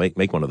 yeah, I want to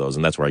make one of those.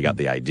 And that's where I got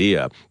the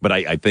idea. But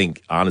I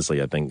think,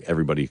 honestly,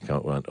 everybody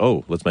went,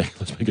 oh, let's make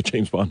a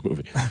James Bond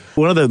movie.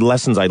 One of the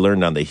lessons I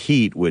learned on The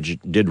Heat, which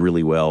did really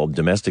well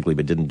domestically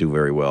but didn't do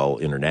very well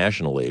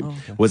internationally,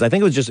 was I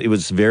think it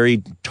was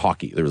very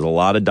talky. There was a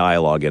lot of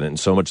dialogue in it, and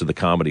so much of the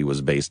comedy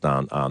was based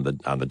on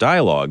the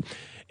dialogue.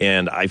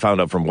 And I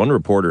found out from one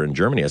reporter in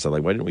Germany, I said,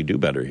 like, why didn't we do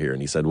better here?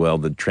 And he said, well,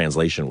 the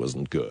translation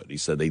wasn't good. He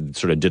said they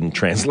sort of didn't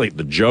translate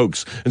the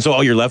jokes. And so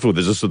all you're left with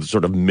is just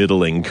sort of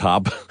middling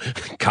cop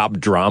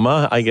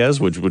drama, I guess,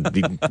 which would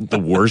be the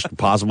worst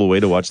possible way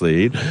to watch The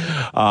Heat.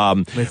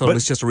 They thought it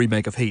was just a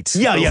remake of Heat.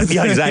 Yeah,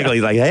 exactly.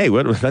 He's like, hey,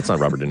 that's not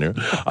Robert De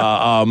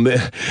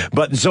Niro.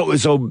 But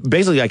so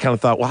basically I kind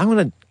of thought, well,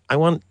 I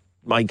want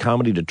my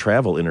comedy to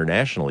travel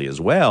internationally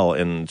as well.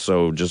 And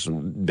so just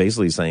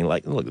basically saying,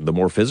 like, look, the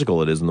more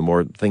physical it is and the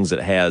more things it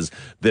has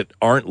that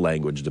aren't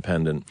language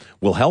dependent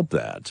will help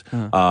that.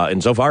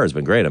 And so far it's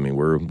been great. I mean,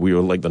 we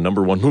were like the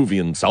 #1 movie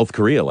in South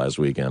Korea last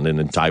weekend and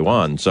in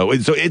Taiwan. So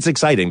it's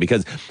exciting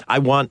because I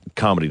want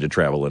comedy to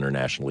travel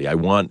internationally. I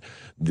want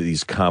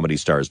these comedy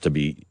stars to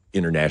be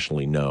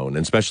internationally known,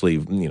 and especially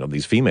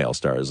these female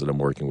stars that I'm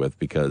working with,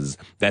 because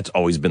that's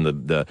always been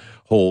the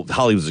whole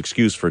Hollywood's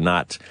excuse for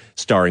not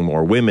starring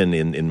more women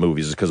in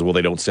movies is because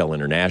they don't sell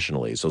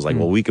internationally. So it's like,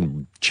 well, we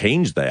can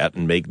change that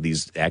and make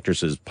these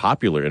actresses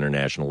popular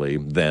internationally.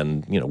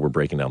 Then we're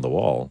breaking down the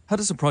wall. How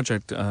does a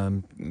project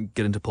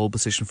get into pole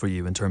position for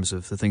you in terms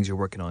of the things you're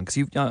working on?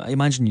 Because I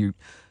imagine you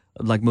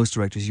like most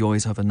directors, you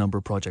always have a number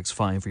of projects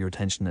vying for your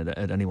attention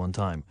at any one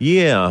time.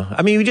 Yeah,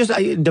 I mean,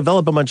 I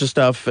develop a bunch of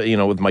stuff,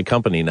 with my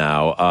company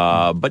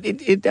now, but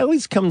it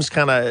always comes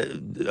kind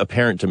of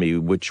apparent to me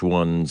which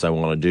ones I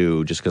want to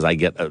do, just because I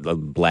get a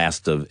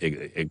blast of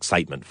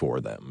excitement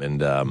for them.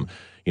 And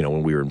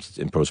when we were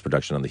in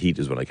post-production on The Heat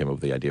is when I came up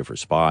with the idea for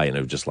Spy, and it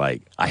was just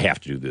like, I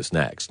have to do this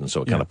next. And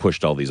so it kind of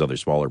pushed all these other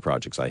smaller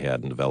projects I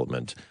had in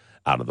development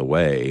out of the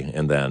way.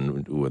 And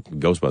then with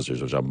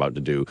Ghostbusters, which I'm about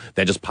to do,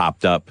 that just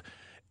popped up.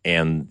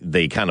 And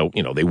they kind of,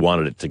 they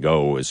wanted it to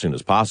go as soon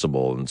as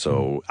possible. And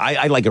so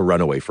I like a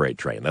runaway freight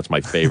train. That's my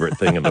favorite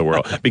thing in the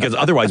world. Because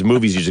otherwise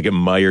movies usually get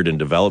mired in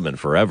development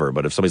forever.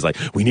 But if somebody's like,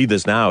 we need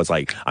this now, it's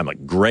like, I'm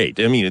like, great.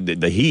 I mean,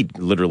 the Heat,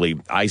 literally,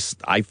 I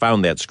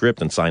found that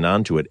script and signed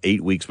on to it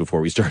 8 weeks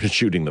before we started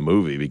shooting the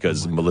movie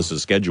because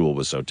Melissa's schedule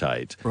was so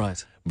tight.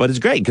 Right. But it's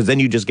great because then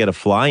you just get a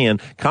fly-in.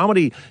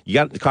 Comedy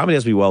has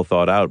to be well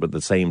thought out, but at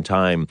the same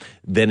time,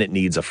 then it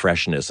needs a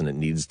freshness and it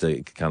needs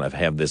to kind of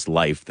have this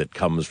life that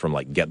comes from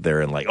like get there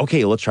and like,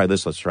 okay, let's try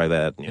this, let's try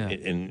that. Yeah.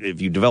 And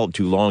if you develop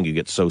too long, you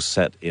get so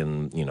set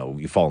in,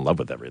 you fall in love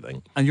with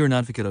everything. And you're an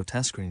advocate of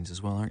test screenings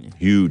as well, aren't you?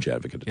 Huge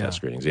advocate of test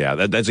screenings. Yeah,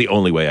 that's the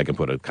only way I can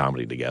put a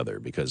comedy together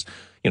because,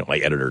 my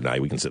editor and I,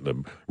 we can sit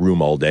in a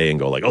room all day and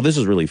go like, oh, this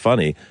is really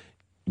funny.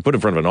 Put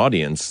in front of an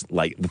audience,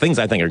 like the things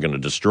I think are going to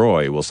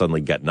destroy will suddenly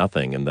get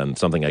nothing. And then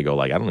something I go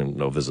like, I don't even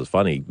know if this is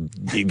funny,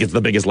 it gets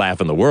the biggest laugh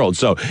in the world.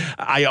 So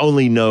I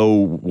only know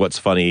what's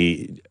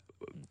funny.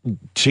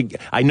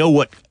 I know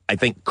what I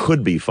think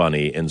could be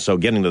funny. And so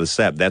getting to the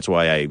set, that's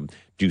why I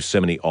do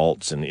so many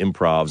alts and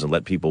improvs and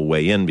let people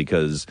weigh in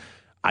because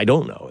I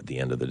don't know at the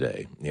end of the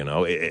day.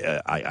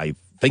 I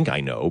think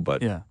I know,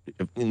 but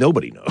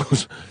nobody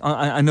knows.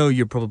 I know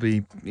you're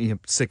probably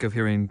sick of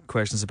hearing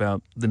questions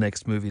about the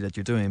next movie that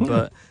you're doing,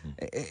 but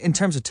in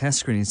terms of test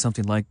screening,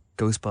 something like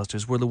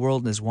Ghostbusters, where the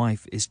world and his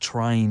wife is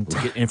trying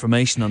to get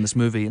information on this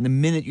movie, and the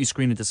minute you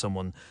screen it to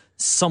someone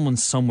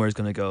somewhere is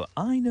going to go,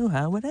 I know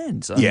how it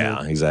ends.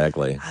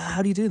 Exactly.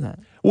 How do you do that?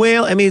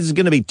 Well, I mean, it's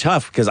going to be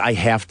tough because I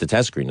have to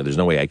test screen it. There's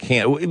no way I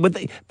can't. But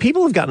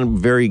people have gotten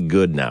very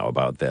good now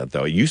about that,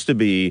 though. It used to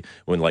be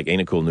when, like,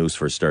 Ain't It Cool News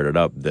first started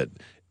up that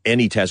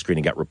any test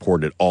screening got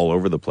reported all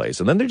over the place.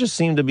 And then there just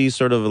seemed to be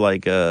sort of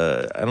like,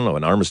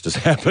 an armistice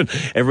happened.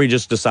 Everybody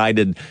just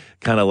decided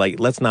kind of like,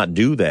 let's not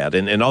do that.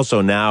 And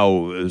also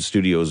now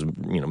studios,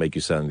 make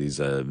you sign these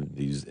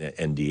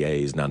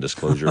NDAs,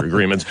 non-disclosure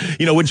agreements,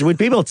 which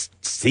people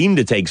seem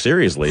to take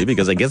seriously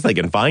because I guess they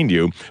can find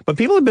you. But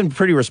people have been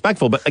pretty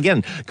respectful. But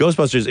again,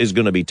 Ghostbusters is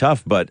going to be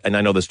tough. And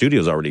I know the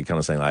studio's already kind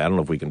of saying, I don't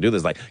know if we can do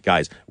this. Like,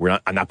 guys,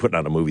 I'm not putting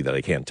out a movie that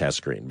I can't test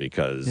screen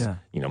because,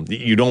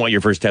 you don't want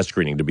your first test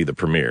screening to be the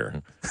premiere.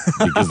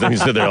 Because then you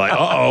sit there like,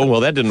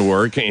 well, that didn't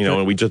work.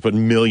 And we just put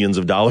millions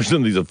of dollars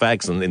into these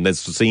effects and this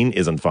scene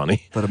isn't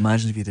funny. But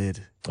imagine if you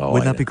did.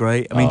 Wouldn't that be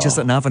great? I mean, just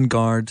an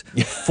avant-garde,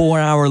 4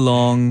 hour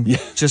long,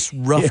 just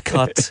rough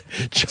cut.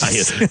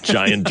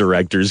 giant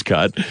director's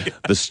cut.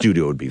 The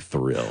studio would be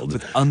thrilled.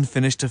 With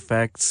unfinished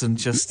effects and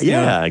just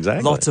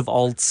exactly. lots of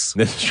alts.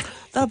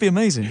 That'd be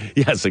amazing.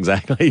 Yes,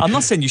 exactly. I'm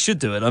not saying you should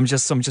do it. I'm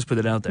just putting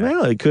it out there.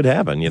 Well, it could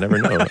happen. You never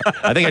know.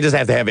 I think I just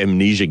have to have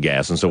amnesia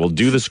gas, and so we'll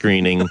do the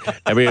screening.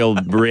 Everybody will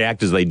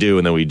react as they do,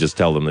 and then we just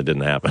tell them it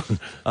didn't happen.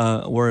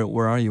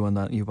 Where are you on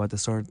that? You about to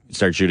start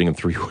shooting in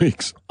 3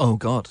 weeks? Oh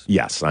God.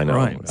 Yes, I know.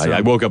 Right. So,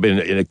 I woke up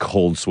in a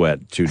cold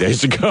sweat 2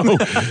 days ago.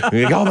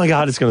 Like, oh my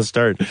God, it's going to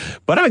start.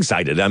 But I'm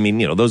excited. I mean,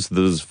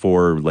 those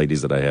 4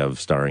 ladies that I have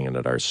starring in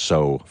it are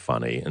so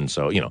funny, and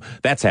so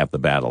that's half the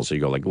battle. So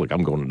you go like, look,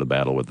 I'm going to the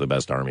battle with the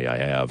best army I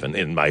have, and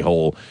in my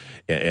whole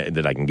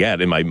that I can get,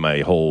 and my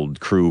whole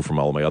crew from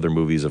all of my other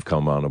movies have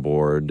come on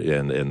aboard,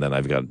 and then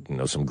I've got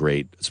some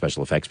great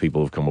special effects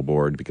people have come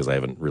aboard because I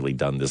haven't really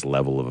done this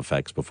level of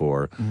effects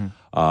before.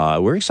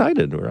 Mm-hmm. We're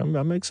excited.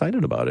 I'm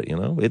excited about it.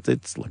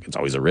 It's look, it's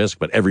always a risk,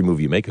 but every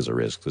movie you make is a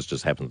risk. This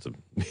just happens to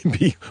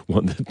be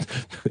one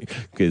that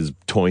is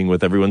toying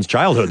with everyone's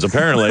childhoods.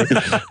 Apparently,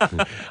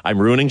 I'm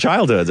ruining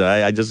childhoods.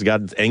 I just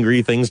got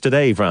angry things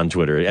today on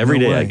Twitter. Every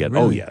day I get.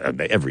 Really? Oh yeah,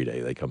 every day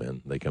they come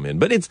in.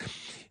 But it's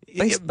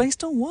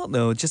based on what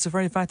though? Just the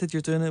very fact that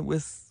you're doing it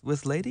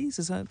with ladies,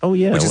 is that? Oh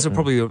yeah, which is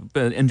probably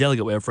an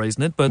indelicate way of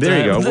phrasing it. But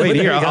there you go. Wait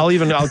here,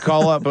 I'll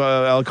call up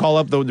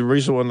the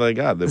recent one that I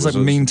got. It's like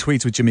mean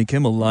tweets with Jimmy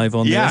Kimmel live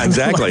on. Yeah,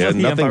 exactly.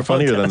 Nothing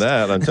funnier than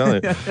that. I'm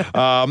telling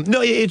you.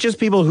 No, it's just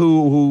people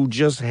who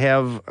just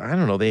have. I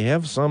don't know. They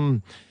have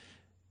some.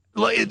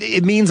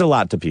 It means a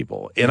lot to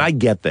people, and I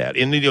get that.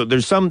 And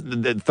there's some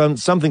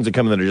things that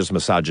come in that are just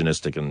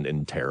misogynistic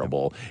and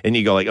terrible, and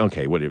you go like,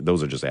 okay,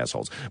 those are just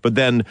assholes. But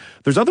then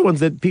there's other ones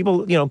that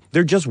people,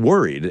 they're just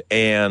worried,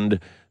 and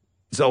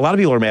so a lot of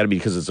people are mad at me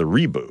because it's a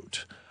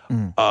reboot.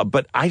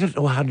 But I don't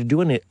know how to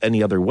do it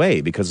any other way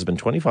because it's been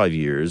 25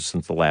 years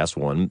since the last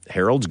one.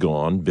 Harold's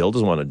gone. Bill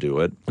doesn't want to do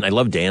it, and I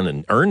love Dan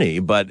and Ernie,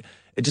 but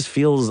it just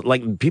feels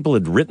like people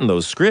had written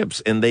those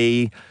scripts and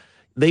they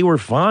were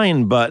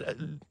fine, but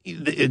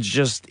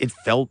it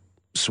felt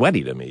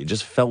sweaty to me. It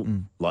just felt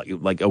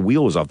like a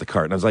wheel was off the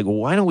cart. And I was like, well,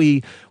 why don't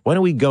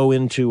we go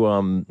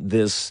into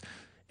this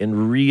and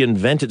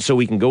reinvent it so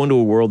we can go into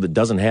a world that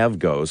doesn't have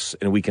ghosts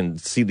and we can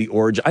see the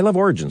origin. I love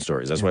origin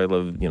stories. That's why I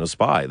love,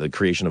 Spy, the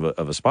creation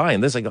of a spy.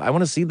 And this, I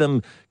want to see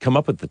them come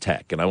up with the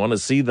tech, and I want to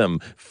see them,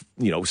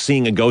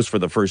 seeing a ghost for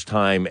the first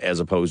time, as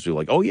opposed to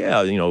like, oh yeah,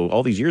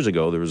 all these years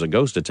ago there was a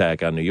ghost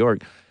attack on New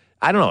York.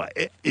 I don't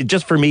know. It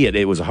just for me,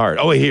 it was hard.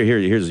 Oh,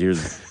 here's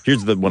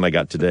the one I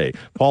got today.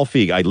 Paul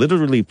Feig. I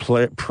literally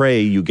pray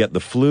you get the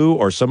flu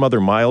or some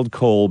other mild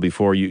cold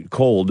before you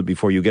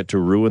get to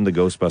ruin the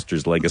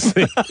Ghostbusters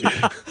legacy.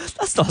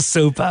 That's not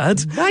so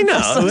bad. I know.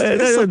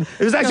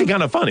 It was actually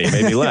kind of funny. It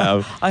made me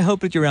laugh. Yeah. I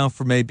hope that you're out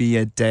for maybe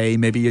a day,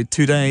 maybe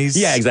 2 days.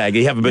 Yeah, exactly.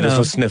 You have a bit of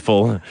a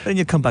sniffle. Then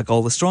you come back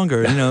all the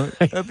stronger.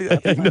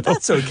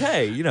 That's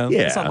okay.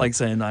 It's not like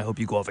saying I hope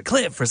you go off a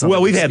cliff or something.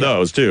 Well, we've had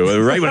those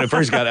too. Right when it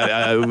first got,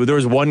 there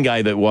was one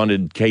guy that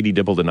wanted Katie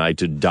Dippold and I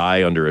to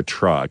die under a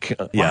truck.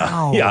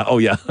 Wow. Yeah. Oh,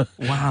 yeah.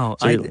 Wow.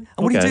 So,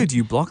 what do you do? Do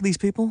you block these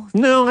people?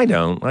 No, I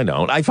don't.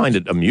 I find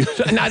it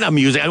amusing. Not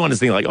amusing. I don't want to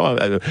think like,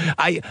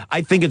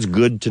 I think it's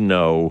good to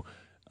know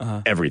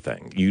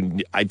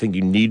everything. I think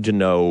you need to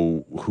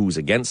know who's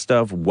against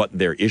stuff, what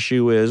their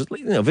issue is.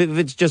 If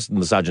it's just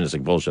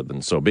misogynistic bullshit,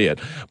 then so be it.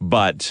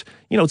 But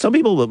some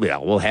people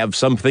will have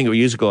something where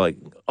you just go like,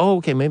 oh,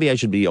 okay, maybe I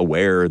should be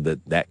aware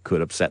that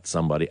could upset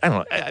somebody. I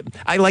don't know.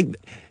 I like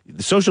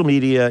social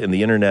media and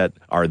the internet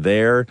are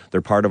there.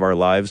 They're part of our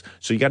lives,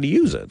 so you got to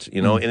use it.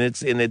 And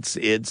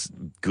it's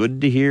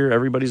good to hear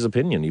everybody's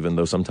opinion, even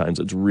though sometimes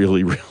it's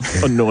really, really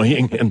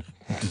annoying and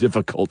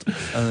difficult.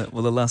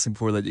 Well, the last thing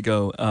before I let you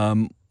go.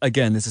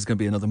 Again, this is going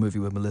to be another movie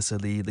with Melissa,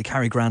 the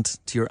Cary Grant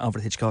to your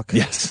Alfred Hitchcock.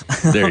 Yes,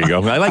 there you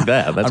go. I like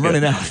that. That's I'm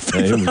good. running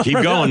out.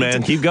 Keep going,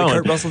 man. Keep going.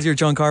 Kurt Russell's your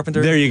John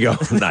Carpenter. There you go.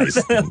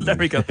 Nice. There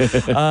we go.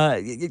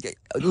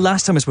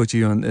 Last time I spoke to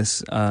you on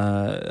this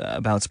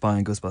about Spy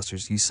and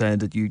Ghostbusters, you said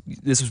that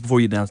this was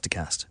before you announced the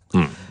cast.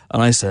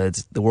 And I said,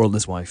 The World and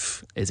His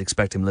Wife is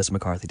expecting Melissa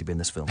McCarthy to be in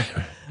this film.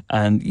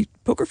 And you,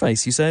 poker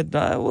face, you said,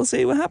 we'll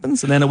see what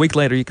happens. And then a week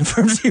later, you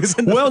confirmed she was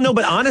in the film. No,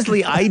 but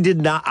honestly, I did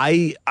not.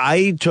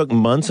 I took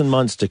months and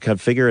months to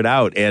figure it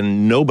out,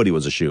 and nobody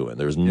was a shoo-in.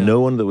 There was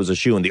no one that was a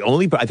shoo-in.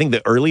 I think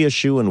the earliest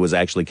shoo-in was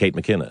actually Kate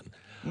McKinnon.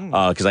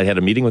 Because I had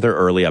a meeting with her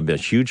early. I've been a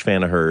huge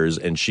fan of hers,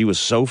 and she was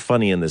so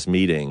funny in this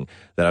meeting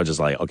that I was just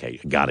like, okay,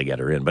 got to get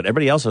her in. But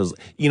everybody else was,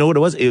 what it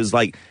was? It was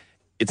like,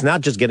 it's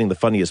not just getting the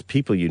funniest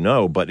people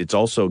but it's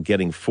also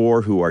getting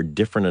 4 who are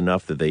different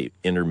enough that they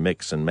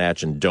intermix and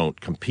match and don't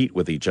compete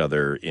with each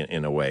other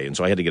in a way. And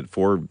so I had to get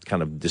 4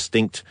 kind of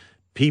distinct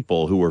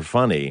people who were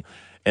funny.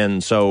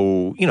 And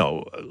so,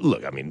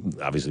 look, I mean,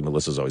 obviously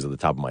Melissa's always at the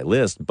top of my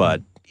list,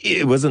 but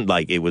it wasn't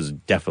like it was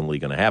definitely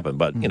going to happen.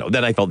 But,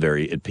 then I felt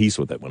very at peace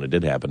with it when it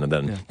did happen. And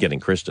then getting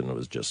Kristen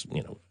was just,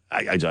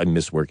 I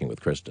miss working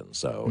with Kristen.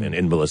 So,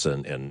 and Melissa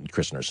and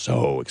Kristen are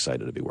so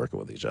excited to be working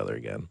with each other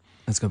again.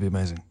 It's going to be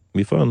amazing.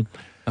 Be fun.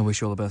 I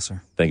wish you all the best,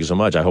 sir. Thank you so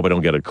much. I hope I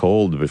don't get a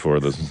cold before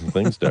this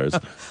thing starts.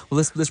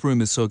 Well, this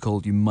room is so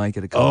cold you might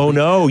get a cold. Oh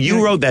no,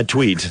 you wrote that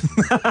tweet.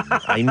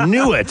 I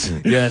knew it.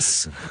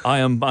 Yes, I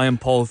am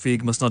Paul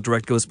Feig, must not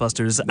direct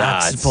Ghostbusters.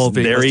 That's Paul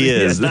Feig. There he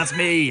is. Yes, that's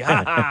me.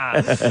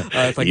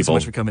 Thank you so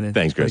much for coming in.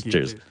 Thanks, Chris. Thank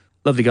Cheers.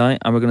 Lovely guy.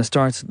 And we're going to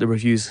start the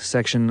reviews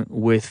section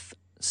with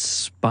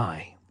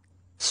Spy.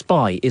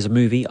 Spy is a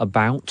movie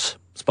about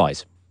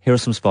spies. Here are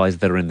some spies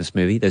that are in this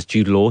movie. There's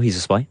Jude Law, he's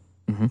a spy.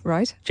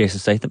 Right? Jason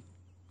Statham,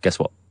 guess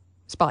what?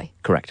 Spy.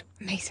 Correct.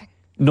 Amazing.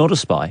 Not a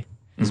spy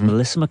is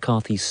Melissa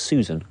McCarthy's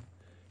Susan,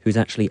 who's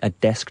actually a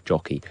desk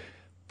jockey.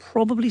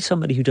 Probably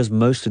somebody who does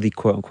most of the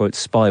quote-unquote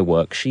spy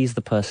work. She's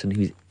the person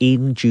who's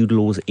in Jude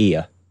Law's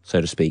ear, so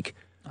to speak.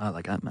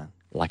 Like Ant-Man.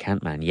 Like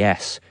Ant-Man,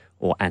 yes.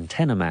 Or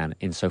Antenna Man,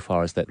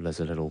 insofar as that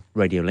there's a little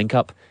radio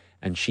link-up,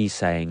 and she's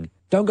saying,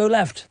 don't go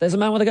left, there's a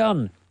man with a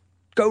gun.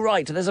 Go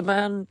right, there's a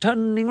man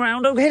turning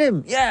around, don't hit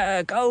him.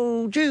 Yeah,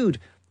 go Jude.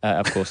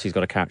 Of course, he's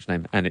got a character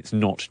name, and it's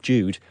not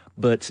Jude,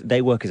 but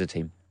they work as a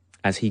team.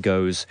 As he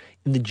goes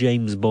in the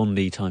James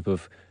Bondy type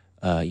of,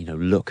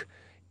 look,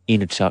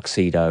 in a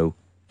tuxedo,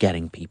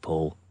 getting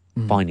people,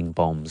 finding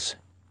bombs,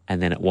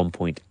 and then at one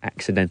point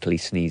accidentally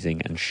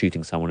sneezing and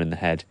shooting someone in the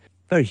head.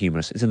 Very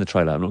humorous. It's in the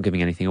trailer. I'm not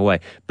giving anything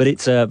away. But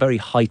it's a very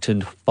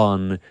heightened,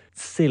 fun,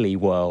 silly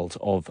world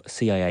of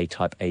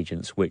CIA-type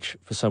agents, which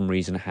for some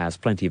reason has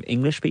plenty of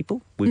English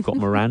people. We've got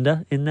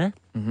Miranda in there.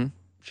 Mm-hmm.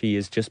 She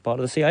is just part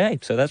of the CIA,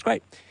 so that's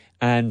great.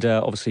 And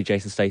obviously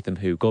Jason Statham,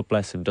 who, God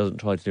bless him, doesn't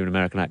try to do an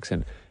American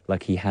accent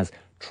like he has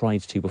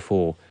tried to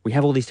before. We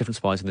have all these different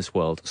spies in this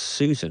world.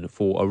 Susan,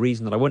 for a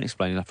reason that I won't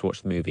explain, you'll have to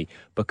watch the movie,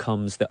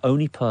 becomes the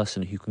only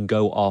person who can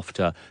go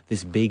after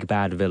this big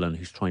bad villain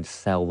who's trying to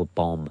sell the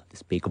bomb,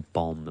 this big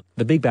bomb.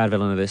 The big bad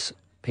villain of this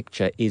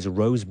picture is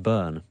Rose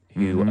Byrne,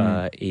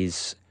 who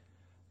is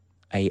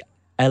a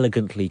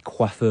elegantly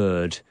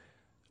coiffured,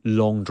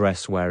 long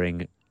dress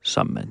wearing...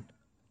 Some men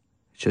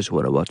just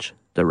want to watch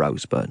the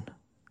Rose Byrne.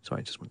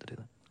 Sorry, I just wanted to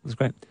do that. It was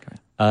great.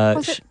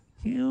 Was it?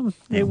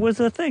 It was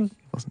a thing.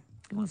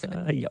 It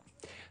wasn't. Yeah.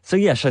 So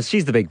yeah,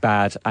 she's the big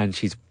bad, and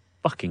she's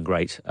fucking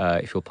great,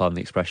 if you'll pardon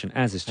the expression,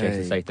 as is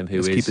Jason Statham, who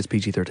Let's is keep this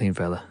PG-13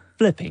 fella.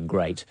 flipping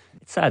great.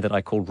 It's sad that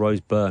I called Rose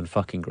Byrne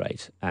fucking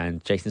great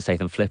and Jason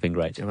Statham flipping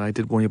great. Yeah, I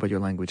did warn you about your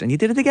language, and you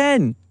did it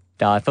again.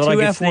 I thought I Two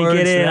could F sneak words,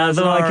 it in. I that's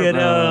thought I an could.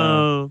 art.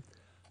 Oh.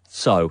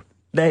 So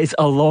there's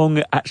a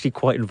long, actually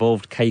quite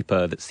involved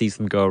caper that sees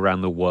them go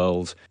around the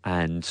world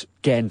and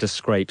get into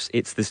scrapes.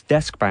 It's this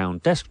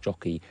desk-bound desk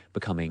jockey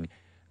becoming,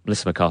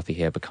 Melissa McCarthy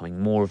here,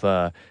 becoming more of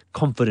a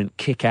confident,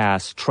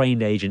 kick-ass,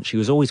 trained agent. She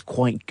was always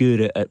quite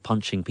good at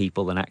punching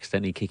people and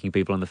accidentally kicking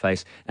people in the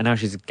face. And now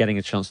she's getting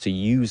a chance to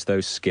use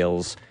those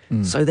skills.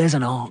 So there's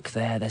an arc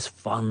there. There's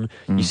fun.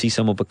 You see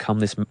someone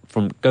become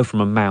go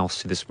from a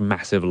mouse to this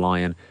massive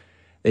lion.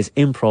 There's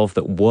improv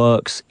that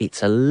works.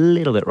 It's a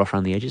little bit rough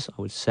around the edges,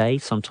 I would say.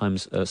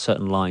 Sometimes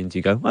certain lines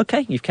you go,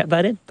 okay, you've kept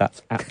that in.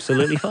 That's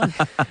absolutely fine.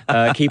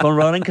 Keep on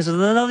rolling because there's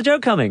another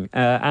joke coming.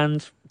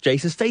 And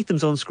Jason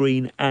Statham's on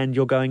screen and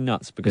you're going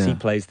nuts because he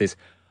plays this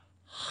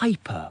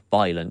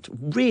hyper-violent,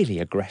 really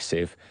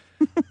aggressive,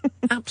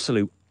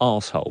 absolute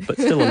arsehole, but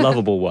still a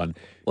lovable one,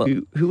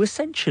 who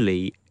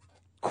essentially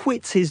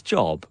quits his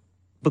job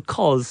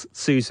because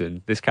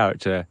Susan, this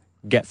character,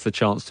 gets the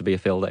chance to be a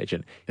field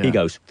agent. He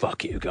goes,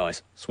 fuck you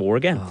guys, swore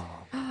again.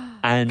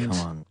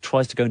 And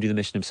tries to go and do the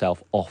mission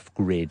himself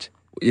off-grid.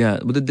 Yeah,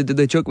 but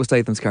the joke with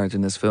Statham's character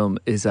in this film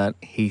is that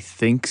he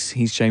thinks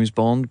he's James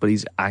Bond, but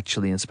he's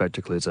actually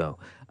Inspector Clouseau.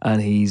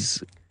 And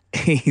he's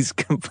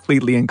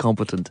completely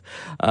incompetent,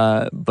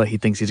 but he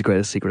thinks he's the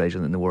greatest secret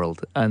agent in the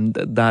world. And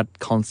that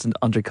constant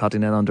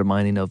undercutting and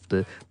undermining of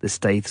the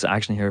Stath's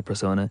action hero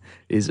persona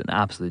is an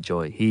absolute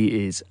joy.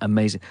 He is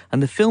amazing.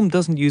 And the film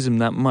doesn't use him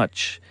that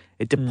much.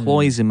 It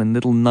deploys him in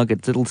little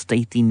nuggets, little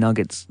statey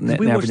nuggets.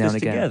 We watched this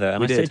again. together,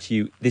 and I said to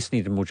you, this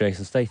needed more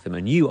Jason Statham,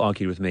 and you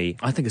argued with me.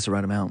 I think it's the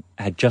right amount.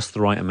 Had just the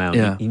right amount.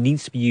 Yeah. He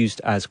needs to be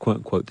used as, quote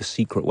unquote, the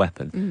secret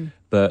weapon.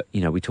 But,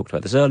 we talked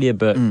about this earlier,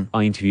 but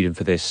I interviewed him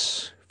for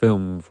this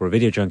film for a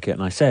video junket,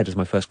 and I said, as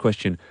my first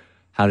question,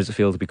 how does it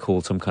feel to be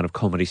called some kind of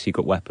comedy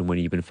secret weapon when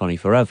you've been funny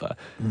forever?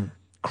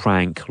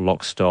 Crank,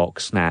 Lock,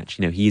 Stock, Snatch,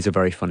 he is a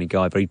very funny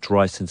guy, very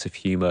dry sense of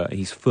humour.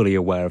 He's fully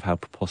aware of how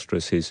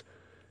preposterous his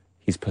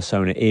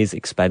persona is.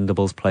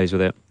 Expendables plays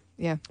with it.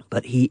 Yeah.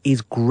 But he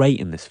is great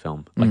in this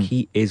film.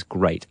 He is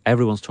great.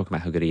 Everyone's talking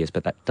about how good he is,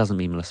 but that doesn't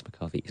mean Melissa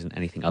McCarthy isn't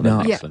anything other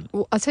than excellent.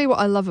 Well, I'll tell you what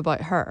I love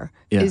about her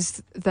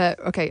is that,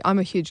 I'm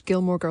a huge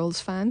Gilmore Girls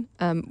fan,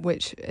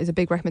 which is a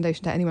big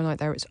recommendation to anyone out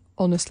there. It's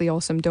honestly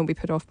awesome. Don't be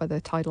put off by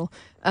the title.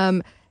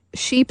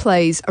 She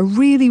plays a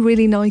really,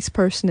 really nice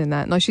person in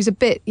that. Now, she's a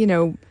bit,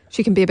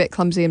 she can be a bit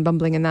clumsy and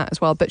bumbling in that as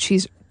well, but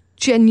she's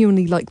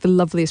genuinely like the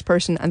loveliest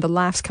person, and the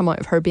laughs come out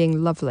of her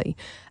being lovely.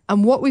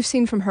 And what we've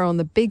seen from her on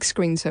the big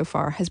screen so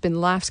far has been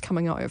laughs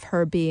coming out of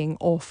her being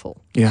awful.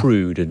 Yeah.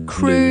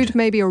 Crude,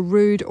 maybe, or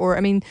rude, or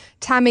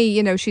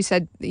Tammy, she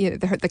said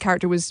the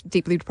character was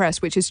deeply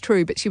depressed, which is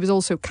true, but she was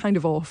also kind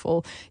of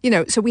awful.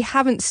 So we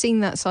haven't seen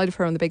that side of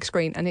her on the big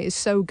screen, and it is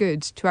so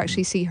good to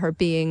actually see her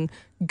being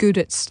good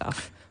at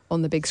stuff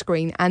on the big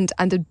screen and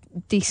a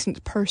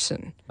decent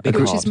person,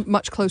 which is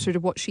much closer to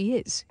what she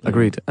is.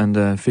 Agreed. And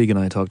Feig and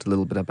I talked a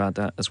little bit about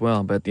that as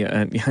well. But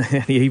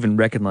he even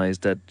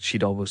recognised that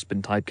she'd always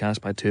been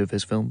typecast by two of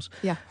his films.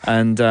 Yeah.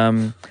 And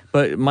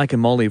but Mike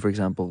and Molly, for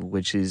example,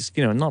 which is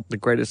not the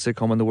greatest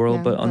sitcom in the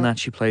world, but on that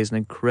she plays an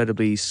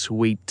incredibly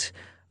sweet,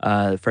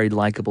 very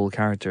likable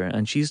character,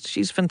 and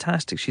she's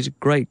fantastic. She's a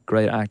great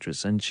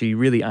actress, and she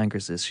really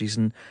anchors this. She's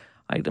in,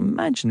 I'd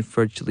imagine,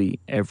 virtually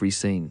every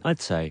scene.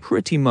 I'd say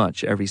pretty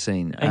much every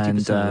scene. 80%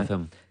 of the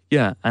film.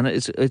 Yeah, and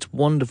it's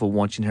wonderful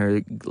watching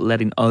her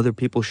letting other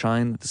people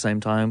shine at the same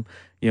time.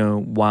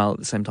 While at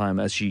the same time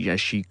as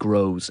she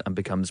grows and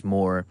becomes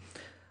more.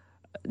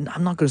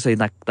 I'm not going to say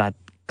that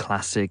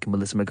classic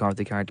Melissa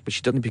McCarthy character, but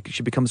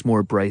she becomes more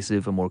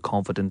abrasive and more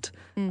confident,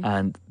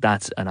 and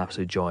that's an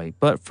absolute joy.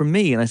 But for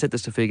me, and I said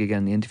this to Feig again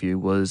in the interview,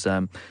 was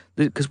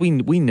because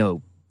we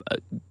know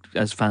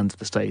as fans of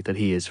the state that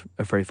he is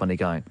a very funny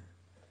guy.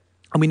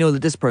 And we know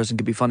that this person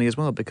could be funny as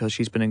well because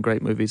she's been in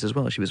great movies as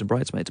well. She was in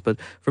Bridesmaids. But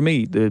for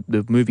me,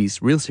 the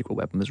movie's real secret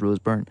weapon is Rose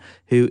Byrne,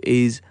 who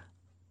is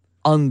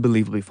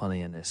unbelievably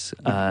funny in this.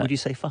 Would you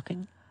say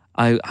fucking?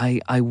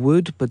 I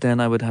would, but then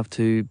I would have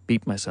to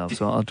beep myself.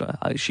 So I'll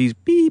try. She's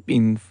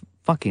beeping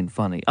fucking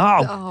funny.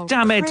 Oh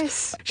damn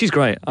Chris. it! She's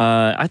great.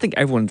 I think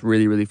everyone's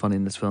really, really funny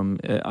in this film.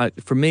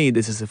 For me,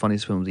 this is the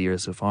funniest film of the year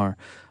so far.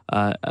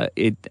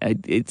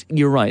 It's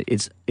you're right.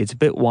 It's a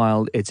bit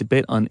wild. It's a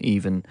bit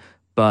uneven,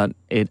 but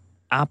it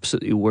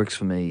absolutely works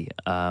for me.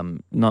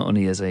 Not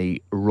only as a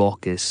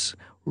raucous,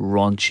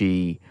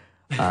 raunchy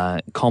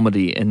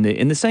comedy in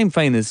the same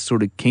vein as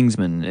sort of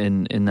Kingsman,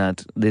 in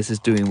that this is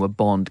doing what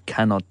Bond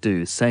cannot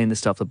do, saying the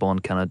stuff that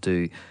Bond cannot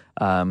do,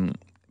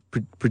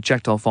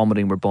 projectile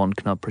vomiting where Bond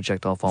cannot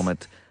projectile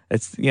vomit.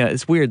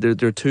 It's weird.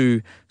 There are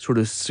two sort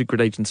of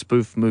secret agent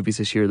spoof movies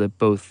this year that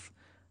both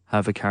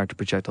have a character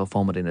projectile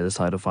vomiting at a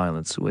side of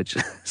violence, which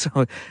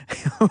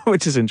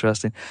is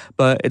interesting.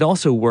 But it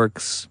also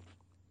works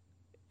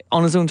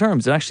on its own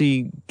terms. It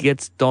actually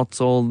dots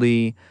all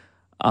the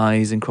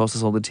I's and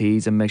crosses all the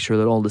T's and makes sure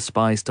that all the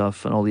spy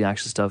stuff and all the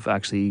action stuff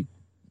actually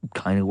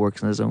kind of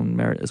works on his own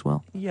merit as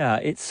well. Yeah,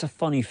 it's a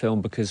funny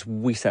film because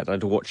we sat down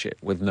to watch it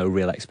with no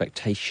real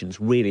expectations,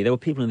 really. There were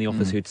people in the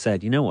office who'd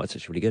said, you know what, it's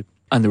actually really good.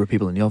 And there were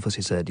people in the office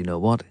who said, you know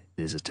what,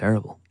 this is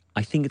terrible.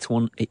 I think it's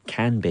one, it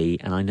can be,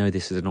 and I know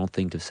this is an odd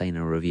thing to say in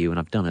a review, and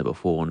I've done it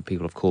before, and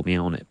people have called me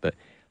out on it, but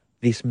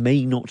this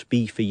may not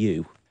be for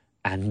you.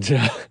 And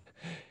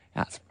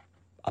that's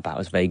about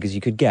as vague as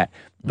you could get.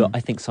 But I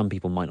think some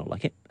people might not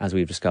like it, as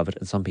we've discovered,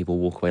 and some people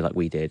walk away like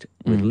we did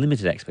with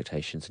limited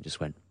expectations and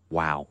just went,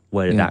 wow,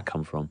 where did that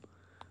come from?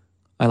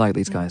 I like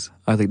these guys.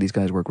 I think these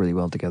guys work really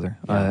well together.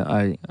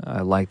 Yeah.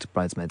 I liked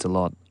Bridesmaids a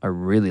lot. I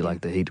really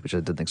liked The Heat, which I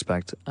didn't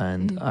expect.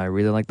 And I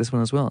really like this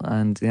one as well.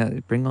 And yeah,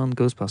 bring on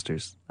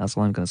Ghostbusters. That's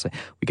all I'm going to say.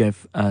 We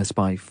gave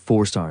Spy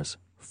 4 stars.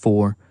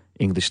 4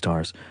 English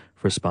stars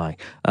for Spy.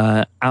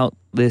 Out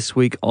this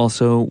week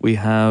also, we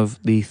have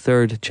the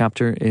 3rd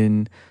chapter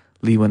in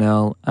Lee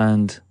Whannell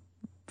and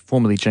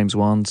formerly James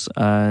Wan's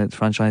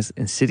franchise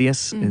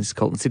Insidious. It's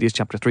called Insidious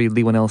Chapter 3.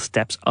 Lee Whannell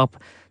steps up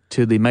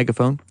to the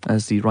megaphone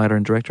as the writer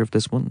and director of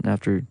this one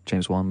after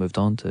James Wan moved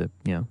on to,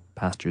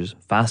 Faster's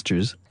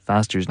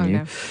new.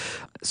 Okay.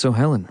 So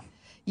Helen.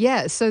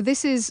 Yeah, so it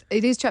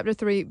is chapter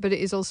 3, but it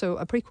is also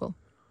a prequel.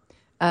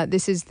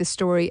 This is the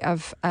story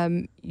of,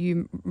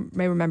 you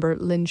may remember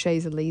Lynn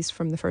Shays Elise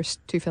from the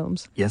first 2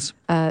 films. Yes.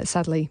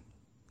 Sadly,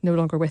 no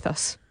longer with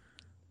us.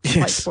 Yes.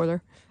 Slight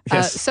spoiler.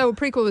 Yes. So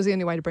prequel was the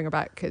only way to bring her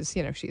back because,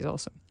 she's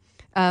awesome.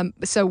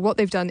 So what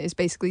they've done is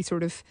basically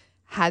sort of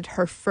had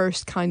her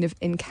first kind of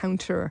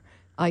encounter,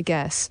 I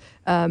guess,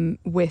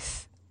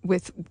 with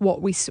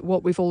what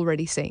we've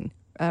already seen,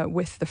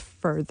 with the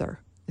further,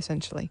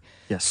 essentially.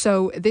 Yes.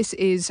 So this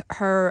is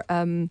her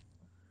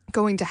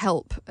going to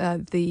help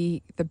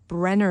the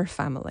Brenner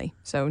family.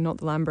 So not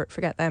the Lambert,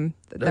 forget them.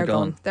 They're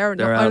gone. They're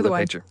out of the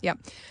way. picture. Yeah.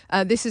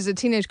 This is a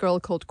teenage girl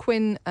called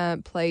Quinn,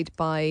 played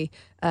by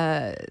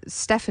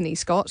Stephanie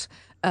Scott,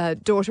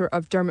 daughter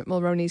of Dermot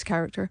Mulroney's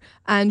character.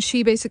 And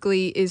she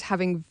basically is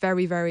having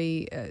very,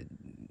 very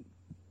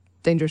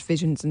dangerous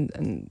visions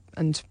and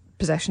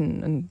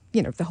possession and,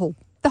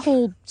 the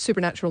whole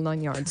supernatural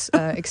 9 yards,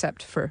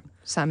 except for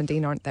Sam and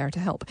Dean aren't there to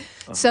help.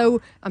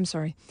 So, I'm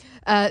sorry.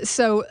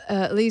 So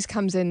Elise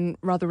comes in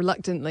rather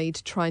reluctantly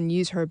to try and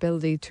use her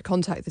ability to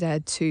contact the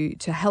dead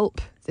to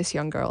help this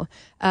young girl,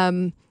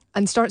 and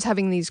starts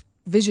having these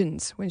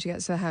visions when she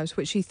gets to the house,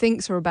 which she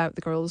thinks are about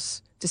the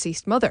girl's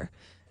deceased mother.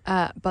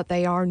 But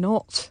they are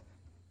not.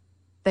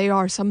 They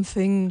are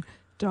something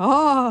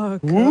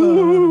dark.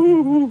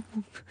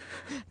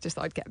 Just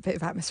thought I'd get a bit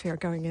of atmosphere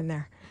going in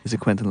there. Is it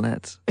Quentin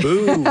Letts?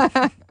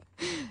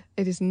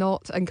 It is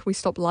not, and can we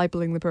stop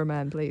libeling the poor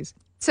man, please?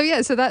 So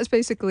yeah, so that's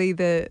basically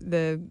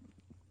the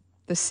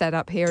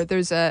setup here.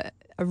 There's a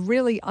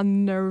really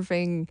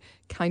unnerving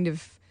kind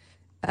of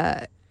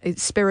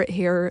spirit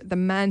here. The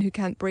man who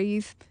can't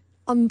breathe,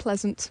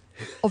 unpleasant,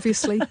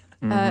 obviously,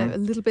 a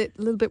little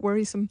bit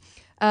worrisome.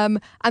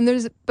 And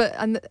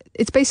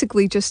it's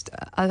basically just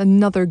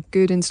another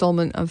good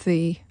installment of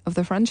the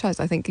franchise.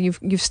 I think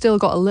you've still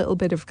got a little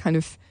bit of kind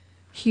of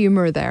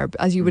humor there,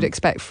 as you would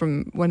expect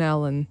from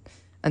Whannell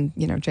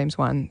and James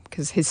Wan,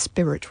 because his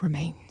spirit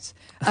remains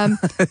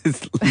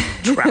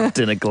Trapped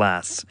in a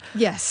glass.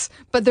 Yes,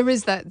 but there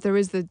is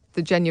the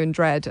genuine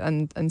dread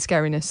and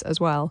scariness as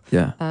well.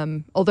 Yeah.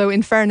 Although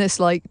in fairness,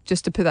 like,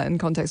 just to put that in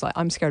context, like,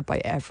 I'm scared by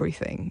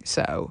everything,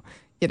 so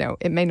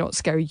it may not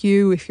scare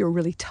you if you're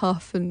really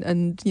tough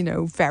and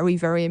very,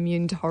 very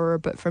immune to horror,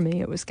 but for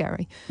me it was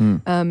scary.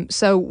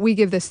 So we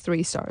give this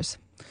 3 stars.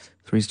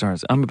 3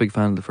 stars. I'm a big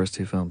fan of the first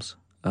 2 films.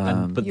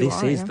 But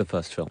this is the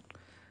first film.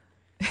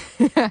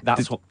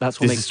 That's what This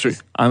makes is true.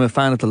 I'm a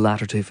fan of the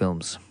latter 2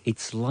 films.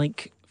 It's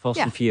like Fast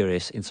Yeah. and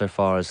Furious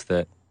insofar as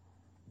that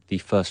the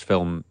first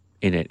film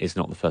in it is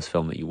not the first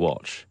film that you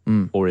watch,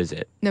 or is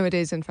it? No, it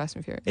is in Fast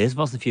and Furious. It is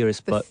Fast and Furious,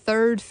 The but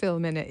third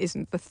film in it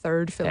isn't the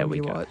third There film we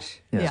you go.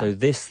 watch. Yeah. so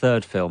this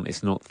third film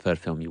is not the third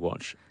film you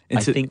watch. I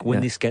think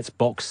when this gets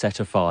box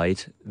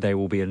setified, there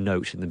will be a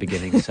note in the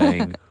beginning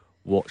saying,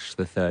 watch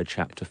the 3rd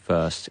chapter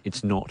first.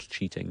 It's not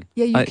cheating.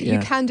 Yeah, you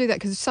can do that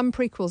because some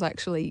prequels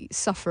actually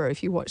suffer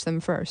if you watch them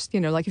first.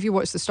 Like if you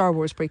watch the Star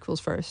Wars prequels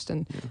first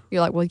and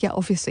you're like, well, yeah,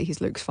 obviously he's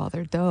Luke's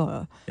father,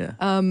 duh. Yeah.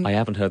 I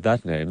haven't heard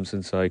that name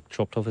since I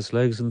chopped off his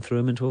legs and threw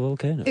him into a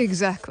volcano.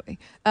 Exactly.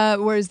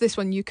 Whereas this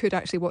one, you could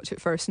actually watch it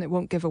first and it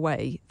won't give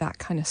away that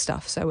kind of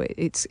stuff. So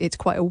it's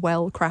quite a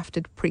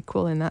well-crafted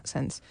prequel in that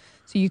sense.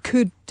 So you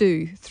could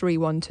do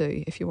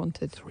 3-1-2 if you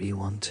wanted.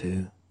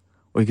 3-1-2.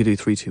 Or you could do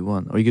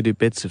 3-2-1. Or you could do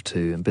bits of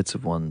 2 and bits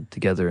of 1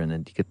 together, and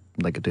then you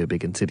could do a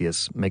big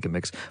Insidious mega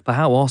mix. But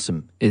how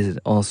awesome is it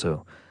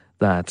also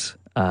that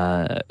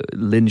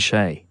Lynn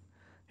Shay,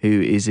 who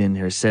is in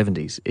her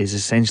 70s, is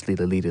essentially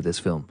the lead of this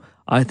film?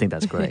 I think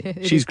that's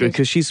great. She's great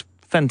because she's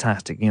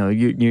fantastic. You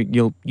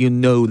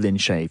know Lynn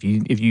Shay.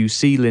 If you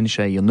see Lynn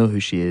Shay, you'll know who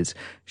she is.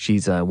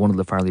 She's one of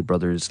the Farrelly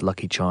brothers'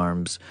 Lucky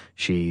Charms.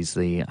 She's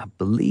I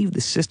believe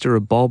the sister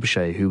of Bob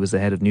Shay, who was the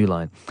head of New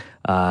Line.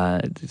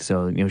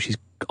 So she's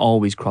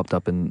always cropped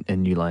up in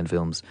New Line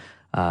films,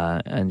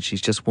 and she's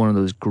just one of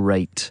those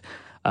great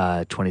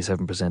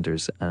 27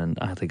 presenters, and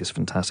I think it's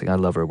fantastic. I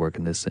love her work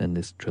in this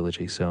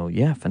trilogy. So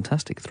yeah,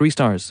 fantastic. 3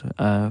 stars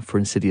for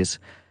Insidious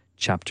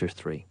Chapter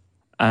 3.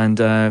 And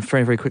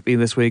very, very quickly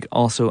this week,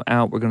 also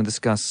out, we're going to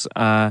discuss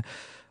John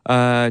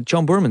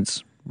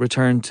Boorman's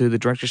return to the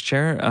director's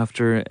chair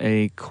after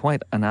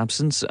quite an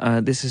absence.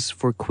 This is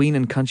for Queen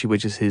and Country,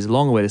 which is his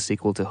long-awaited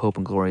sequel to Hope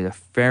and Glory, a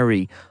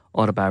very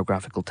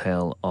autobiographical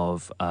tale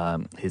of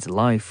his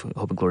life.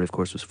 Hope and Glory, of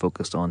course, was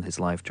focused on his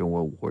life during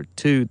World War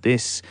II.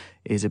 This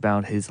is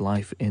about his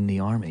life in the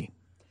army.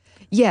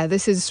 Yeah,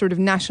 this is sort of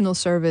national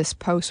service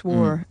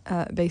post-war,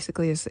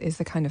 basically, is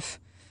the kind of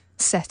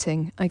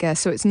setting, I guess.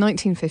 So it's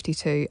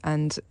 1952,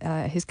 and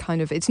his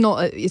kind of it's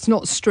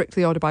not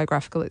strictly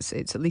autobiographical. It's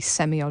at least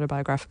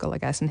semi-autobiographical, I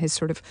guess. And his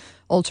sort of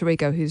alter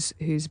ego, who's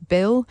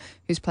Bill,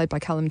 who's played by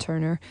Callum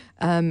Turner,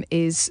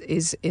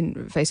 is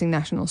in facing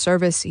national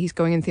service. He's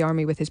going into the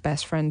army with his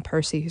best friend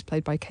Percy, who's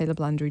played by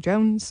Caleb Landry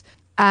Jones,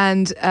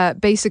 and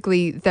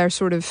basically they're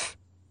sort of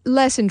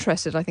less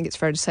interested, I think it's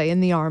fair to say,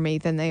 in the army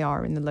than they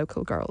are in the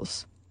local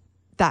girls.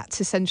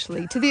 That's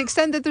essentially, to the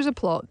extent that there's a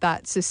plot,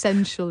 that's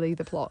essentially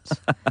the plot.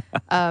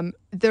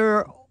 There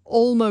are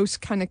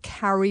almost kind of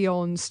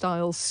carry-on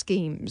style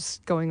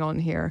schemes going on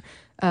here,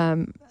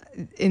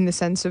 in the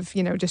sense of,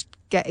 just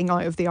getting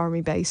out of the army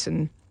base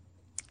and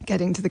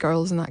getting to the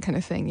girls and that kind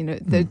of thing.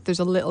 There's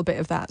a little bit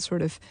of that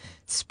sort of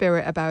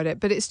spirit about it,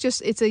 but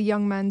it's a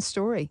young man's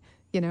story.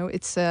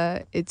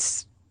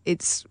 It's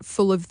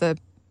full of the,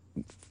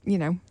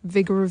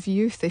 vigor of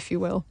youth, if you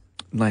will.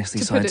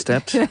 Nicely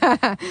sidestepped.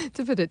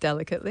 To put it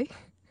delicately.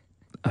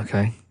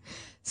 Okay.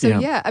 So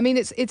yeah, I mean,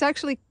 it's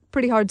actually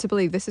pretty hard to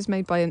believe this is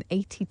made by an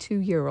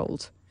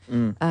 82-year-old,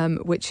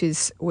 which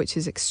is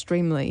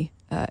extremely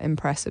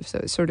impressive. So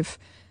it's sort of,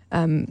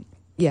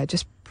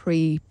 just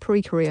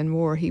pre-Korean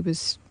War. He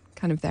was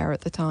kind of there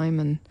at the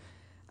time,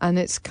 and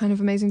it's kind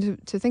of amazing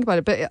to think about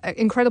it. But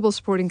incredible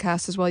supporting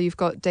cast as well. You've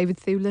got David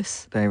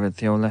Thewlis.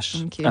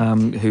 Thank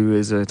you. Who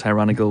is a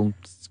tyrannical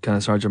kind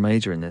of Sergeant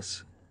Major in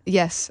this.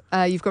 Yes,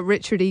 you've got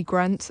Richard E.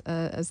 Grant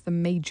as the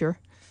Major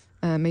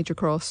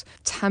Cross,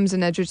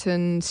 Tamsin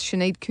Edgerton,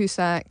 Sinead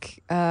Cusack,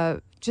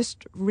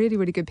 just really,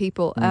 really good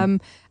people.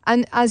 And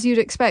as you'd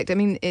expect, I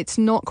mean, it's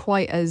not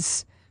quite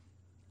as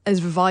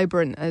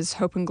vibrant as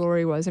Hope and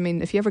Glory was. I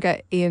mean, if you ever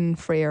get Ian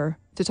Freer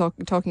to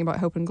talking about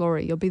Hope and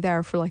Glory, you'll be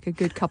there for like a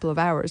good couple of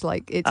hours.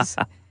 Like it's.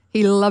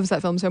 He loves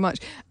that film so much.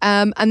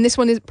 And this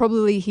one is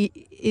probably, he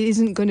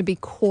isn't going to be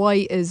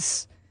quite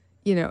as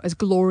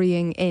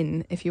glorying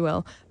in, if you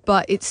will,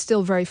 but it's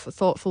still very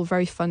thoughtful,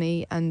 very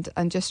funny, and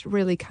just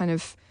really kind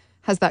of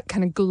has that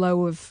kind of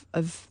glow of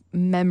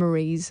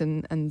memories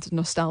and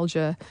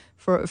nostalgia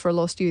for a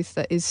lost youth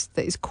that is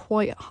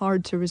quite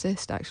hard to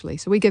resist, actually.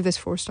 So we give this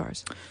 4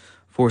 stars.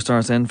 4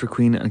 stars then for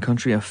Queen and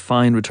Country, a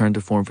fine return to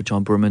form for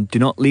John Boorman. Do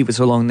not leave it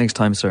so long next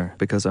time, sir,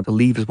 because I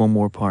believe there's one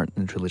more part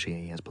in the trilogy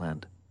he has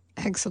planned.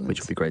 Excellent. Which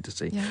would be great to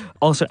see. Yeah.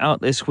 Also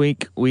out this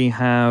week, we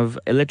have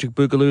Electric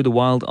Boogaloo, the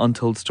wild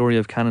untold story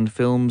of Canon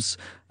Films,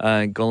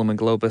 Gollum and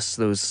Globus,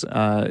 those,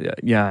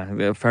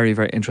 very,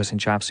 very interesting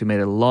chaps who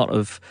made a lot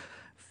of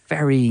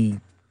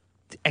very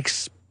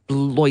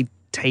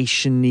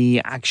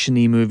exploitation-y,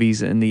 action-y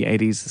movies in the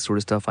 80s, the sort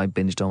of stuff I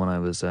binged on when I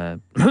was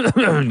a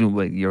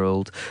year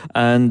old.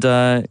 And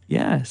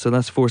so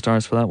that's 4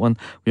 stars for that one.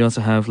 We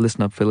also have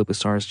Listen Up Philip, with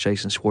stars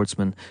Jason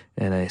Schwartzman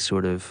in a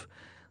sort of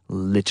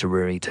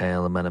literary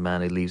tale about a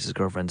man who leaves his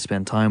girlfriend to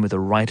spend time with a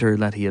writer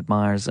that he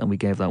admires, and we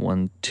gave that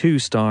one 2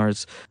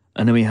 stars.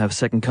 And then we have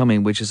Second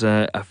Coming, which is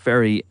a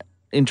very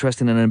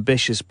interesting and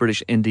ambitious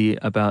British indie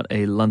about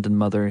a London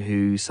mother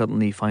who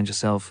suddenly finds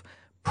herself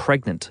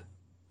pregnant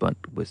but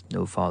with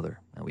no father.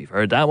 And we've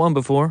heard that one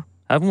before,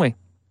 haven't we?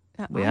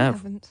 We have.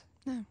 Haven't.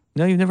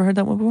 No, you've never heard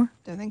that one before?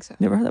 Don't think so.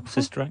 Never heard that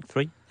before? Sister Act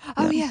 3.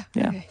 Oh yeah.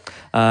 Okay.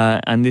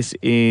 And this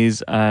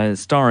is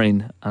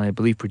starring and I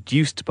believe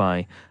produced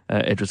by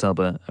Idris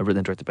Elba, written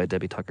and directed by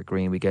Debbie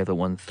Tucker-Green. We gave that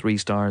one 3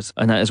 stars,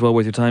 and that is well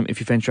worth your time if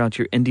you venture out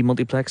to your indie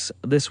multiplex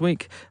this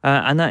week.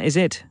 And that is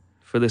it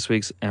for this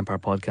week's Empire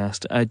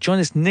podcast. Join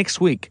us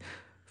next week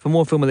for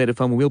more film-related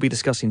fun. We'll be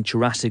discussing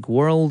Jurassic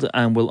World,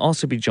 and we'll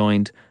also be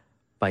joined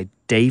by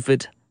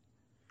David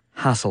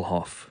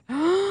Hasselhoff.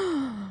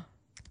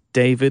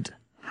 David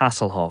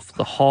Hasselhoff,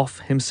 the Hoff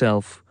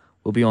himself,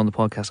 will be on the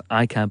podcast.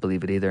 I can't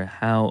believe it either.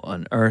 How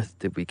on earth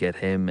did we get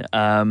him?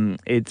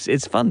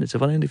 It's fun. It's a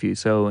fun interview.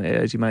 So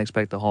as you might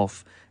expect, the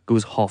Hoff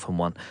goes Hoff in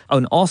one. Oh,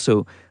 and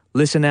also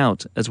listen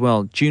out as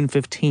well. June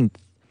 15th,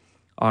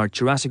 our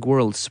Jurassic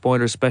World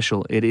spoiler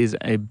special. It is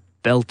a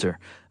belter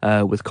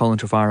with Colin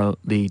Trevorrow,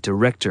 the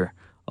director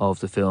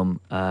of the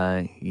film.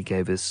 He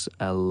gave us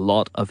a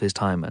lot of his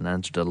time and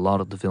answered a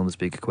lot of the film's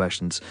big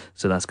questions.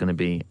 So that's going to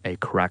be a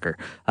cracker.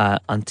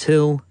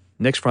 Until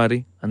next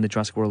Friday and the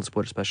Jurassic World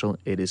spoiler special,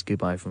 it is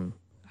goodbye from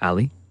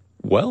Ali.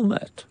 Well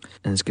met.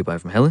 And it's goodbye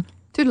from Helen.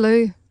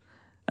 Toodaloo.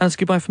 And it's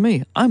goodbye from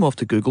me. I'm off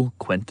to Google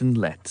Quentin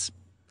Letts.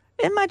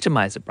 Imagine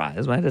my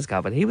surprise when I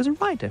discovered he was a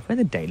writer for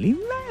the Daily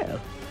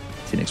Mail.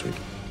 See you next week.